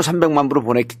지원 비용으로 300만 불을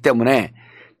보냈기 때문에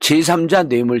제3자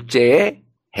뇌물죄에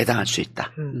해당할 수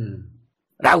있다.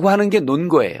 라고 하는 게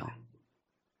논거예요.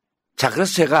 자,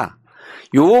 그래서 제가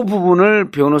요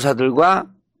부분을 변호사들과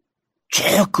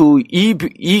쭉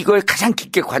이거에 가장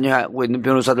깊게 관여하고 있는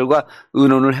변호사들과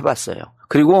의논을 해봤어요.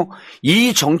 그리고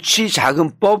이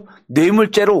정치자금법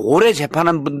뇌물죄로 오래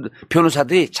재판한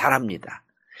변호사들이 잘합니다.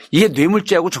 이게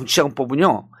뇌물죄하고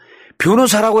정치자금법은요,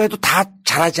 변호사라고 해도 다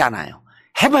잘하지 않아요.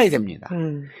 해봐야 됩니다.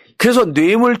 그래서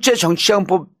뇌물죄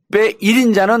정치자금법의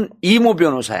 1인자는 이모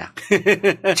변호사야.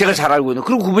 제가 잘 알고 있는.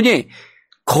 그리고 그분이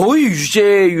거의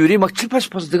유죄율이 막 7,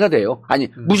 80%가 돼요. 아니,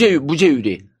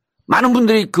 무죄율이. 많은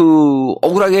분들이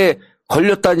억울하게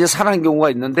걸렸다 이제 살아난 경우가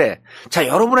있는데, 자,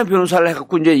 여러분의 변호사를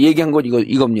해갖고 이제 얘기한 건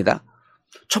이겁니다.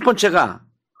 첫 번째가,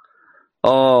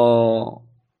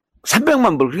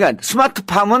 300만 불. 그러니까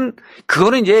스마트팜은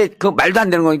그거는 이제 그 말도 안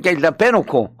되는 거니까 일단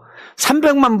빼놓고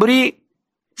 300만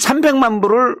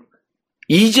불을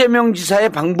이재명 지사의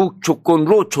방북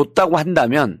조건으로 줬다고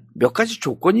한다면 몇 가지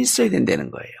조건이 있어야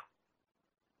된다는 거예요.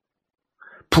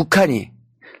 북한이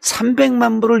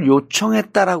 300만 불을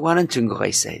요청했다라고 하는 증거가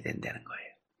있어야 된다는 거예요.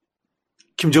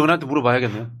 김정은한테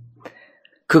물어봐야겠네요.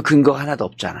 그 근거가 하나도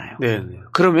없잖아요. 네.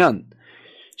 그러면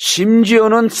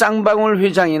심지어는 쌍방울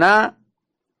회장이나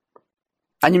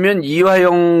아니면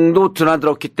이화영도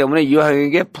드나들었기 때문에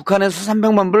이화영에게 북한에서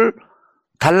 300만 불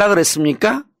달라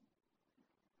그랬습니까?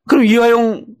 그럼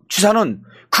이화영 지사는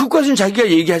그것까지는 자기가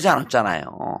얘기하지 않았잖아요.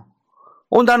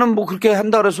 나는 뭐 그렇게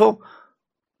한다 그래서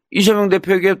이재명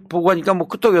대표에게 보고하니까 뭐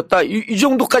끄떡였다. 이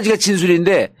정도까지가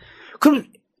진술인데, 그럼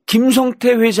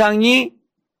김성태 회장이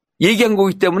얘기한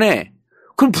거기 때문에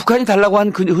그럼 북한이 달라고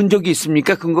한 흔적이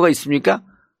있습니까? 근거가 있습니까?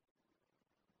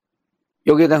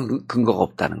 여기에 대한 근거가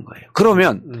없다는 거예요.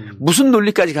 그러면 무슨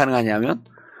논리까지 가능하냐면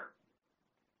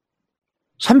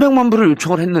 300만 불을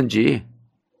요청을 했는지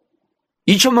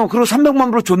 2천만 불, 그리고 300만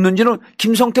불을 줬는지는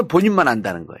김성태 본인만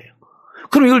안다는 거예요.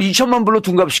 그럼 이걸 2천만 불로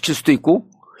둔갑시킬 수도 있고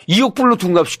 2억 불로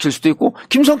둔갑시킬 수도 있고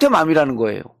김성태 맘이라는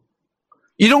거예요.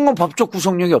 이런 건 법적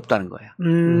구속력이 없다는 거예요.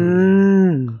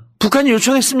 북한이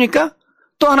요청했습니까?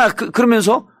 또 하나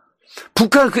그러면서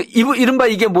북한 이른바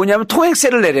이게 뭐냐면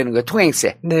통행세를 내라는 거예요.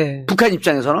 통행세. 네. 북한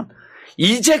입장에서는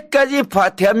이제까지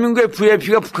대한민국의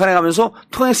VIP가 북한에 가면서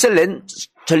통행세를 낸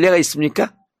전례가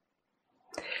있습니까?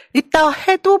 있다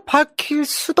해도 밝힐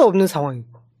수도 없는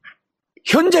상황이고.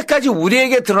 현재까지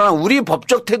우리에게 드러난 우리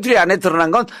법적 테두리 안에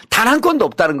드러난 건 단 한 건도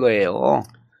없다는 거예요.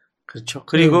 그렇죠.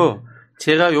 그리고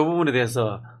제가 이 부분에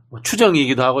대해서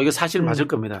추정이기도 하고 이거 사실 맞을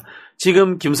겁니다.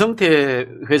 지금 김성태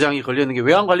회장이 걸려있는 게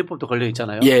외환관리법도 걸려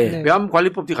있잖아요. 예.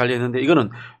 외환관리법이 걸려 있는데 이거는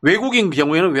외국인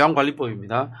경우에는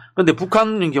외환관리법입니다. 그런데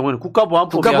북한인 경우에는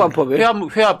국가보안법에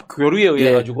회합 교류에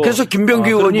의해 가지고. 그래서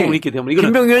김병기 의원이 있기 때문에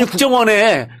이거는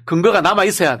국정원에 근거가 남아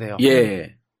있어야 돼요.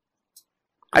 예.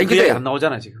 아니 근데 안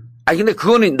나오잖아 지금. 아니 근데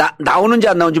그거는 나오는지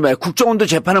안 나오는지 말이에요. 국정원도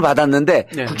재판을 받았는데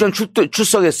네. 국정원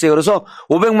출석했어요. 그래서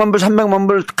 500만 불, 300만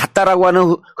불 갔다라고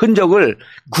하는 흔적을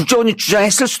국정원이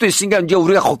주장했을 수도 있으니까 이제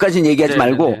우리가 거기까지는 얘기하지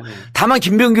말고 다만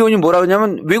김병기 의원이 뭐라고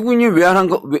하냐면 외국인이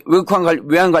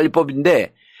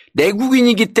외환관리법인데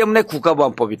내국인이기 때문에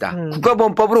국가보안법이다.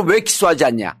 국가보안법으로 왜 기소하지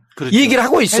않냐. 그렇죠. 이 얘기를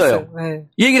하고 있어요. 네.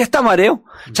 이 얘기를 했단 말이에요.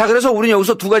 자, 그래서 우리는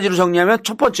여기서 두 가지로 정리하면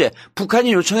첫 번째,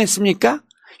 북한이 요청했습니까?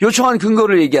 요청한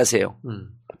근거를 얘기하세요.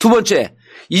 두 번째,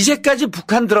 이제까지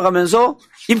북한 들어가면서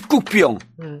입국 비용,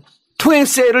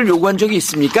 통행세를 요구한 적이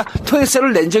있습니까?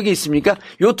 통행세를 낸 적이 있습니까?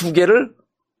 요 두 개를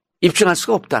입증할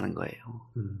수가 없다는 거예요.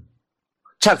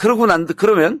 자,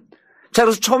 그러면, 자,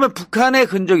 그래서 처음에 북한의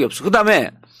흔적이 없어. 그 다음에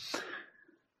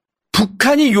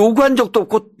북한이 요구한 적도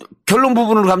없고 결론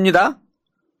부분으로 갑니다.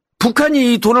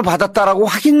 북한이 이 돈을 받았다라고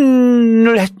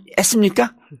확인을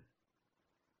했습니까?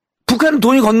 북한은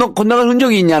돈이 건너간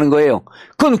흔적이 있냐는 거예요.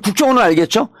 그건 국정원은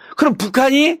알겠죠? 그럼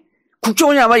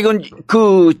국정원이 아마 이건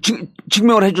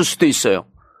증명을 해줄 수도 있어요.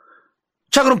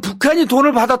 자, 그럼 북한이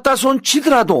돈을 받았다 손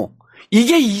치더라도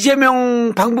이게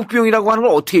이재명 방북 비용이라고 하는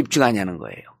걸 어떻게 입증하냐는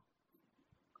거예요.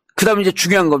 그 다음에 이제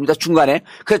중요한 겁니다. 중간에.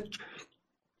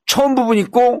 처음 부분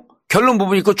있고 결론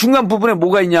부분 있고 중간 부분에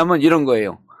뭐가 있냐면 이런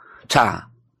거예요. 자,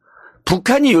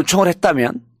 북한이 요청을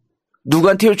했다면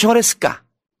누구한테 요청을 했을까?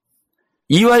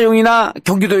 이화영이나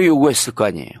경기도에 요구했을 거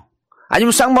아니에요.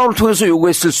 아니면 쌍방울을 통해서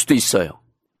요구했을 수도 있어요.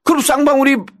 그럼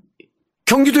쌍방울이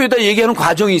경기도에다 얘기하는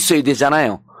과정이 있어야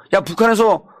되잖아요. 야,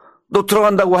 북한에서 너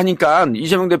들어간다고 하니까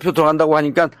이재명 대표 들어간다고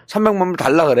하니까 300만 불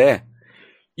달라 그래.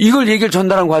 이걸 얘기를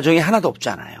전달한 과정이 하나도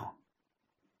없잖아요.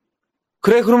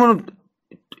 그래, 그러면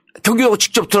경기도가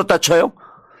직접 들었다 쳐요?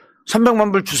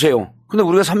 300만 불 주세요. 근데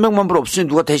우리가 300만 불 없으니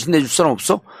누가 대신 내줄 사람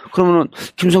없어? 그러면은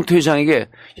김성태 회장에게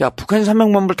야, 북한이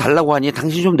 300만 불 달라고 하니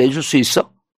당신 좀 내줄 수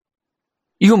있어?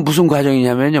 이건 무슨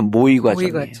과정이냐면요. 모의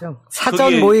과정이에요.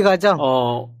 사전 모의 과정.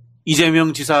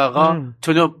 이재명 지사가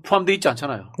전혀 포함되어 있지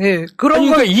않잖아요. 네.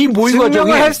 그러니까 이 모의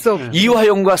과정에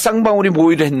이화영과 쌍방울이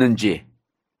모의를 했는지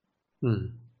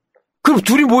그럼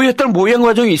둘이 모의했다는 모의한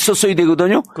과정이 있었어야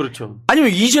되거든요. 그렇죠.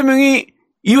 아니면 이재명이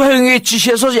이화영에게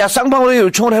지시해서 야 쌍방울에게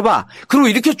요청을 해봐. 그리고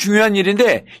이렇게 중요한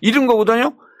일인데 이런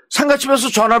거거든요. 상가집에서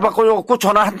전화를 바꿔줘갖고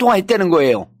전화 한 통화 했다는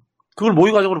거예요. 그걸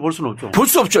모의 과정으로 볼 수는 없죠. 볼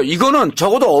수 없죠. 이거는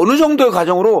적어도 어느 정도의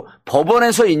과정으로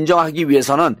법원에서 인정하기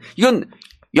위해서는 이건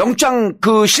영장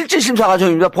그 실질 심사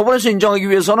과정입니다. 법원에서 인정하기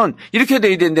위해서는 이렇게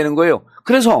돼야 된다는 거예요.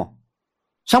 그래서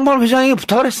쌍방울 회장에게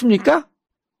부탁을 했습니까?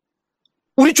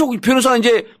 우리 쪽 변호사가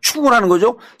이제 추궁을 하는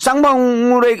거죠.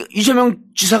 쌍방울의 이재명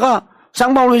지사가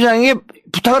쌍방울 회장에게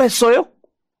부탁을 했어요?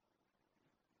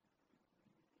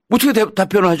 어떻게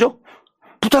답변을 하죠?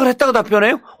 부탁을 했다고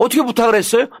답변해요? 어떻게 부탁을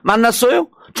했어요? 만났어요?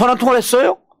 전화통화를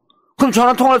했어요? 그럼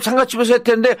전화통화를 상가집에서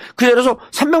했는데 그 자리에서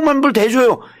 300만 불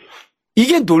대줘요.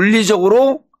 이게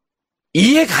논리적으로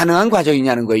이해 가능한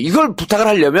과정이냐는 거예요. 이걸 부탁을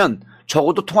하려면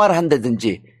적어도 통화를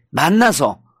한다든지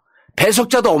만나서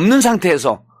배석자도 없는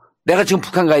상태에서 내가 지금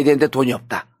북한 가야 되는데 돈이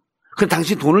없다. 그럼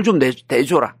당신 돈을 좀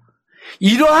내줘라.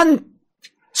 이러한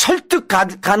설득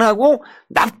가능하고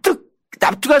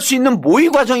납득할 수 있는 모의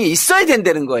과정이 있어야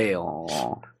된다는 거예요.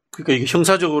 그러니까 이게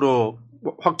형사적으로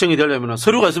확정이 되려면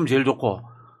서류가 있으면 제일 좋고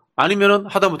아니면은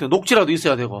하다못해 녹취라도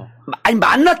있어야 되고. 아니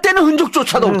만났다는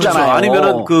흔적조차도 없잖아요. 그렇죠.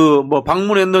 아니면은 그 뭐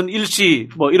방문했는 일시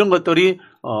뭐 이런 것들이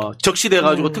적시돼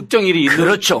가지고 특정일이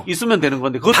그렇죠. 있으면 되는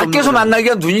건데 그것도 밖에서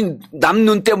만나기가 남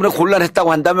눈 때문에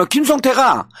곤란했다고 한다면 김성태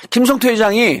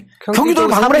회장이 경기도를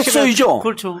방문했어야죠.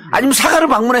 그렇죠. 아니면 사가를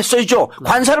방문했어야죠.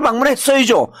 관사를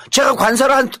방문했어야죠. 제가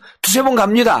관사를 한 두세 번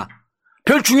갑니다.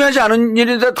 별 중요하지 않은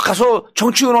일인데 가서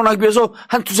정치 의논하기 위해서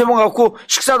한 두세 번 가고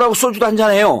식사도 하고 소주도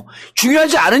한잔해요.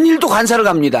 중요하지 않은 일도 관사를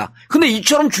갑니다. 근데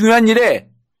이처럼 중요한 일에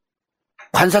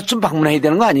관사쯤 방문해야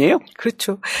되는 거 아니에요?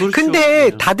 그렇죠.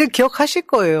 근데 다들 기억하실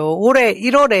거예요. 올해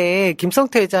 1월에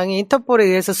김성태 회장이 인터폴에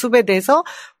의해서 수배돼서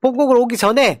본국을 오기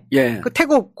전에 그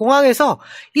태국 공항에서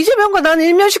이재명과 나는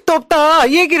일면식도 없다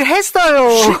이 얘기를 했어요.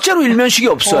 실제로 일면식이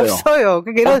없어요. 없어요.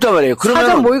 그러니까 없단 말이에요. 그러면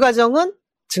사전 모의 과정은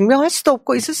증명할 수도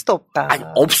없고 있을 수도 없다. 아니,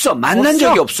 없어. 만난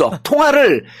적이 없어.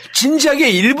 통화를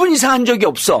진지하게 1분 이상 한 적이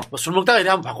없어. 뭐 술 먹다가 이래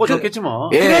한번 바꿔줬겠지 뭐.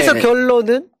 그래서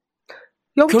결론은?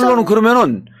 결론은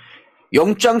그러면은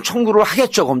영장 청구를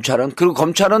하겠죠, 검찰은. 그리고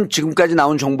검찰은 지금까지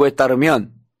나온 정보에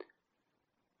따르면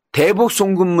대북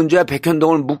송금 문제와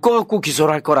백현동을 묶어갖고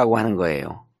기소를 할 거라고 하는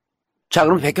거예요. 자,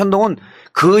 그럼 백현동은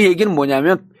그 얘기는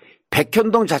뭐냐면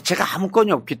백현동 자체가 아무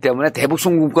건이 없기 때문에 대북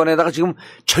송금건에다가 지금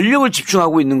전력을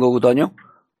집중하고 있는 거거든요.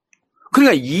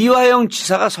 그러니까 이화영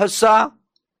지사가 설사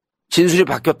진술이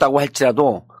바뀌었다고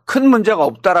할지라도 큰 문제가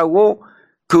없다라고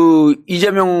그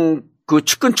이재명 그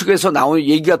측근 측에서 나온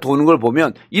얘기가 도는 걸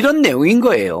보면 이런 내용인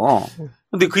거예요.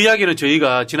 근데 그 이야기는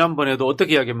저희가 지난번에도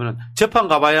어떻게 이야기하면 재판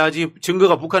가봐야지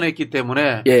증거가 북한에 있기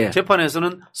때문에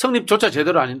재판에서는 성립조차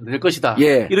제대로 안 될 것이다.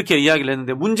 이렇게 이야기를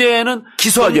했는데 문제는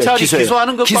기소하죠. 검찰이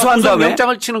기소하는 것과 기소한 다음에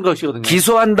구속영장을 치는 것이거든요.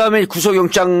 기소한 다음에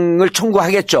구속영장을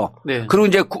청구하겠죠. 그리고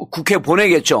이제 국회에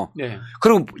보내겠죠.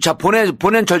 그리고 자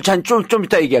보낸 절차는 좀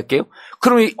이따 얘기할게요.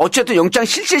 그럼 어쨌든 영장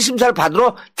실질심사를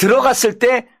받으러 들어갔을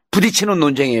때 부딪히는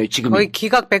논쟁이에요, 지금. 거의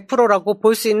기각 100%라고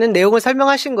볼 수 있는 내용을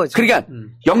설명하신 거죠. 그러니까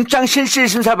영장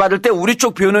실질심사 받을 때 우리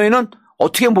쪽 변호인은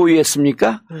어떻게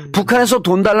모의했습니까? 북한에서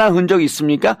돈 달라는 흔적이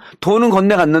있습니까? 돈은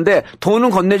건네갔는데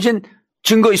돈은 건네진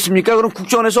증거 있습니까? 그럼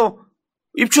국정원에서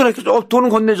입증했죠. 돈은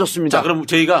건네줬습니다. 자, 그럼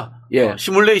저희가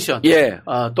시뮬레이션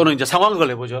또는 이제 상황을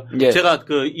해보죠. 제가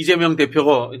그 이재명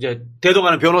대표가 이제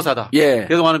대동하는 변호사다.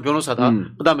 대동하는 변호사다.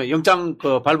 그다음에 영장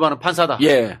그 발부하는 판사다.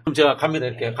 그럼 제가 갑니다.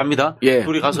 이렇게 갑니다.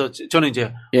 둘이 가서 저는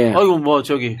이제 아이고 뭐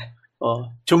저기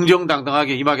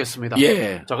정정당당하게 임하겠습니다.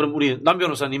 자, 그럼 우리 남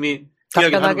변호사님이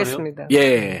답변하겠습니다.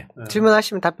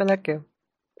 질문하시면 답변할게요.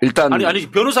 일단 아니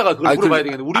변호사가 그걸 물어봐야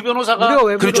되겠네. 우리 변호사가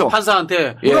그렇죠.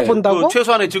 판사한테 물어본다고? 그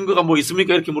최소한의 증거가 뭐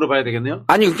있습니까? 이렇게 물어봐야 되겠네요.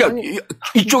 아니 그러니까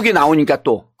이쪽이 나오니까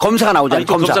또 검사가 나오잖아요.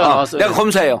 검사가 나왔어요. 내가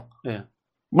검사예요.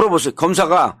 물어보세요.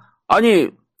 검사가 아니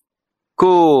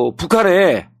그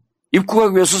북한에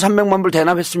입국하기 위해서 300만 불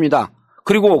대납했습니다.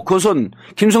 그리고 그것은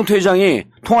김성태 회장이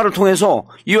통화를 통해서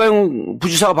이화영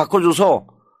부지사가 바꿔줘서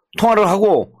통화를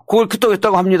하고 그걸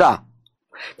끄떡했다고 합니다.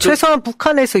 최소한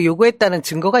북한에서 요구했다는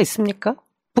증거가 있습니까?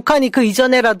 북한이 그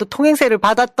이전에라도 통행세를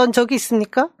받았던 적이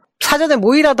있습니까? 사전에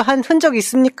모의라도 한 흔적이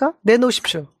있습니까?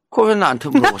 내놓으십시오. 그거 왜 나한테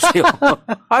물어보세요?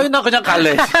 아니, 나 그냥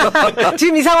갈래.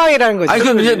 지금 이 상황이라는 거죠. 아니,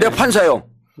 그럼 이제 내가 판사요.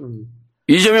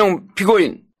 이재명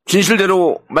피고인,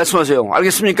 진실대로 말씀하세요.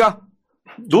 알겠습니까?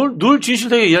 늘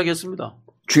진실되게 이야기했습니다.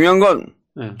 중요한 건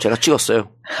제가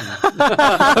찍었어요.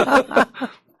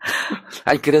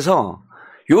 아니, 그래서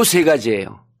요 세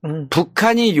가지예요.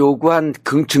 북한이 요구한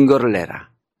증거를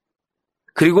내라.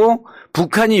 그리고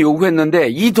북한이 요구했는데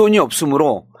이 돈이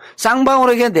없으므로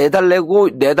쌍방울에게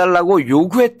내달라고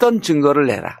요구했던 증거를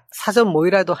내라. 사전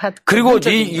모의라도 그리고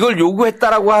이걸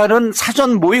요구했다라고 하는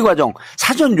사전 모의 과정,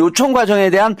 사전 요청 과정에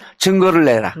대한 증거를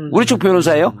내라. 우리 쪽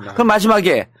변호사예요. 그럼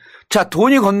마지막에 자,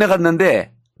 돈이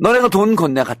건네갔는데 너네가 돈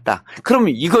건네갔다. 그럼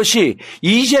이것이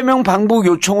이재명 방북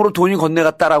요청으로 돈이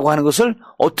건네갔다라고 하는 것을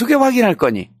어떻게 확인할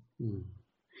거니?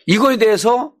 이거에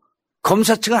대해서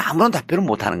검사 측은 아무런 답변을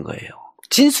못 하는 거예요.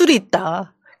 진술이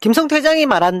있다. 김성태 회장이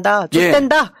말한다.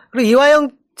 쫓된다. 예. 그리고 이화영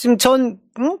지금 전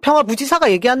평화부지사가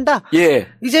얘기한다. 예.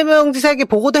 이재명 지사에게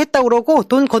보고도 했다고 그러고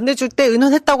돈 건네줄 때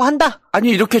의논했다고 한다. 아니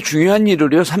이렇게 중요한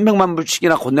일을요. 300만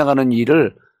불씩이나 건네가는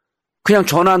일을 그냥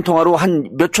전화 한 통화로 한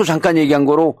몇 초 잠깐 얘기한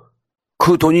거로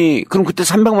그 돈이 그럼 그때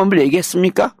 300만 불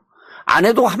얘기했습니까? 안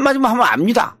해도 한마디만 하면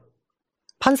압니다.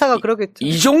 판사가 그러겠죠.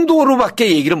 이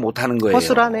정도로밖에 얘기를 못 하는 거예요.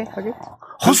 허술하네.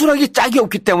 허술하기 짝이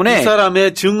없기 때문에 이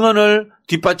사람의 증언을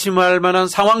뒷받침할 만한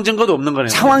상황 증거도 없는 거네요.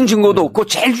 상황 증거도 없고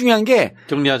제일 중요한 게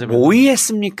정리하자면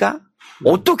모의했습니까?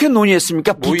 어떻게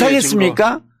논의했습니까?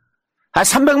 부탁했습니까?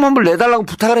 300만 불 내달라고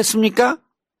부탁을 했습니까?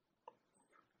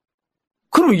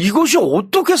 그럼 이것이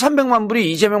어떻게 300만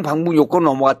불이 이재명 방북 요건을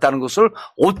넘어갔다는 것을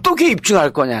어떻게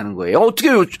입증할 거냐는 거예요. 어떻게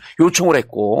요청을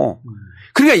했고.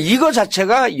 그러니까 이거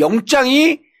자체가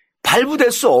영장이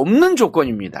발부될 수 없는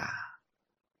조건입니다.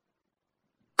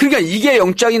 그러니까 이게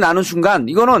영장이 나는 순간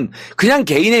이거는 그냥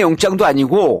개인의 영장도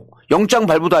아니고 영장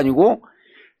발부도 아니고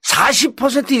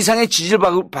 40% 이상의 지지를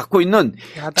받고 있는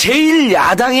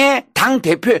제1야당의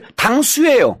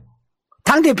당수예요.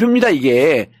 당대표입니다,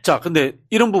 이게. 자, 근데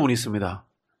이런 부분이 있습니다.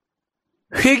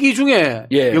 회기 중에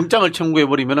영장을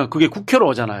청구해버리면 그게 국회로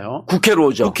오잖아요. 국회로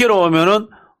오죠. 국회로 오면은,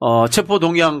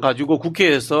 체포동의안 가지고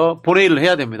국회에서 본회의를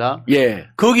해야 됩니다. 예.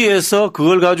 거기에서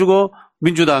그걸 가지고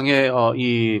민주당의,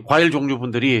 이 과일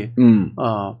종류분들이,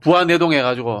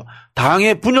 부안내동해가지고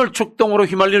당의 분열 촉동으로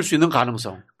휘말릴 수 있는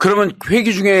가능성. 그러면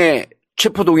회기 중에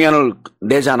체포동의안을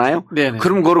내잖아요? 네네.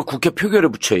 그럼 그걸 국회 표결에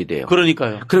붙여야 돼요.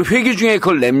 그러니까요. 그럼 회기 중에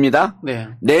그걸 냅니다. 네.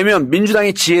 내면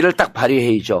민주당의 지혜를 딱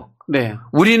발휘해야죠. 네.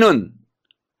 우리는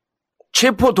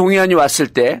체포동의안이 왔을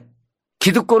때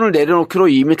기득권을 내려놓기로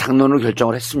이미 당론을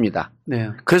결정을 했습니다. 네.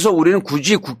 그래서 우리는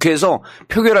굳이 국회에서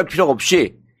표결할 필요가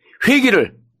없이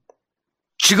회기를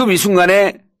지금 이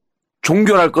순간에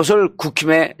종결할 것을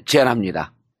국힘에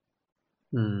제안합니다.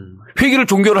 회기를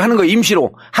종결을 하는 거예요.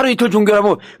 임시로. 하루 이틀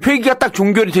종결하면 회기가 딱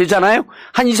종결이 되잖아요.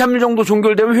 한 2, 3일 정도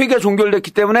종결되면 회기가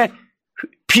종결됐기 때문에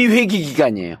비회기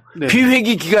기간이에요. 네.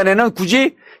 비회기 기간에는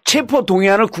굳이 체포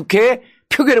동의안을 국회에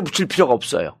표결에 붙일 필요가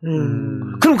없어요.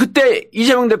 그럼 그때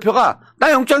이재명 대표가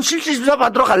나 영장 실질심사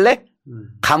받으러 갈래?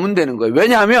 가면 되는 거예요.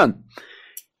 왜냐하면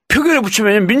표결에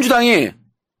붙이면 민주당이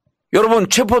여러분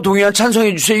체포 동의안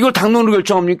찬성해 주세요. 이걸 당론으로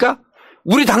결정합니까?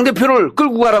 우리 당대표를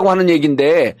끌고 가라고 하는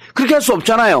얘기인데 그렇게 할 수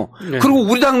없잖아요. 네. 그리고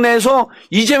우리 당 내에서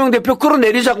이재명 대표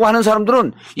끌어내리자고 하는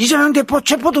사람들은 이재명 대표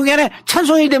체포동의안에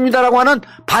찬성이 됩니다라고 하는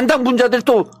반당 분자들이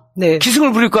또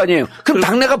기승을 부릴 거 아니에요. 그럼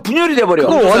당내가 분열이 돼버려.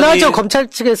 그거 원하죠. 검찰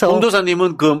측에서.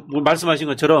 홍도사님은 그 말씀하신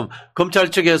것처럼 검찰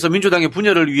측에서 민주당의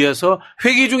분열을 위해서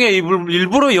회기 중에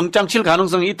일부러 영장 칠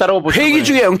가능성이 있다라고 보시는 회기 거예요.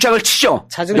 중에 영장을 치죠.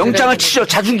 영장을 치죠.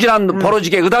 자중질환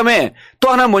벌어지게. 그다음에 또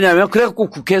하나 뭐냐면 그래갖고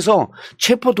국회에서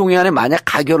체포동의안에 만약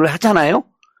가결을 하잖아요.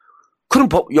 그럼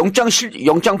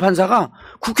영장 판사가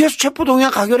국회에서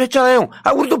체포동의안 가결했잖아요.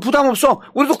 우리도 부담 없어.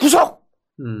 우리도 구속.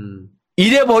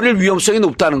 이래 버릴 위험성이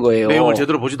높다는 거예요. 내용을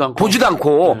제대로 보지도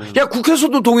않고. 야,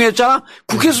 국회에서도 동의했잖아?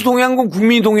 국회에서 동의한 건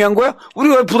국민이 동의한 거야?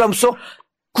 우리가 왜 부담 써?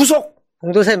 구속!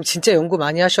 홍도사님 진짜 연구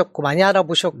많이 하셨고, 많이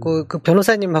알아보셨고, 그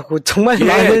변호사님하고 정말 예,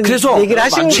 많은 그래서 얘기를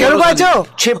하신 결과죠?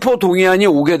 체포 동의안이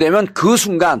오게 되면 그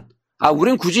순간,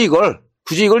 우린 굳이 이걸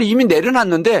이미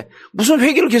내려놨는데, 무슨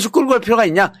회기를 계속 끌고 갈 필요가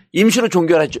있냐? 임시로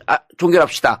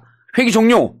종결합시다. 회기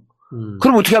종료.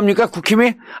 그럼 어떻게 합니까?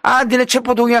 국힘이 니네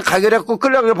체포 동의안 가결했고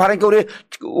끌려가길 바라니까 우리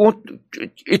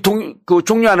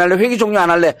종료 안 할래? 회기 종료 안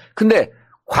할래? 근데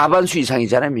과반수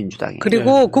이상이잖아요, 민주당이.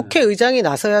 그리고 국회의장이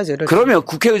나서야죠. 그러면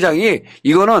국회의장이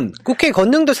이거는 국회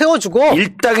권능도 세워주고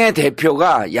일당의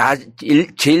대표가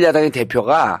제1야당의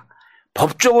대표가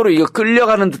법적으로 이거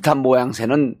끌려가는 듯한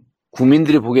모양새는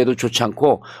국민들이 보기에도 좋지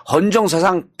않고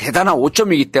헌정사상 대단한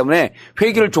오점이기 때문에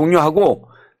회기를 종료하고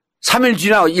 3일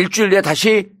지나 일주일 뒤에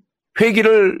다시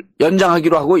회기를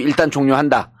연장하기로 하고 일단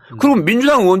종료한다. 그럼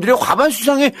민주당 의원들이 과반수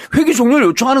이상의 회기 종료를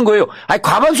요청하는 거예요.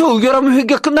 과반수 의결하면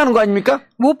회기가 끝나는 거 아닙니까?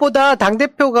 무엇보다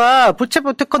당대표가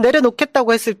부채법 특허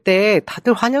내려놓겠다고 했을 때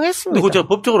다들 환영했습니다. 그거 제가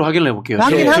법적으로 확인을 해볼게요.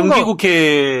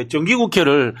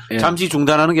 정기국회를 잠시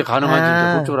중단하는 게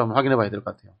가능한지 법적으로 한번 확인해 봐야 될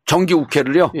것 같아요.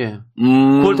 정기국회를요? 예.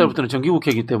 9월 달부터는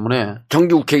정기국회이기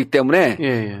때문에.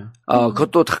 예.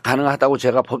 그것도 다 가능하다고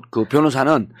제가 그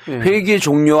변호사는 회기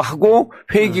종료하고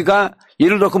회기가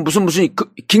예를 들어 무슨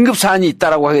긴급 사안이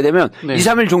있다라고 하게 되면 2,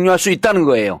 3일 종료할 수 있다는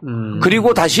거예요.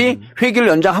 그리고 다시 회기를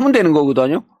연장하면 되는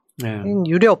거거든요.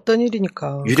 유례 없던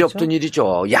일이니까. 유례 없던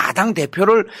일이죠. 야당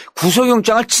대표를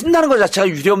구속영장을 친다는 것 자체가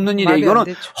유례 없는 일이에요.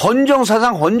 이거는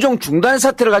헌정사상 헌정 중단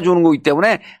사태를 가져오는 거기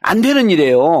때문에 안 되는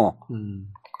일이에요.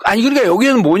 아니 그러니까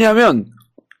여기는 뭐냐면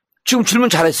지금 질문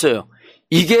잘했어요.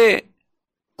 이게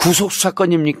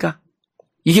구속수사건입니까?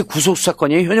 이게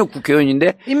구속수사건이에요. 현역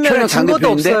국회의원인데 현역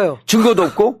당대표인데 증거도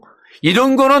없고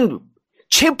이런 거는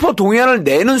체포 동의안을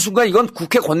내는 순간 이건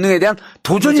국회 권능에 대한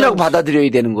도전이라고 받아들여야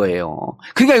되는 거예요.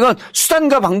 그러니까 이건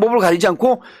수단과 방법을 가리지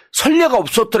않고 선례가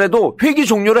없었더라도 회기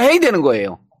종료를 해야 되는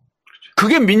거예요.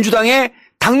 그게 민주당의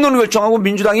당론을 결정하고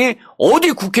민주당이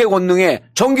어디 국회 권능에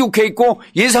정기국회 있고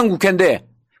예산국회인데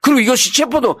그리고 이것이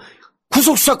체포도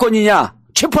구속수사건이냐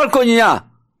체포할 건이냐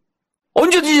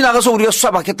언제든지 나가서 우리가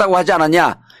수사 받겠다고 하지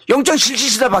않았냐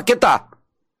영장실질심사 받겠다.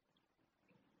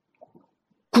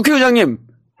 국회의장님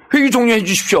회기 종료해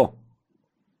주십시오.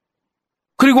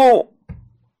 그리고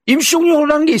임시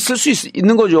종료라는 게 있을 수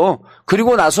있는 거죠.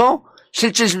 그리고 나서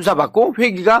실질심사 받고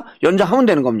회기가 연장하면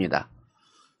되는 겁니다.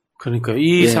 그러니까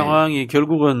이 상황이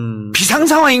결국은 비상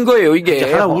상황인 거예요. 이게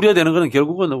하나 우려되는 거는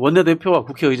결국은 원내대표와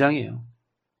국회의장이에요.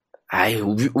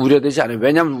 우려되지 않아요.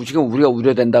 왜냐하면 지금 우리가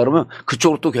우려된다 그러면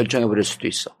그쪽으로 또 결정해 버릴 수도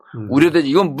있어. 우려되지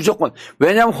이건 무조건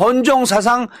왜냐하면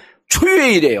헌정사상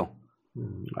초유의 일이에요.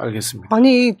 알겠습니다.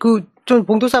 아니 좀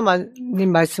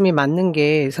봉도사님 말씀이 맞는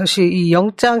게 사실 이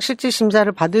영장 실질심사를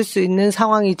받을 수 있는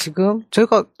상황이 지금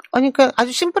저희가 그러니까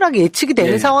아주 심플하게 예측이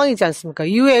되는 상황이지 않습니까?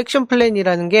 이후에 액션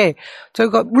플랜이라는 게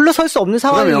저희가 물러설 수 없는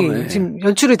상황이 지금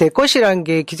연출이 될 것이라는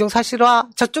게 기정사실화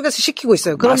저쪽에서 시키고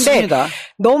있어요. 그런데 맞습니다.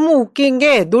 너무 웃긴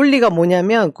게 논리가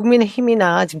뭐냐면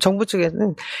국민의힘이나 지금 정부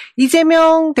쪽에서는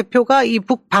이재명 대표가 이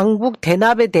북방북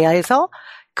대납에 대해서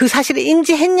그 사실을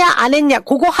인지했냐 안 했냐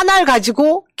그거 하나를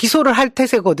가지고 기소를 할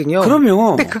태세거든요.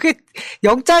 그럼요. 근데 그게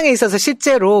영장에 있어서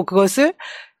실제로 그것을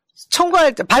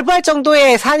발부할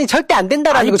정도의 사안이 절대 안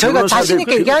된다라는 거 저희가 자신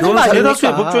있게 얘기하는 거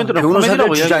아닙니까?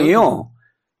 변호사들 주장이요.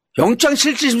 영장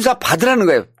실질심사 받으라는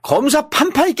거예요. 검사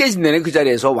판판이 깨진다네 그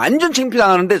자리에서 완전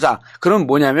창피당하는데 자 그럼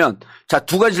뭐냐면 자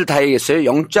두 가지를 다 얘기했어요.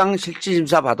 영장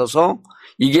실질심사 받아서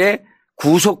이게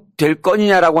구속될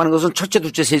거냐라고 하는 것은 첫째,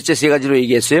 둘째, 셋째 세 가지로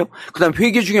얘기했어요. 그다음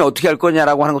회기 중에 어떻게 할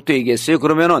거냐라고 하는 것도 얘기했어요.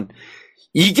 그러면은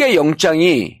이게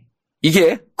영장이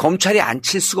이게 검찰이 안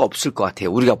칠 수가 없을 것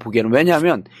같아요. 우리가 보기에는.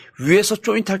 왜냐하면 위에서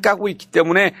조인트를 까고 있기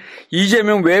때문에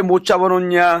이재명 왜 못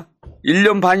잡아놓냐.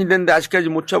 1년 반이 됐는데 아직까지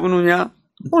못 잡아놓냐.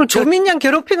 오늘 조민양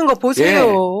괴롭히는 거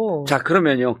보세요. 자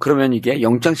그러면요. 그러면 이게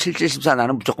영장 실질심사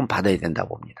나는 무조건 받아야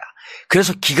된다고 봅니다.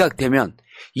 그래서 기각되면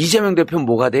이재명 대표는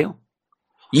뭐가 돼요?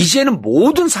 이제는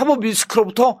모든 사법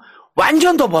리스크로부터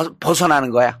완전 더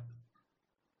벗어나는 거야.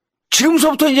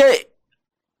 지금서부터 이제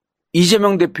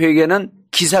이재명 대표에게는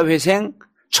기사회생,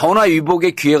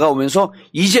 전화위복의 기회가 오면서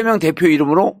이재명 대표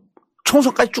이름으로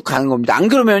총선까지 쭉 가는 겁니다. 안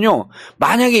그러면요.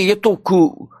 만약에 이게 또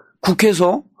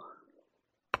국회에서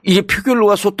이게 표결로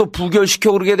가서 또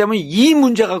부결시켜 그러게 되면 이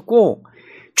문제 갖고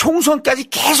총선까지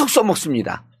계속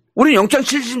써먹습니다. 우리는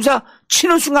영장실질심사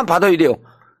치는 순간 받아야 돼요.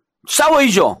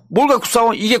 싸워야죠. 뭘 갖고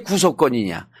싸워? 이게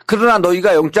구속건이냐. 그러나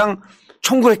너희가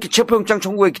체포영장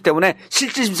청구했기 때문에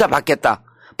실질심사 받겠다.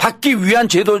 받기 위한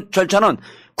제도 절차는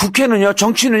국회는요,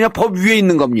 정치는요, 법 위에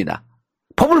있는 겁니다.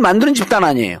 법을 만드는 집단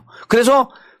아니에요. 그래서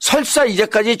설사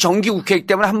이제까지 정기국회이기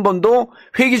때문에 한 번도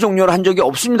회기 종료를 한 적이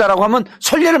없습니다라고 하면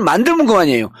선례를 만들면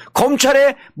그만이에요.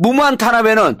 검찰의 무모한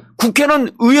탄압에는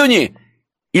국회는 의원이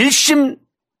 1심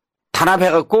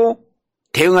탄압해갖고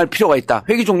대응할 필요가 있다.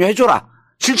 회기 종료해줘라.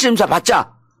 실질심사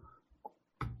받자.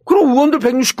 그럼 의원들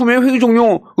 169명 회기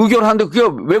종료 의결하는데 그게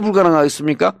왜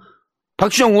불가능하겠습니까?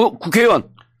 박지영 국회의원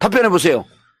답변해보세요.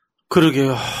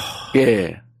 그러게요.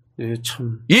 예. 예,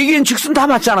 참. 얘기는 즉슨 다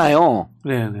맞잖아요.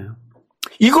 네네.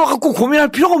 이거 갖고 고민할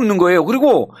필요가 없는 거예요.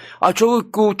 그리고,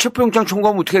 체포영장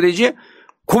청구하면 어떻게 되지?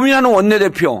 고민하는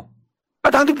원내대표.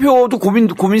 당대표도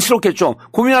고민스럽겠죠.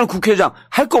 고민하는 국회의장.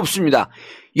 할 거 없습니다.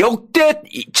 역대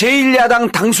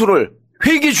제1야당 당수를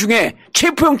회기 중에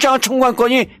체포영장을 청구한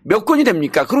건이 몇 건이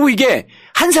됩니까? 그리고 이게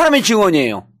한 사람의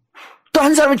증언이에요. 또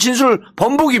한 사람의 진술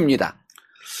번복입니다.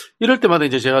 이럴 때마다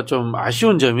이제 제가 좀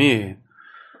아쉬운 점이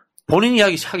본인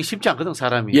이야기 하기 쉽지 않거든,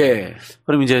 사람이. 예.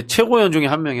 그럼 이제 최고위원 중에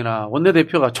한 명이나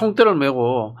원내대표가 총대를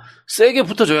메고 세게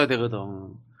붙어줘야 되거든.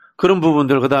 그런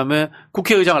부분들, 그 다음에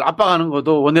국회의장을 압박하는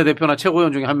것도 원내대표나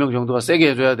최고위원 중에 한 명 정도가 세게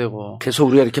해줘야 되고. 그래서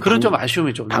우리가 이렇게 그런 좀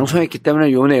아쉬움이 좀 방송했기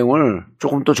때문에 이 내용을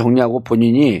조금 또 정리하고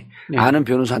본인이 아는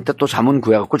변호사한테 또 자문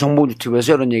구해갖고 정봉주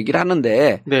TV에서 이런 얘기를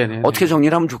하는데 어떻게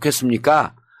정리를 하면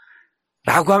좋겠습니까?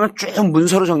 라고 하면 쭉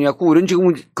문서로 정리하고 우리는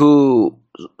지금 그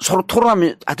서로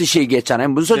토론하듯이 얘기했잖아요.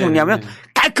 문서 정리하면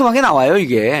깔끔하게 나와요,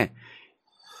 이게.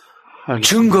 알겠습니다.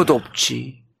 증거도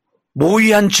없지.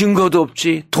 모의한 증거도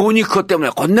없지. 돈이 그것 때문에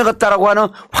건네갔다라고 하는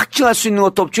확증할 수 있는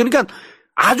것도 없지. 그러니까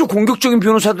아주 공격적인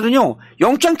변호사들은요.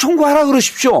 영장 청구하라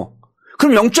그러십시오.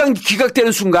 그럼 영장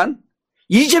기각되는 순간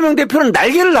이재명 대표는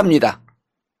날개를 납니다.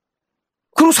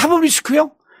 그리고 사법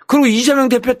리스크요. 그리고 이재명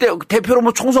대표로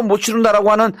뭐 총선 못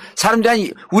치른다라고 하는 사람들이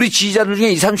한 우리 지지자들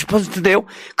중에 20, 30%인데요.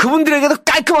 그분들에게도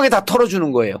깔끔하게 다 털어주는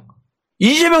거예요.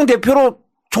 이재명 대표로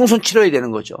총선 치러야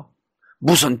되는 거죠.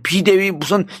 무슨 비대위,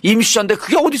 무슨 임시전대,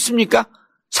 그게 어디 있습니까?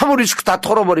 사법 리스크 다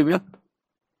털어버리면.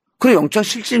 그리고 영장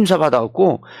실질심사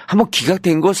받아갖고 한번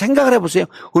기각된 거 생각을 해보세요.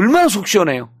 얼마나 속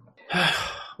시원해요.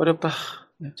 어렵다.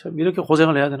 참 이렇게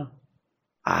고생을 해야 되나?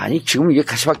 아니, 지금 이게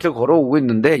가시밭길 걸어오고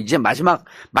있는데 이제 마지막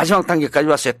단계까지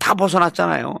왔어요. 다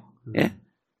벗어났잖아요. 예?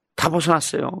 다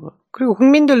벗어났어요. 그리고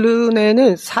국민들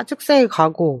눈에는 사직서의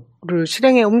각오를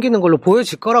실행에 옮기는 걸로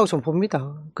보여질 거라고 저는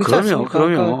봅니다. 그럼요.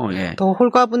 그러니까 예. 더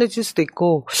홀가분해질 수도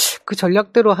있고 그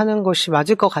전략대로 하는 것이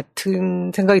맞을 것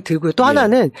같은 생각이 들고요. 또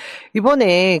하나는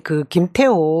이번에 그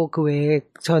김태호 그 외에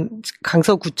전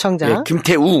강서구청장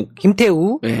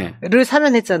김태우를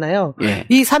사면했잖아요.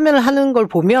 이 사면을 하는 걸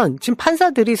보면 지금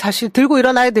판사들이 사실 들고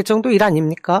일어나야 될 정도 일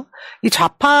아닙니까? 이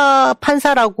좌파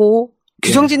판사라고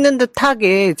규정 짓는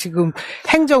듯하게 지금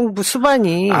행정부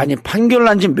수반이 아니 판결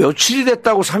난 지 며칠이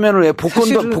됐다고 사면을 해.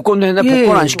 복권도 했나?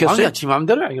 복권 안 시켰어요? 지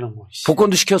마음대로 이런 거.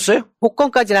 복권도 시켰어요?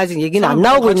 복권까지는 아직 얘기는 안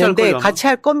나오고 있는데 같이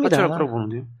할 겁니다. 같이 할 거라고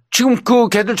보는데요. 지금 그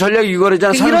걔들 전략이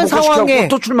이거래잖아. 이런 상황에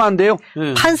또 출마한대요.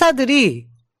 판사들이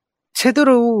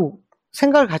제대로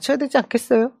생각을 갖춰야 되지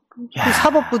않겠어요?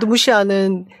 사법부도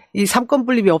무시하는 이 삼권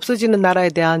분립이 없어지는 나라에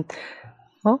대한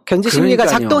견제 심리가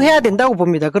작동해야 된다고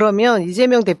봅니다. 그러면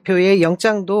이재명 대표의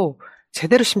영장도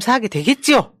제대로 심사하게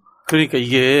되겠죠. 그러니까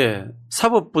이게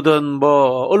사법부든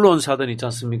뭐 언론사든 있지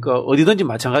않습니까? 어디든지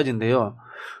마찬가지인데요.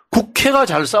 국회가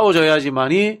잘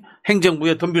싸워줘야지만이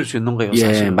행정부에 덤빌 수 있는 거예요.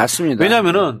 사실. 예, 맞습니다.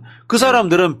 왜냐하면은 그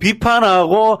사람들은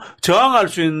비판하고 저항할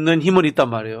수 있는 힘은 있단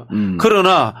말이에요.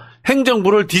 그러나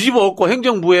행정부를 뒤집어 엎고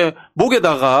행정부의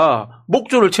목에다가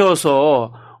목줄을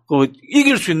채워서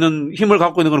이길 수 있는 힘을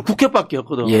갖고 있는 건 국회밖에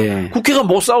없거든. 국회가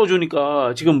못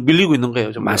싸워주니까 지금 밀리고 있는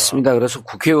거예요. 정말. 맞습니다. 그래서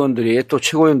국회의원들이 또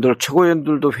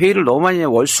최고위원들도 회의를 너무 많이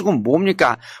해요. 월수금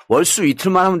뭡니까? 월수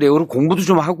이틀만 하면 돼요. 그리고 공부도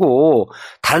좀 하고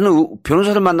다른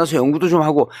변호사를 만나서 연구도 좀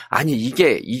하고 아니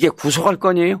이게 구속할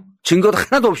건이에요? 증거도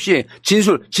하나도 없이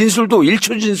진술도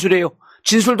 1초 진술이에요.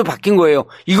 진술도 바뀐 거예요.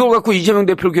 이걸 갖고 이재명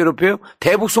대표를 괴롭혀요?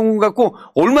 대북 송금 갖고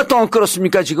얼마 동안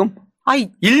끌었습니까 지금?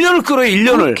 1년을 끌어요,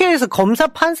 1년을. 국회에서 검사,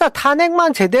 판사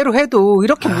탄핵만 제대로 해도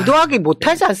이렇게 무도하게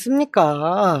못하지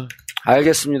않습니까?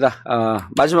 알겠습니다.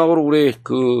 마지막으로 우리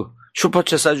슈퍼챗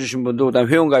쏴주신 분들, 그 다음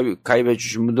회원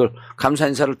가입해주신 분들 감사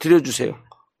인사를 드려주세요.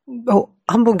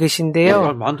 한 분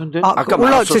계신데요. 많던데?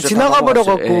 아까 지나가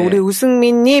버려갖고 우리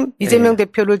우승민님 이재명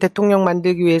대표를 대통령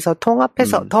만들기 위해서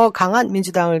통합해서 더 강한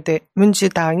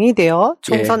민주당이 되어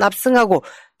총선 압승하고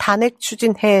탄핵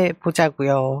추진해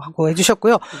보자고요 하고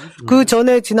해주셨고요. 그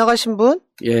전에 지나가신 분?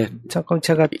 잠깐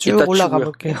제가 쭉 올라가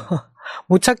볼게요.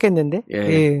 못 찾겠는데?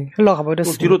 흘러가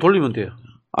버렸어요. 뒤로 돌리면 돼요.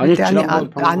 아니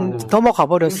넘어가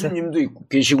버렸어요. 님도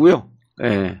계시고요.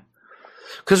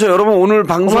 그래서 여러분 오늘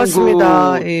방송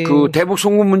그 대북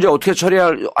송금 문제 어떻게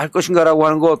처리할 것인가라고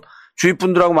하는 것 주위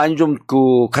분들하고 많이 좀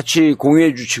같이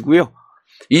공유해 주시고요.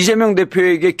 이재명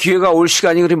대표에게 기회가 올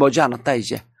시간이 그리 머지 않았다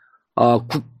이제.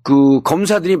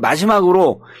 검사들이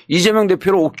마지막으로 이재명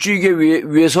대표를 옥죄이기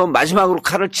위해서 마지막으로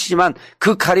칼을 치지만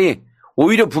그 칼이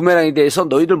오히려 부메랑이 돼서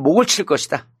너희들 목을 칠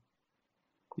것이다.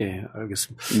 예,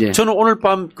 알겠습니다. 저는 오늘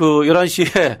밤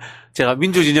 11시에 제가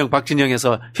민주진영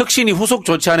박진영에서 혁신이 후속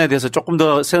조치안에 대해서 조금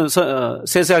더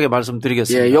세세하게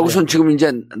말씀드리겠습니다. 여기서는 지금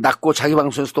이제 낮고 자기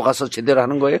방송에서 또 가서 제대로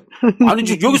하는 거예요? 아니,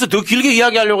 여기서 더 길게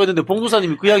이야기하려고 했는데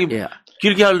봉도사님이 그 이야기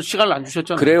길게 할 시간을 안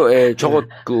주셨잖아요. 그래요?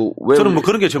 저는 뭐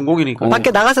그런 게 전공이니까.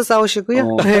 밖에 나가서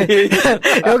싸우시고요.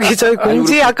 여기 저희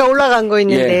공지에 아까 올라간 거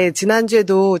있는데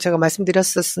지난주에도 제가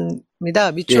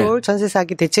말씀드렸었습니다. 미추홀 전세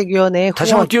사기 대책위원회 후원.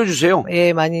 다시 한번 띄워주세요.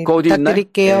 많이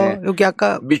부탁드릴게요. 여기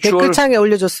아까 댓글창에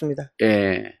올려줬습니다.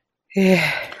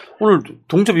 오늘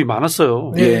동접이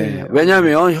많았어요.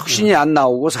 왜냐하면 혁신이 안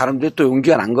나오고 사람들이 또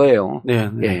용기가 난 거예요.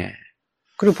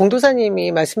 그리고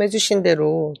봉도사님이 말씀해주신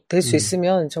대로 될 수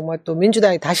있으면 정말 또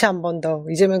민주당이 다시 한 번 더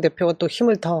이재명 대표가 또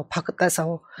힘을 더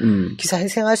바꿔서 기사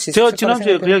회생할 수 있을 제가 거라고 지난주에 그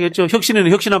생각합니다. 이야기 했죠.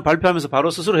 혁신에는 혁신안 발표하면서 바로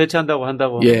스스로 해체한다고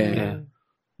한다고. 예.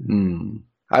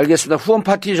 알겠습니다. 후원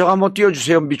파티 저거 한번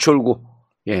띄워주세요. 미추홀구.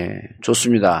 예,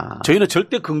 좋습니다. 저희는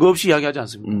절대 근거 없이 이야기하지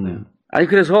않습니다. 네. 아니,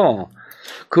 그래서,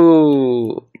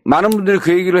 많은 분들이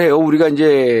그 얘기를 해요. 우리가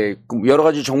이제 여러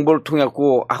가지 정보를 통해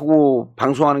하고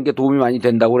방송하는 게 도움이 많이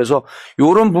된다고. 그래서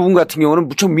요런 부분 같은 경우는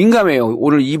무척 민감해요.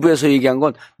 오늘 2부에서 얘기한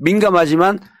건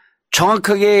민감하지만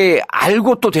정확하게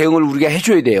알고 또 대응을 우리가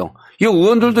해줘야 돼요. 이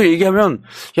의원들도 얘기하면,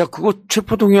 야, 그거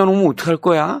체포동의안 오면 어떡할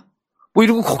거야? 뭐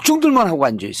이러고 걱정들만 하고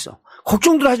앉아있어.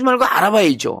 걱정들 하지 말고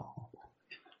알아봐야죠.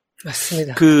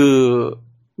 맞습니다.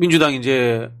 민주당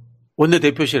이제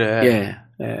원내대표실에,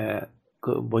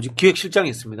 기획실장이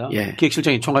있습니다. 예.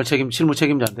 기획실장이 총괄 실무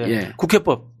책임자인데, 예.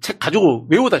 국회법 책 가지고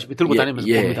외우다시피 들고 다니면서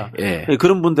봅니다.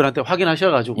 그런 분들한테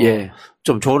확인하셔가지고,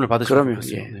 좀 조언을 받으시면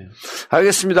좋겠습니다. 네.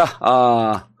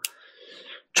 알겠습니다.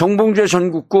 정봉주의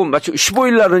전국구 마치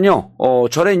 15일 날은요,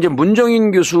 전에 이제 문정인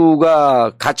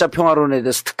교수가 가짜 평화론에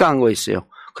대해서 특가한 거 있어요.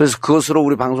 그래서 그것으로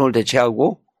우리 방송을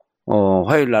대체하고,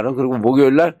 화요일 날은, 그리고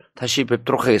목요일 날 다시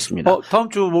뵙도록 하겠습니다. 다음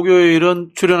주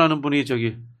목요일은 출연하는 분이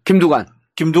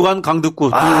김두관, 강득구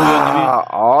두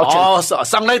의원님이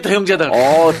쌍라이트 형제들.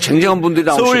 쟁쟁한 분들이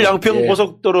나오시네요. 서울 양평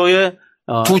고속도로의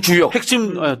두 주역.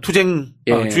 핵심 투쟁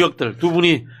주역들 두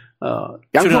분이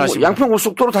출연하십니다. 양평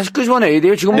고속도로 다시 끄집어내야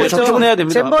돼요. 지금 뭐 접근해야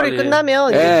됩니다. 잼버리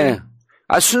끝나면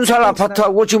순살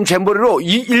아파트하고 지금 잼버리로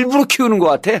일부러 키우는 것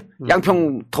같아.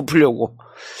 양평 덮으려고.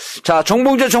 자,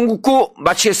 정봉재 전국구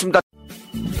마치겠습니다.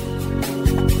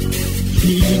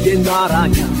 이게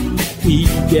나라냐,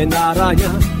 이게 나라냐,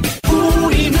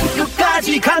 우리는 끝까지